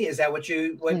THC? Is that what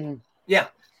yeah.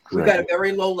 We've got a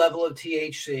very low level of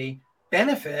THC.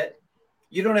 Benefit,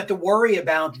 you don't have to worry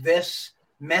about this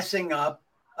messing up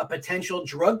a potential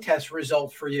drug test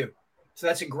result for you. So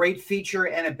that's a great feature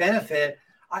and a benefit.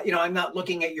 I'm not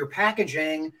looking at your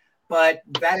packaging, but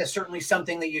that is certainly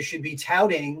something that you should be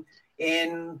touting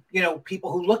in,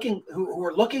 people who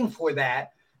are looking for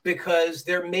that, because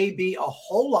there may be a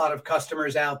whole lot of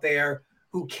customers out there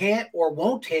who can't or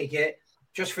won't take it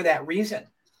just for that reason.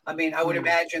 I mean, I would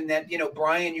imagine that,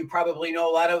 Brian, you probably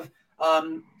know a lot of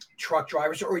truck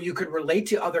drivers, or you could relate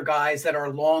to other guys that are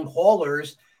long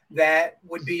haulers that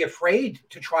would be afraid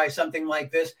to try something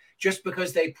like this just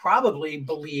because they probably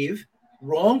believe,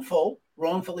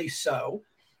 wrongfully so,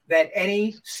 that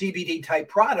any CBD type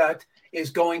product is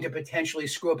going to potentially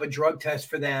screw up a drug test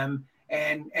for them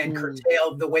and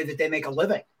curtail the way that they make a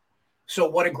living. So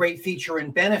what a great feature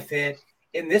and benefit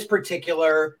in this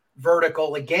particular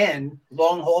vertical, again,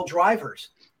 long haul drivers.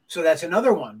 So that's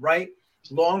another one, right?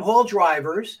 Long haul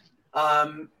drivers,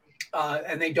 and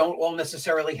they don't all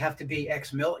necessarily have to be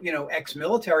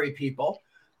ex-military people,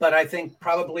 but I think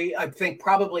probably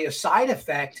a side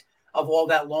effect of all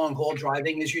that long haul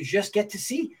driving is you just get to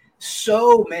see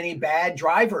so many bad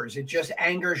drivers. It just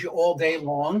angers you all day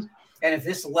long. And if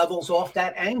this levels off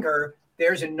that anger,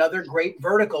 there's another great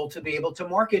vertical to be able to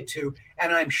market to.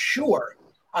 And I'm sure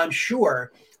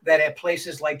that at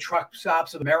places like Truck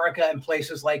Stops of America and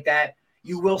places like that,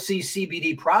 you will see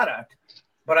CBD product,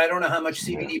 but I don't know how much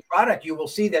CBD product you will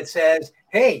see that says,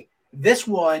 hey, this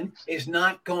one is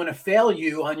not going to fail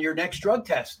you on your next drug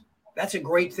test. That's a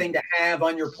great thing to have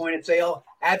on your point of sale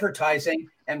advertising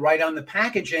and right on the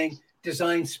packaging,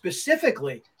 designed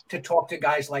specifically to talk to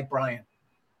guys like Brian.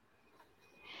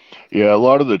 Yeah, a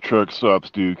lot of the truck stops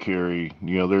do carry,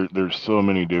 there's so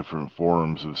many different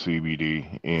forms of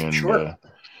CBD, and sure.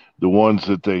 The ones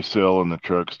that they sell in the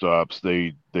truck stops,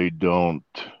 they're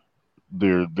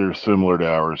similar to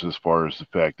ours as far as the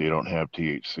fact they don't have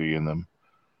THC in them.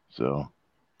 So,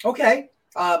 okay.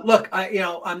 Look,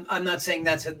 I'm not saying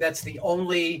that's the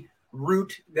only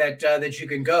route that you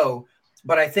can go,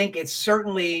 but I think it's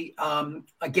certainly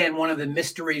again one of the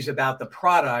mysteries about the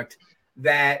product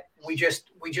that we just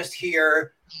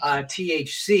hear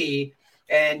THC,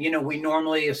 and we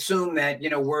normally assume that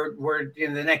we're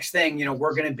in the next thing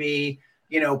we're going to be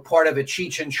part of a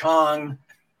Cheech and Chong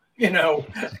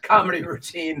comedy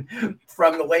routine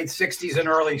from the late 60s and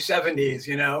early 70s.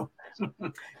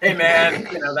 Hey man,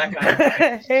 that kind of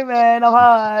thing. Hey man, I'm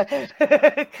high.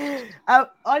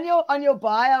 On your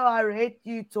bio, I read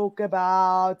you talk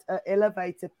about an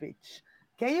elevator pitch.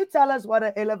 Can you tell us what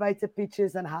an elevator pitch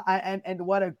is and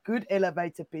what a good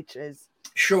elevator pitch is?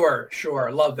 Sure.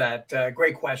 Love that.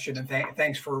 Great question, and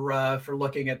thanks for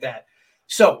looking at that.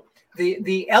 So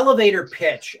the elevator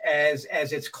pitch, as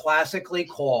it's classically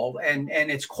called, and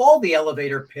it's called the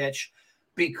elevator pitch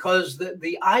because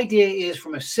the idea is,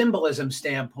 from a symbolism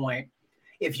standpoint,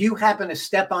 if you happen to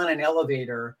step on an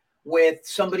elevator with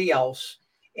somebody else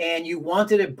and you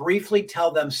wanted to briefly tell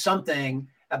them something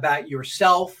about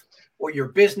yourself or your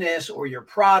business or your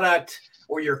product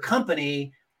or your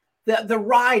company, the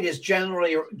ride is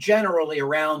generally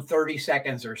around 30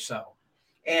 seconds or so.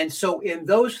 And so in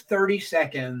those 30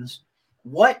 seconds,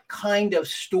 what kind of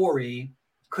story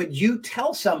could you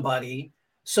tell somebody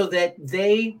so that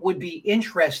they would be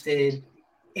interested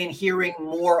in hearing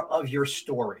more of your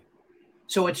story?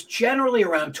 So it's generally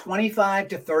around 25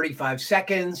 to 35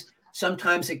 seconds.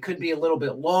 Sometimes it could be a little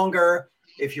bit longer.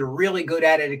 If you're really good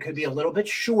at it, it could be a little bit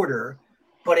shorter,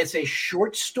 but it's a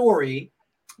short story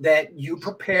that you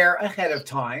prepare ahead of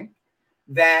time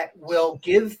that will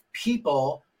give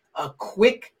people a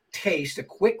quick taste, a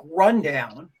quick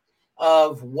rundown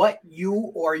of what you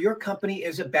or your company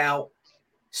is about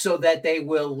so that they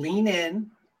will lean in,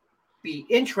 be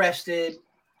interested,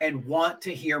 and want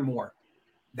to hear more.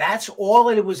 That's all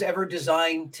it was ever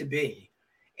designed to be.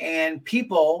 And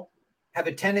people have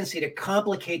a tendency to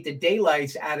complicate the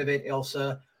daylights out of it,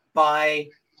 Ilse, by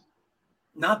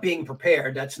not being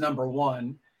prepared. That's number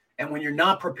one. And when you're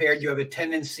not prepared, you have a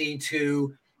tendency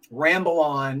to ramble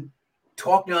on,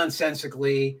 talk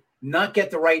nonsensically, not get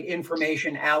the right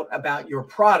information out about your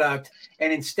product.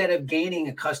 And instead of gaining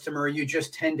a customer, you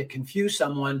just tend to confuse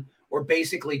someone or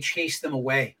basically chase them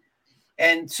away.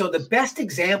 And so the best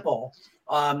example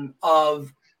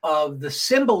of the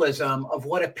symbolism of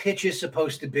what a pitch is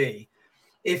supposed to be,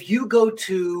 if you go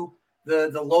to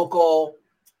the local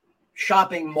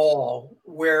shopping mall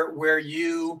where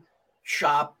you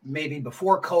shop, maybe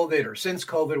before COVID or since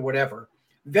COVID, whatever,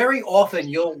 very often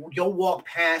you'll walk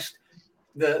past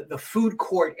the food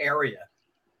court area.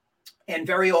 And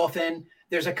very often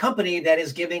there's a company that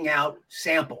is giving out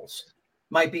samples.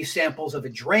 Might be samples of a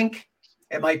drink.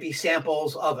 It might be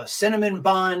samples of a cinnamon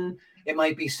bun. It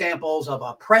might be samples of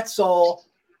a pretzel.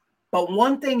 But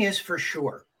one thing is for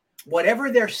sure,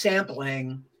 whatever they're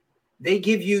sampling, they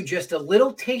give you just a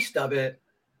little taste of it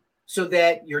so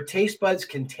that your taste buds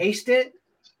can taste it.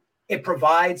 It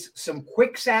provides some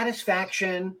quick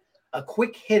satisfaction, a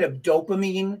quick hit of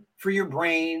dopamine for your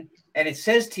brain. And it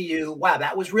says to you, wow,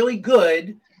 that was really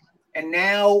good. And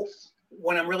now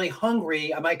when I'm really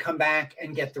hungry, I might come back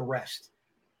and get the rest.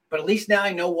 But at least now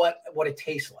I know what it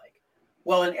tastes like.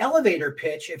 Well, an elevator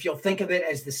pitch, if you'll think of it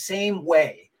as the same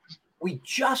way, we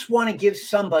just want to give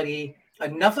somebody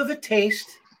enough of a taste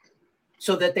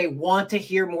so that they want to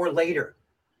hear more later.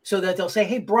 So that they'll say,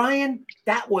 hey, Brian,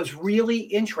 that was really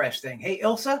interesting. Hey,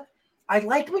 Ilse, I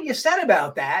liked what you said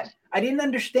about that. I didn't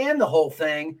understand the whole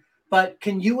thing, but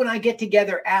can you and I get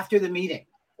together after the meeting?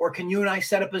 Or can you and I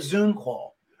set up a Zoom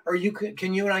call? Or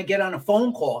can you and I get on a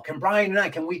phone call? Can Brian and I,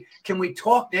 can we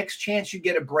talk next chance you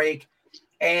get a break?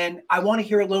 And I want to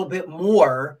hear a little bit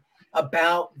more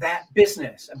about that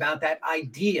business, about that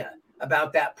idea,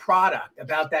 about that product,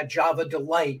 about that Java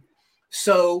Delight,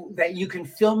 so that you can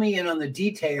fill me in on the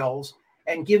details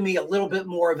and give me a little bit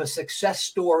more of a success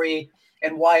story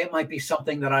and why it might be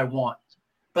something that I want.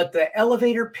 But the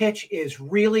elevator pitch is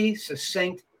really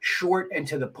succinct, short, and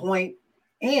to the point.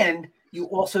 And you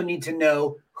also need to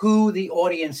know who the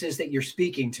audience is that you're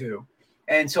speaking to.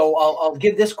 And so I'll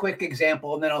give this quick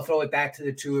example, and then I'll throw it back to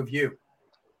the two of you.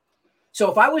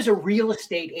 So if I was a real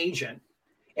estate agent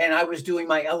and I was doing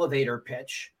my elevator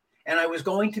pitch, and I was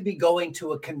going to be going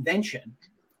to a convention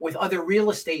with other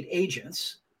real estate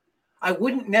agents, I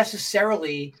wouldn't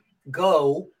necessarily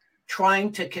go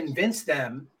trying to convince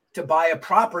them to buy a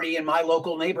property in my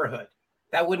local neighborhood.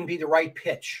 That wouldn't be the right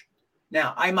pitch.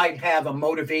 Now, I might have a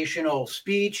motivational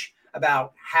speech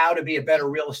about how to be a better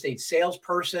real estate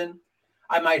salesperson.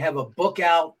 I might have a book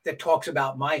out that talks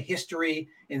about my history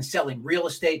in selling real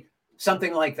estate,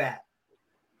 something like that.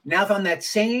 Now, if I'm that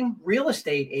same real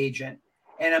estate agent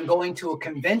and I'm going to a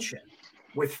convention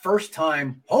with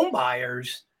first-time home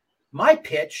buyers, my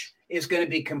pitch is going to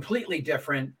be completely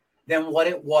different than what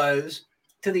it was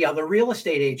to the other real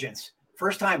estate agents.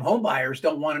 First-time home buyers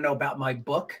don't want to know about my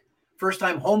book.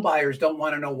 First-time home buyers don't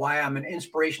want to know why I'm an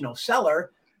inspirational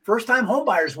seller. First-time home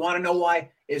buyers want to know why,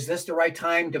 is this the right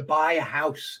time to buy a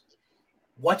house?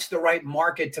 What's the right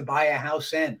market to buy a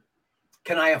house in?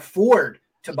 Can I afford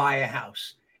to buy a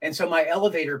house? And so my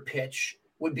elevator pitch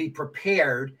would be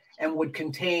prepared and would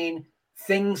contain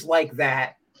things like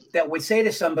that would say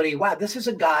to somebody, wow, this is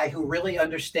a guy who really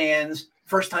understands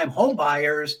first-time home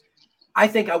buyers. I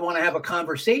think I want to have a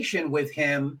conversation with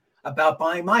him about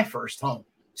buying my first home.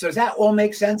 So does that all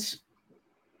make sense?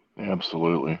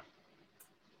 Absolutely.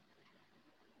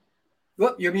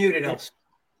 Whoop, you're muted, Else.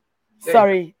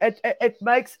 Sorry, it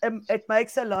makes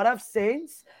a lot of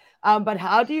sense. But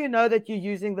how do you know that you're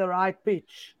using the right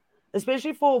pitch?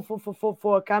 Especially for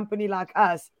a company like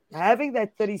us, having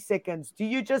that 30 seconds, do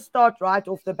you just start right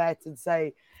off the bat and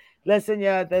say, listen,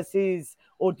 yeah, this is,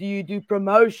 or do you do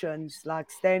promotions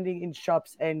like standing in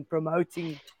shops and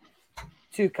promoting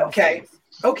to customers.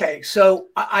 Okay. So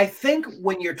I think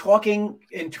when you're talking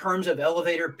in terms of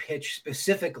elevator pitch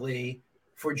specifically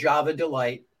for Java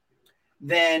Delight,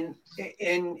 then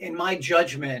in my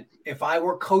judgment, if I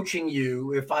were coaching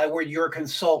you, if I were your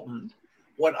consultant,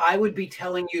 what I would be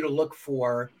telling you to look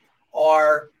for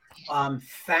are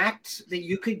facts that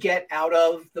you could get out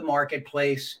of the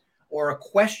marketplace, or a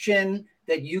question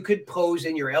that you could pose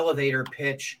in your elevator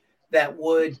pitch that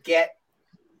would get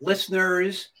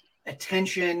listeners'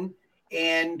 attention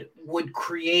and would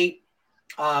create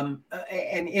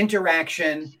an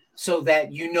interaction so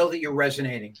that you know that you're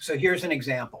resonating. So here's an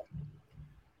example.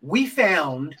 We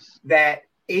found that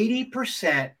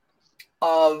 80%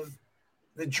 of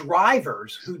the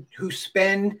drivers who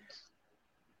spend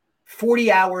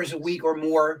 40 hours a week or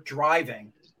more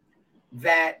driving,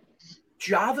 that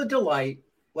Java Delight,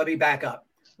 let me back up.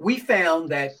 We found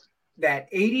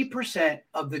that 80%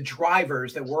 of the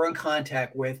drivers that we're in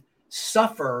contact with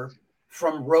suffer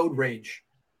from road rage.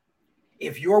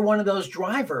 If you're one of those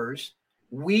drivers,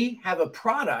 we have a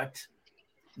product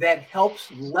that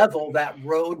helps level that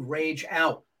road rage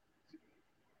out.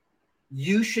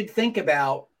 You should think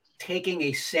about taking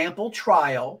a sample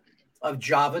trial of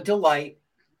Java Delight,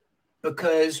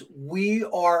 because we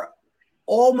are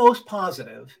almost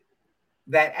positive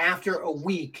that after a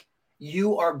week,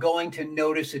 you are going to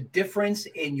notice a difference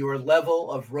in your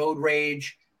level of road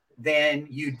rage than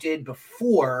you did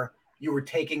before you were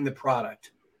taking the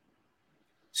product.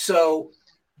 So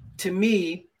to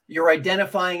me, you're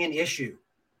identifying an issue.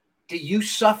 Do you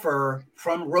suffer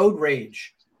from road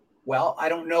rage? Well, I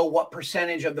don't know what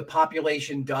percentage of the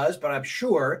population does, but I'm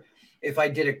sure if I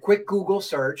did a quick Google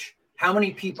search, how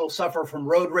many people suffer from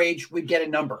road rage, we'd get a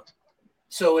number.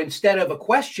 So instead of a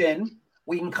question,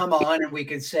 we can come on and we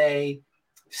could say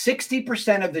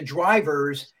 60% of the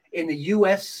drivers in the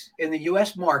US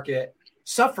market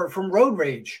suffer from road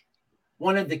rage.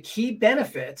 One of the key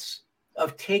benefits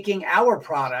of taking our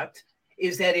product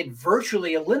is that it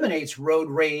virtually eliminates road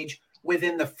rage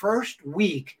within the first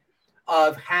week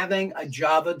of having a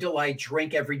Java Delight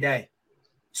drink every day.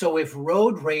 So if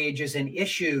road rage is an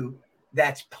issue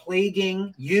that's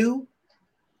plaguing you,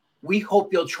 we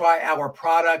hope you'll try our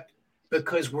product,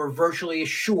 because we're virtually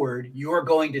assured you're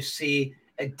going to see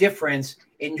a difference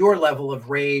in your level of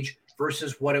rage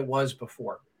versus what it was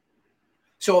before.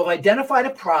 So I've identified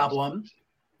a problem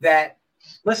that,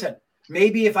 listen,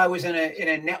 maybe if I was in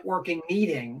a networking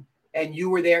meeting and you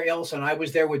were there, Ilse, and I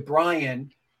was there with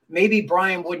Brian, maybe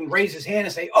Brian wouldn't raise his hand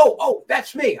and say, oh,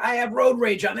 that's me. I have road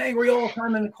rage. I'm angry all the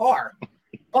time in the car.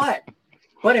 But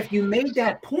if you made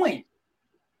that point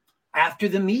after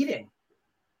the meeting,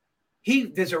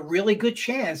 there's a really good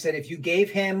chance that if you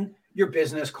gave him your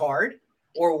business card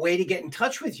or a way to get in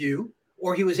touch with you,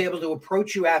 or he was able to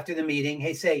approach you after the meeting,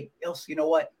 hey, say, Ilse, you know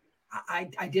what?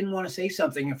 I didn't want to say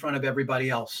something in front of everybody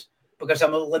else because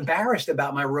I'm a little embarrassed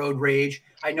about my road rage.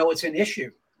 I know it's an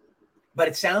issue, but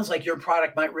it sounds like your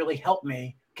product might really help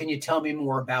me. Can you tell me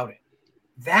more about it?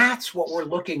 That's what we're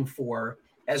looking for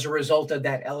as a result of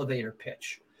that elevator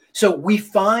pitch. So we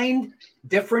find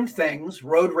different things.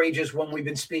 Road rage is one we've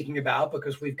been speaking about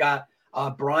because we've got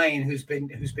Brian who's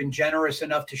been generous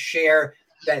enough to share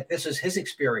that this is his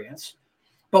experience.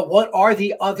 But what are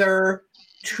the other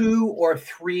 2 or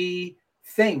 3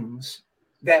 things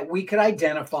that we could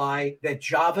identify that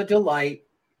Java Delight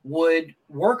would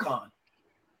work on?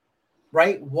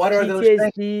 Right? What are those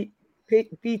things?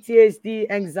 PTSD,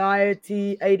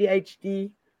 anxiety,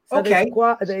 ADHD. So okay.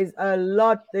 There's a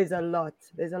lot.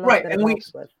 Right. That it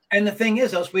helps with. And the thing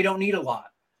is, we don't need a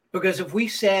lot, because if we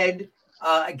said,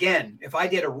 again, if I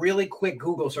did a really quick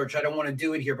Google search, I don't want to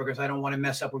do it here because I don't want to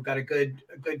mess up. We've got a good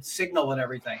signal and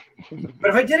everything.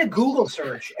 But if I did a Google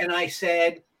search and I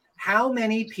said, how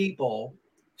many people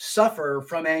suffer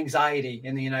from anxiety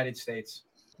in the United States?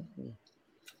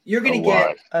 You're going to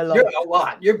get a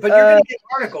lot. You're going to get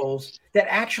articles that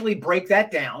actually break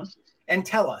that down and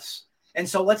tell us. And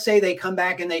so let's say they come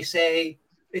back and they say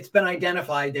it's been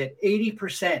identified that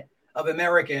 80% of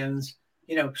Americans,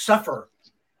 suffer,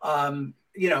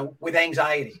 with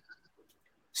anxiety.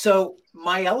 So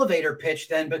my elevator pitch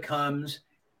then becomes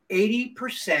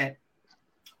 80%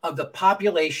 of the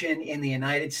population in the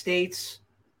United States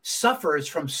suffers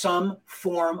from some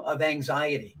form of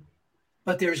anxiety.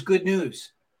 But there's good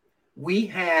news. We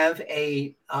have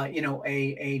a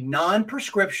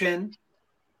non-prescription,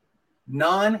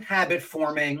 non-habit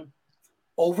forming,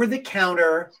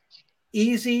 over-the-counter,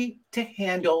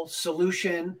 easy-to-handle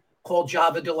solution called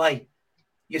Java Delight.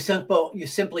 You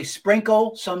simply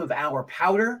sprinkle some of our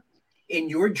powder in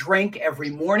your drink every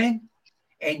morning,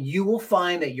 and you will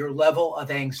find that your level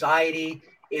of anxiety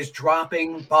is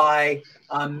dropping by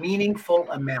a meaningful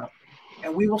amount,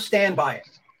 and we will stand by it.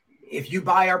 If you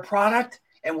buy our product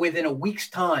and within a week's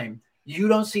time, you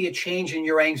don't see a change in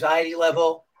your anxiety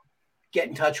level, get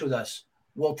in touch with us.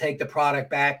 We'll take the product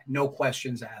back, no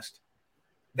questions asked.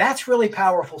 That's really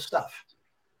powerful stuff.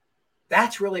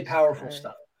 That's really powerful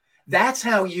stuff. That's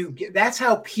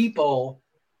how people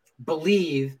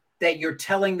believe that you're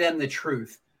telling them the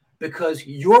truth, because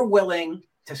you're willing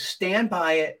to stand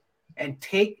by it and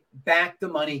take back the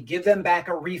money, give them back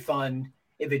a refund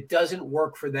if it doesn't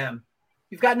work for them.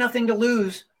 You've got nothing to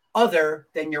lose other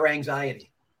than your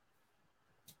anxiety.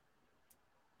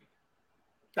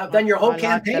 I've done your whole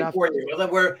campaign for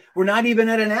you. We're not even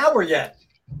at an hour yet.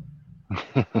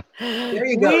 There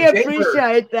you go. We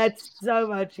appreciate that so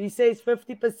much. He says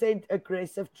 50%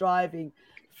 aggressive driving,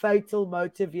 fatal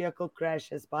motor vehicle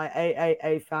crashes by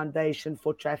AAA Foundation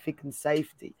for Traffic and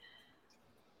Safety.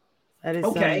 That is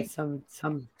okay. Some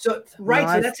right.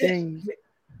 Nice so that's things. it.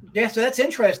 Yeah, so that's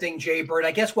interesting, Jay Bird.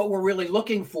 I guess what we're really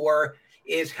looking for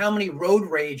is how many road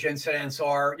rage incidents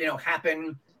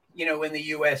happen, in the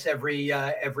U.S.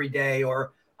 every day,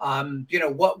 or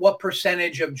what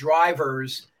percentage of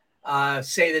drivers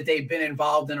say that they've been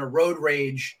involved in a road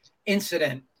rage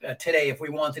incident today, if we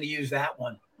wanted to use that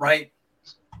one, right?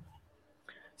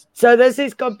 So this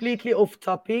is completely off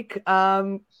topic.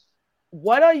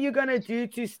 What are you going to do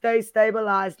to stay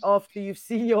stabilized after you've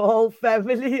seen your whole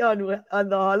family on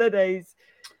the holidays?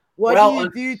 What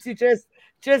do you do to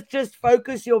just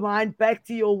focus your mind back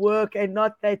to your work and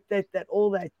not that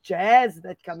all that jazz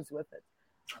that comes with it?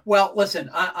 Well, listen,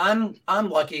 I'm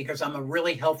lucky because I'm a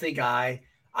really healthy guy.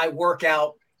 I work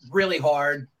out really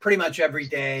hard pretty much every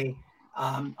day.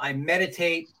 I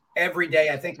meditate every day.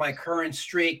 I think my current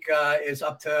streak is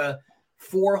up to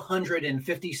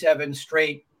 457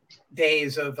 straight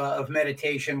days of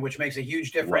meditation, which makes a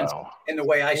huge difference in the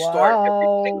way I start every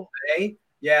single day.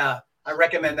 Yeah, I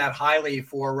recommend that highly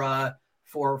for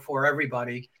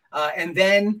everybody. And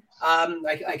then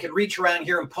I could reach around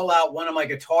here and pull out one of my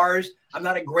guitars. I'm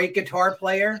not a great guitar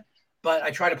player, but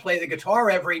I try to play the guitar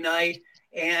every night.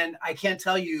 And I can't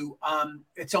tell you,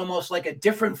 it's almost like a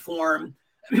different form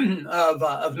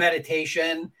of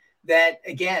meditation that,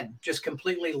 again, just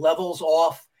completely levels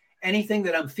off anything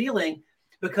that I'm feeling,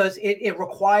 because it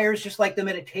requires, just like the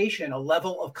meditation, a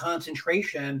level of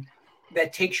concentration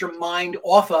that takes your mind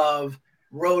off of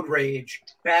road rage,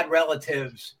 bad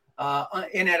relatives,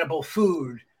 inedible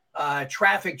food,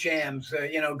 traffic jams,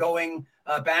 going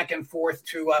back and forth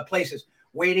to places,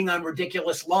 waiting on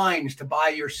ridiculous lines to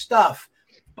buy your stuff,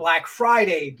 Black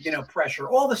Friday, pressure,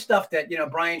 all the stuff that,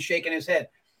 Brian's shaking his head.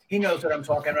 He knows what I'm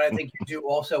talking about. I think you do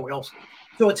also, Ilse.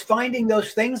 So it's finding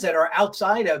those things that are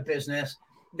outside of business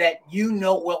that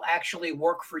will actually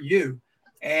work for you.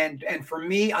 And for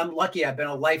me, I'm lucky. I've been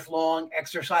a lifelong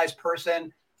exercise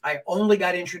person. I only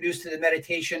got introduced to the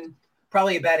meditation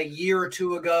probably about a year or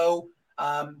two ago.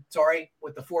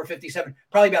 With the 457,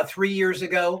 probably about 3 years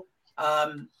ago.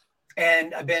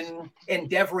 And I've been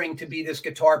endeavoring to be this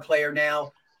guitar player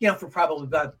now, for probably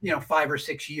about, 5 or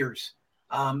 6 years.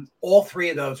 All three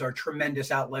of those are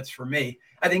tremendous outlets for me.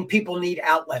 I think people need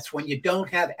outlets. When you don't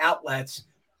have outlets,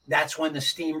 that's when the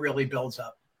steam really builds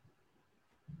up.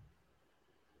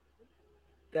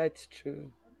 That's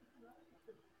true.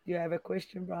 You have a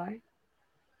question, Brian?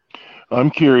 I'm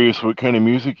curious what kind of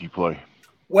music you play.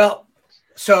 Well,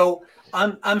 so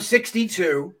I'm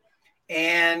 62,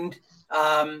 and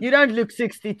you don't look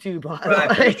 62, by the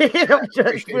way. I'm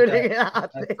just putting it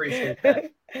out there. I appreciate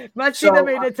that. Much in the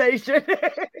meditation.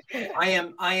 I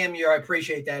am your. I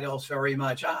appreciate that, Ilse, very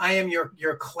much. I am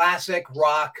your classic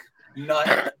rock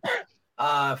nut.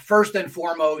 First and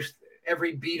foremost,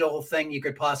 every Beatle thing you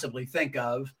could possibly think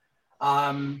of.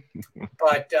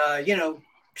 But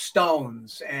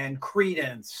Stones and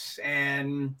Creedence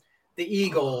and the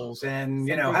Eagles, and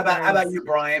how about you,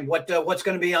 Brian? What's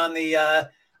going to be on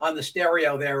the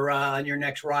stereo there on your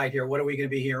next ride here? What are we going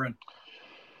to be hearing?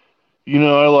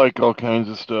 I like all kinds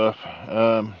of stuff.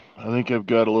 I think I've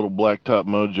got a little Blacktop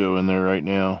Mojo in there right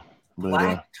now.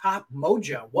 Blacktop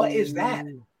Mojo, what is that?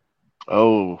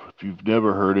 Oh, if you've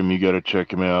never heard them, you got to check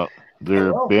them out. They're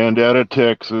a band out of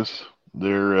Texas.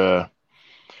 They're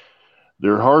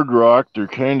hard rock. They're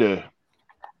kind of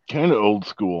old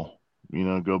school.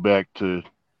 Go back to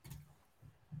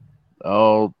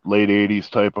late 80s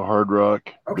type of hard rock.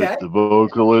 Okay. But the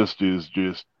vocalist is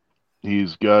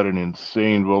he's got an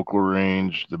insane vocal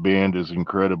range. The band is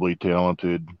incredibly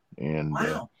talented, and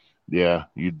yeah,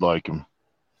 you'd like him.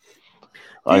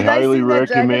 I highly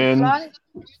recommend.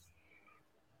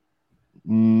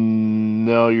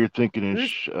 No, you're thinking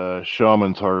of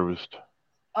Shaman's Harvest.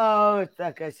 Oh, it's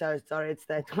okay. Sorry, it's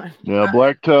that one. Yeah,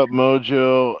 Blacktop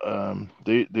Mojo.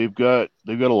 They've got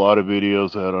a lot of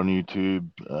videos out on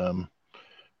YouTube.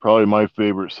 Probably my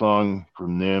favorite song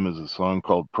from them is a song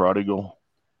called Prodigal.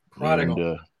 Prodigal.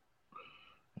 And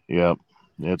yeah,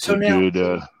 it's So a now-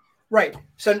 good. Right.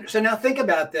 So now think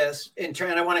about this in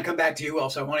turn. I want to come back to you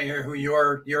also. I want to hear who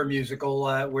your musical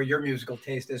where your musical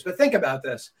taste is. But think about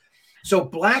this. So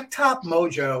Blacktop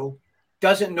Mojo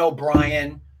doesn't know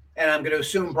Brian, and I'm going to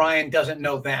assume Brian doesn't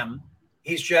know them.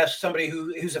 He's just somebody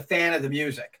who's a fan of the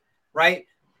music, right?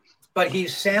 But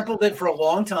he's sampled it for a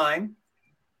long time.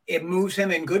 It moves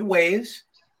him in good ways,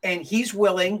 and he's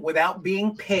willing, without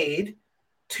being paid,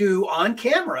 to on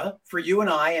camera for you and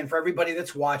I and for everybody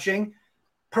that's watching,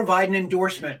 provide an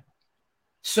endorsement.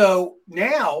 So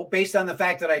now, based on the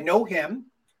fact that I know him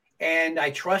and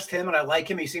I trust him and I like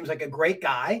him, he seems like a great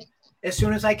guy. As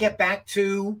soon as I get back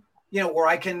to, where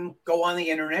I can go on the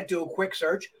internet, do a quick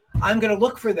search, I'm going to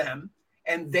look for them,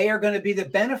 and they are going to be the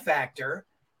benefactor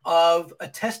of a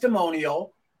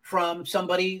testimonial from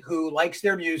somebody who likes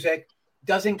their music,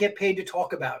 doesn't get paid to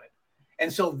talk about it.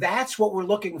 And so that's what we're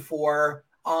looking for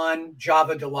on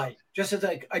Java Delight. Just as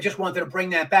I just wanted to bring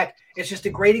that back. It's just a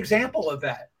great example of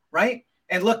that, right?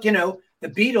 And look, the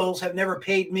Beatles have never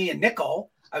paid me a nickel.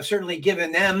 I've certainly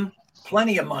given them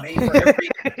plenty of money for every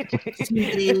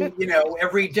CD,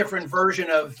 every different version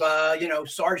of,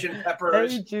 Sgt.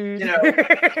 Pepper's,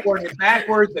 going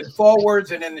backwards and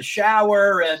forwards and in the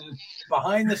shower and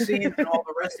behind the scenes and all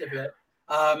the rest of it.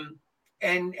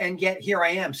 And yet here I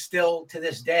am still to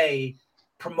this day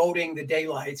promoting the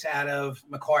daylights out of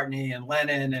McCartney and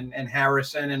Lennon and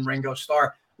Harrison and Ringo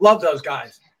Starr. Love those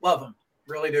guys. Love them.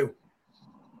 Really do.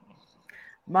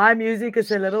 My music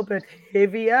is a little bit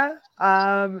heavier.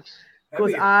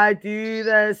 Because I do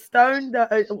the Stone.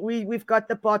 We've got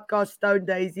the podcast Stone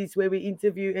Daisies where we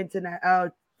interview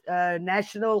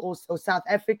national or South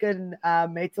African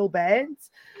metal bands.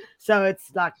 So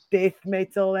it's like death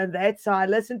metal and that. So I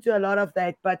listen to a lot of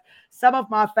that. But some of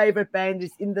my favorite band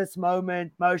is In This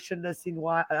Moment, Motionless in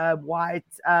White,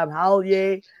 Hell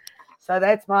Yeah. So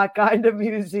that's my kind of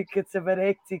music. It's a bit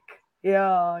hectic.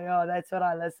 Yeah, that's what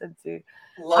I listen to.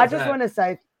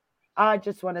 I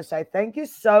just want to say thank you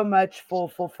so much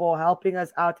for helping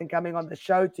us out and coming on the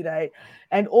show today,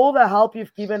 and all the help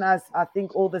you've given us. I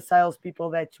think all the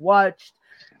salespeople that watched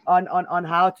on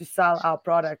how to sell our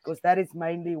product, because that is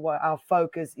mainly what our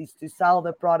focus is, to sell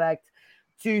the product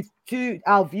to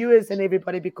our viewers and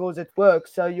everybody, because it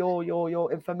works. So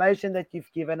your information that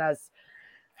you've given us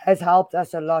has helped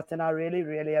us a lot, and I really,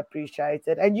 really appreciate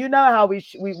it. And you know how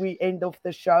we end off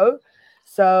the show.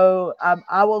 So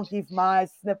I will give my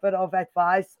snippet of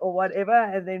advice or whatever,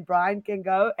 and then Brian can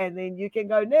go, and then you can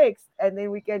go next, and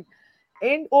then we can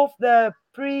end off the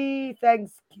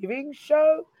pre-Thanksgiving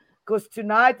show, because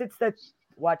tonight it's the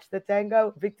Watch the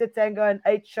Tango, Victor Tango and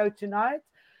 8 show tonight.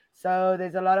 So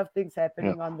there's a lot of things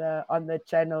happening on the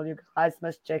channel. You guys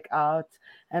must check out.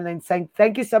 And then saying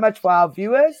thank you so much for our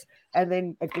viewers. And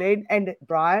then Glenn and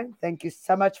Brian, thank you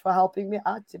so much for helping me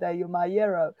out today. You're my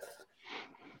hero.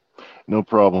 No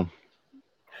problem.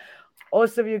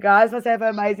 Awesome, you guys. Must have an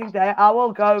amazing day. I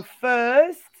will go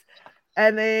first,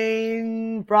 and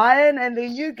then Brian, and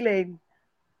then you, Glenn.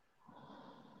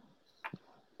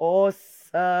 Awesome.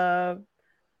 Let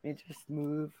me just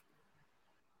move.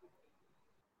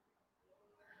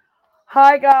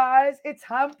 Hi guys, it's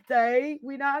Hump Day.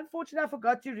 Unfortunately, I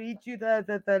forgot to read you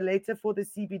the letter for the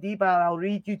CBD, but I'll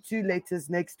read you 2 letters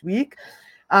next week.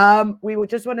 We would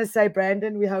just want to say,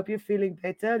 Brandon, we hope you're feeling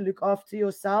better. Look after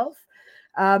yourself.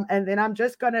 And then I'm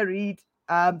just going to read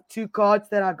 2 cards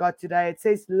that I got today. It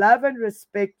says, love and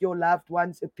respect your loved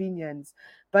one's opinions,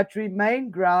 but remain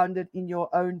grounded in your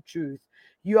own truth.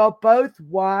 You are both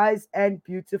wise and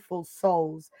beautiful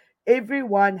souls.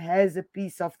 Everyone has a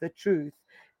piece of the truth.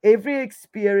 Every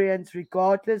experience,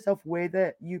 regardless of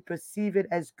whether you perceive it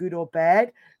as good or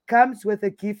bad, comes with a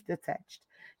gift attached.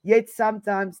 Yet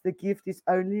sometimes the gift is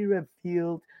only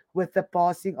revealed with the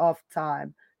passing of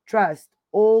time. Trust,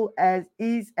 all as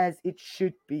it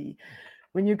should be.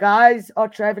 When you guys are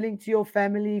traveling to your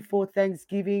family for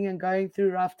Thanksgiving and going through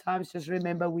rough times, just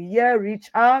remember we're here. Reach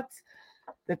out.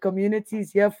 The community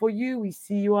is here for you. We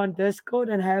see you on Discord,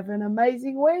 and have an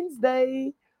amazing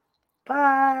Wednesday.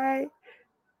 Bye.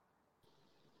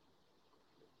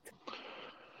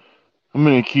 I'm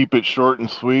going to keep it short and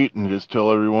sweet and just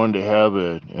tell everyone to have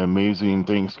an amazing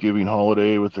Thanksgiving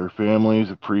holiday with their families.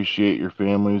 Appreciate your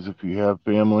families if you have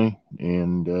family.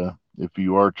 And if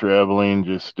you are traveling,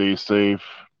 just stay safe.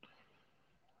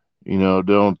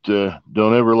 Don't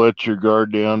ever let your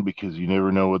guard down, because you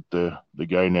never know what the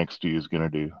guy next to you is going to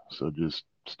do. So just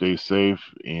stay safe.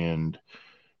 And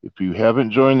if you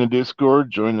haven't joined the Discord,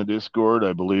 join the Discord.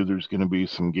 I believe there's going to be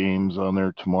some games on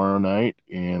there tomorrow night,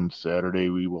 and Saturday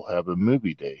we will have a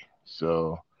movie day.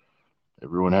 So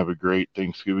everyone have a great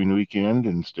Thanksgiving weekend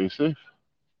and stay safe.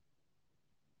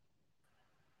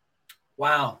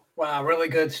 Wow. Really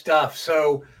good stuff.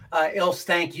 So, Ilse,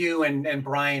 thank you. And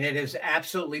Brian, it has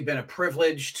absolutely been a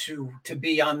privilege to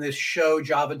be on this show,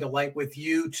 Java Delight, with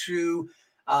you two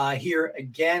here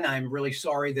again. I'm really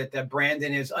sorry that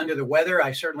Brandon is under the weather.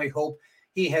 I certainly hope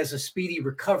he has a speedy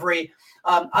recovery.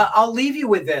 I'll leave you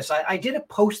with this. I did a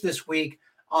post this week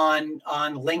on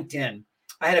LinkedIn.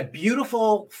 I had a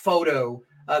beautiful photo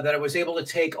that I was able to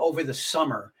take over the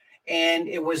summer, and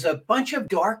it was a bunch of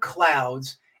dark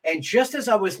clouds. And just as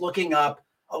I was looking up,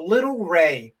 a little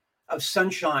ray of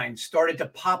sunshine started to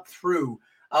pop through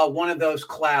one of those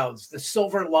clouds, the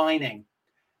silver lining.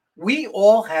 We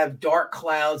all have dark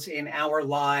clouds in our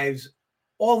lives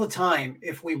all the time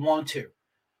if we want to.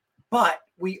 But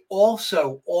we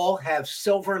also all have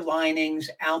silver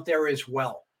linings out there as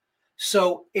well.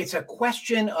 So it's a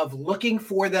question of looking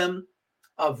for them,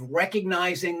 of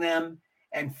recognizing them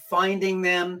and finding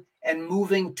them and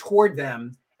moving toward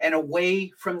them and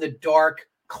away from the dark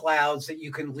clouds that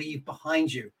you can leave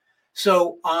behind you.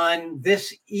 So on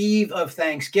this eve of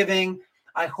Thanksgiving,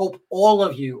 I hope all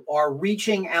of you are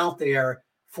reaching out there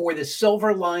for the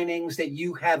silver linings that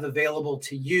you have available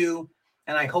to you.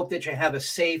 And I hope that you have a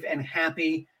safe and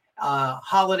happy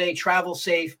holiday. Travel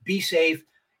safe, be safe.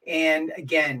 And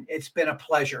again, it's been a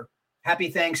pleasure.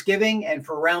 Happy Thanksgiving. And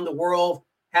for around the world,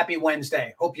 happy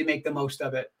Wednesday. Hope you make the most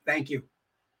of it. Thank you.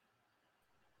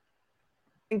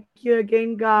 Thank you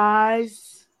again,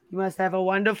 guys. You must have a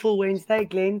wonderful Wednesday.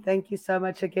 Glenn, thank you so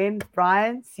much again.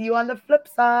 Brian, see you on the flip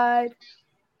side.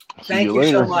 Thank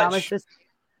you so much.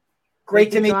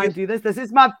 Great to meet you. Do this. This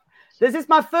is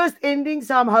my first ending,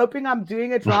 so I'm hoping I'm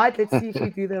doing it right. Let's see if we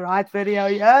do the right video.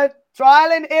 Yeah,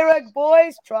 trial and error,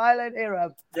 boys. Trial and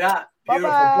error. Yeah, beautiful.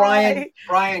 Bye-bye.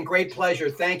 Brian, great pleasure.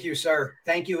 Thank you, sir.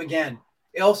 Thank you again.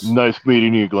 Ilse? Nice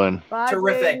meeting you, Glenn. Bye,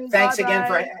 terrific. Glenn. Thanks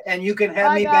again and you can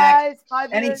have me back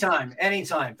anytime.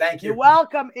 Thank you. You're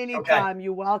welcome anytime. Okay.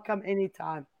 You're welcome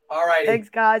anytime. All right. Thanks,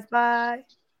 guys. Bye.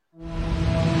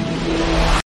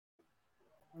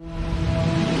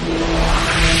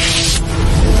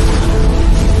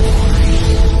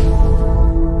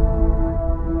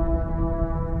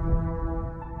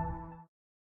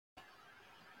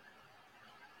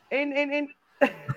 In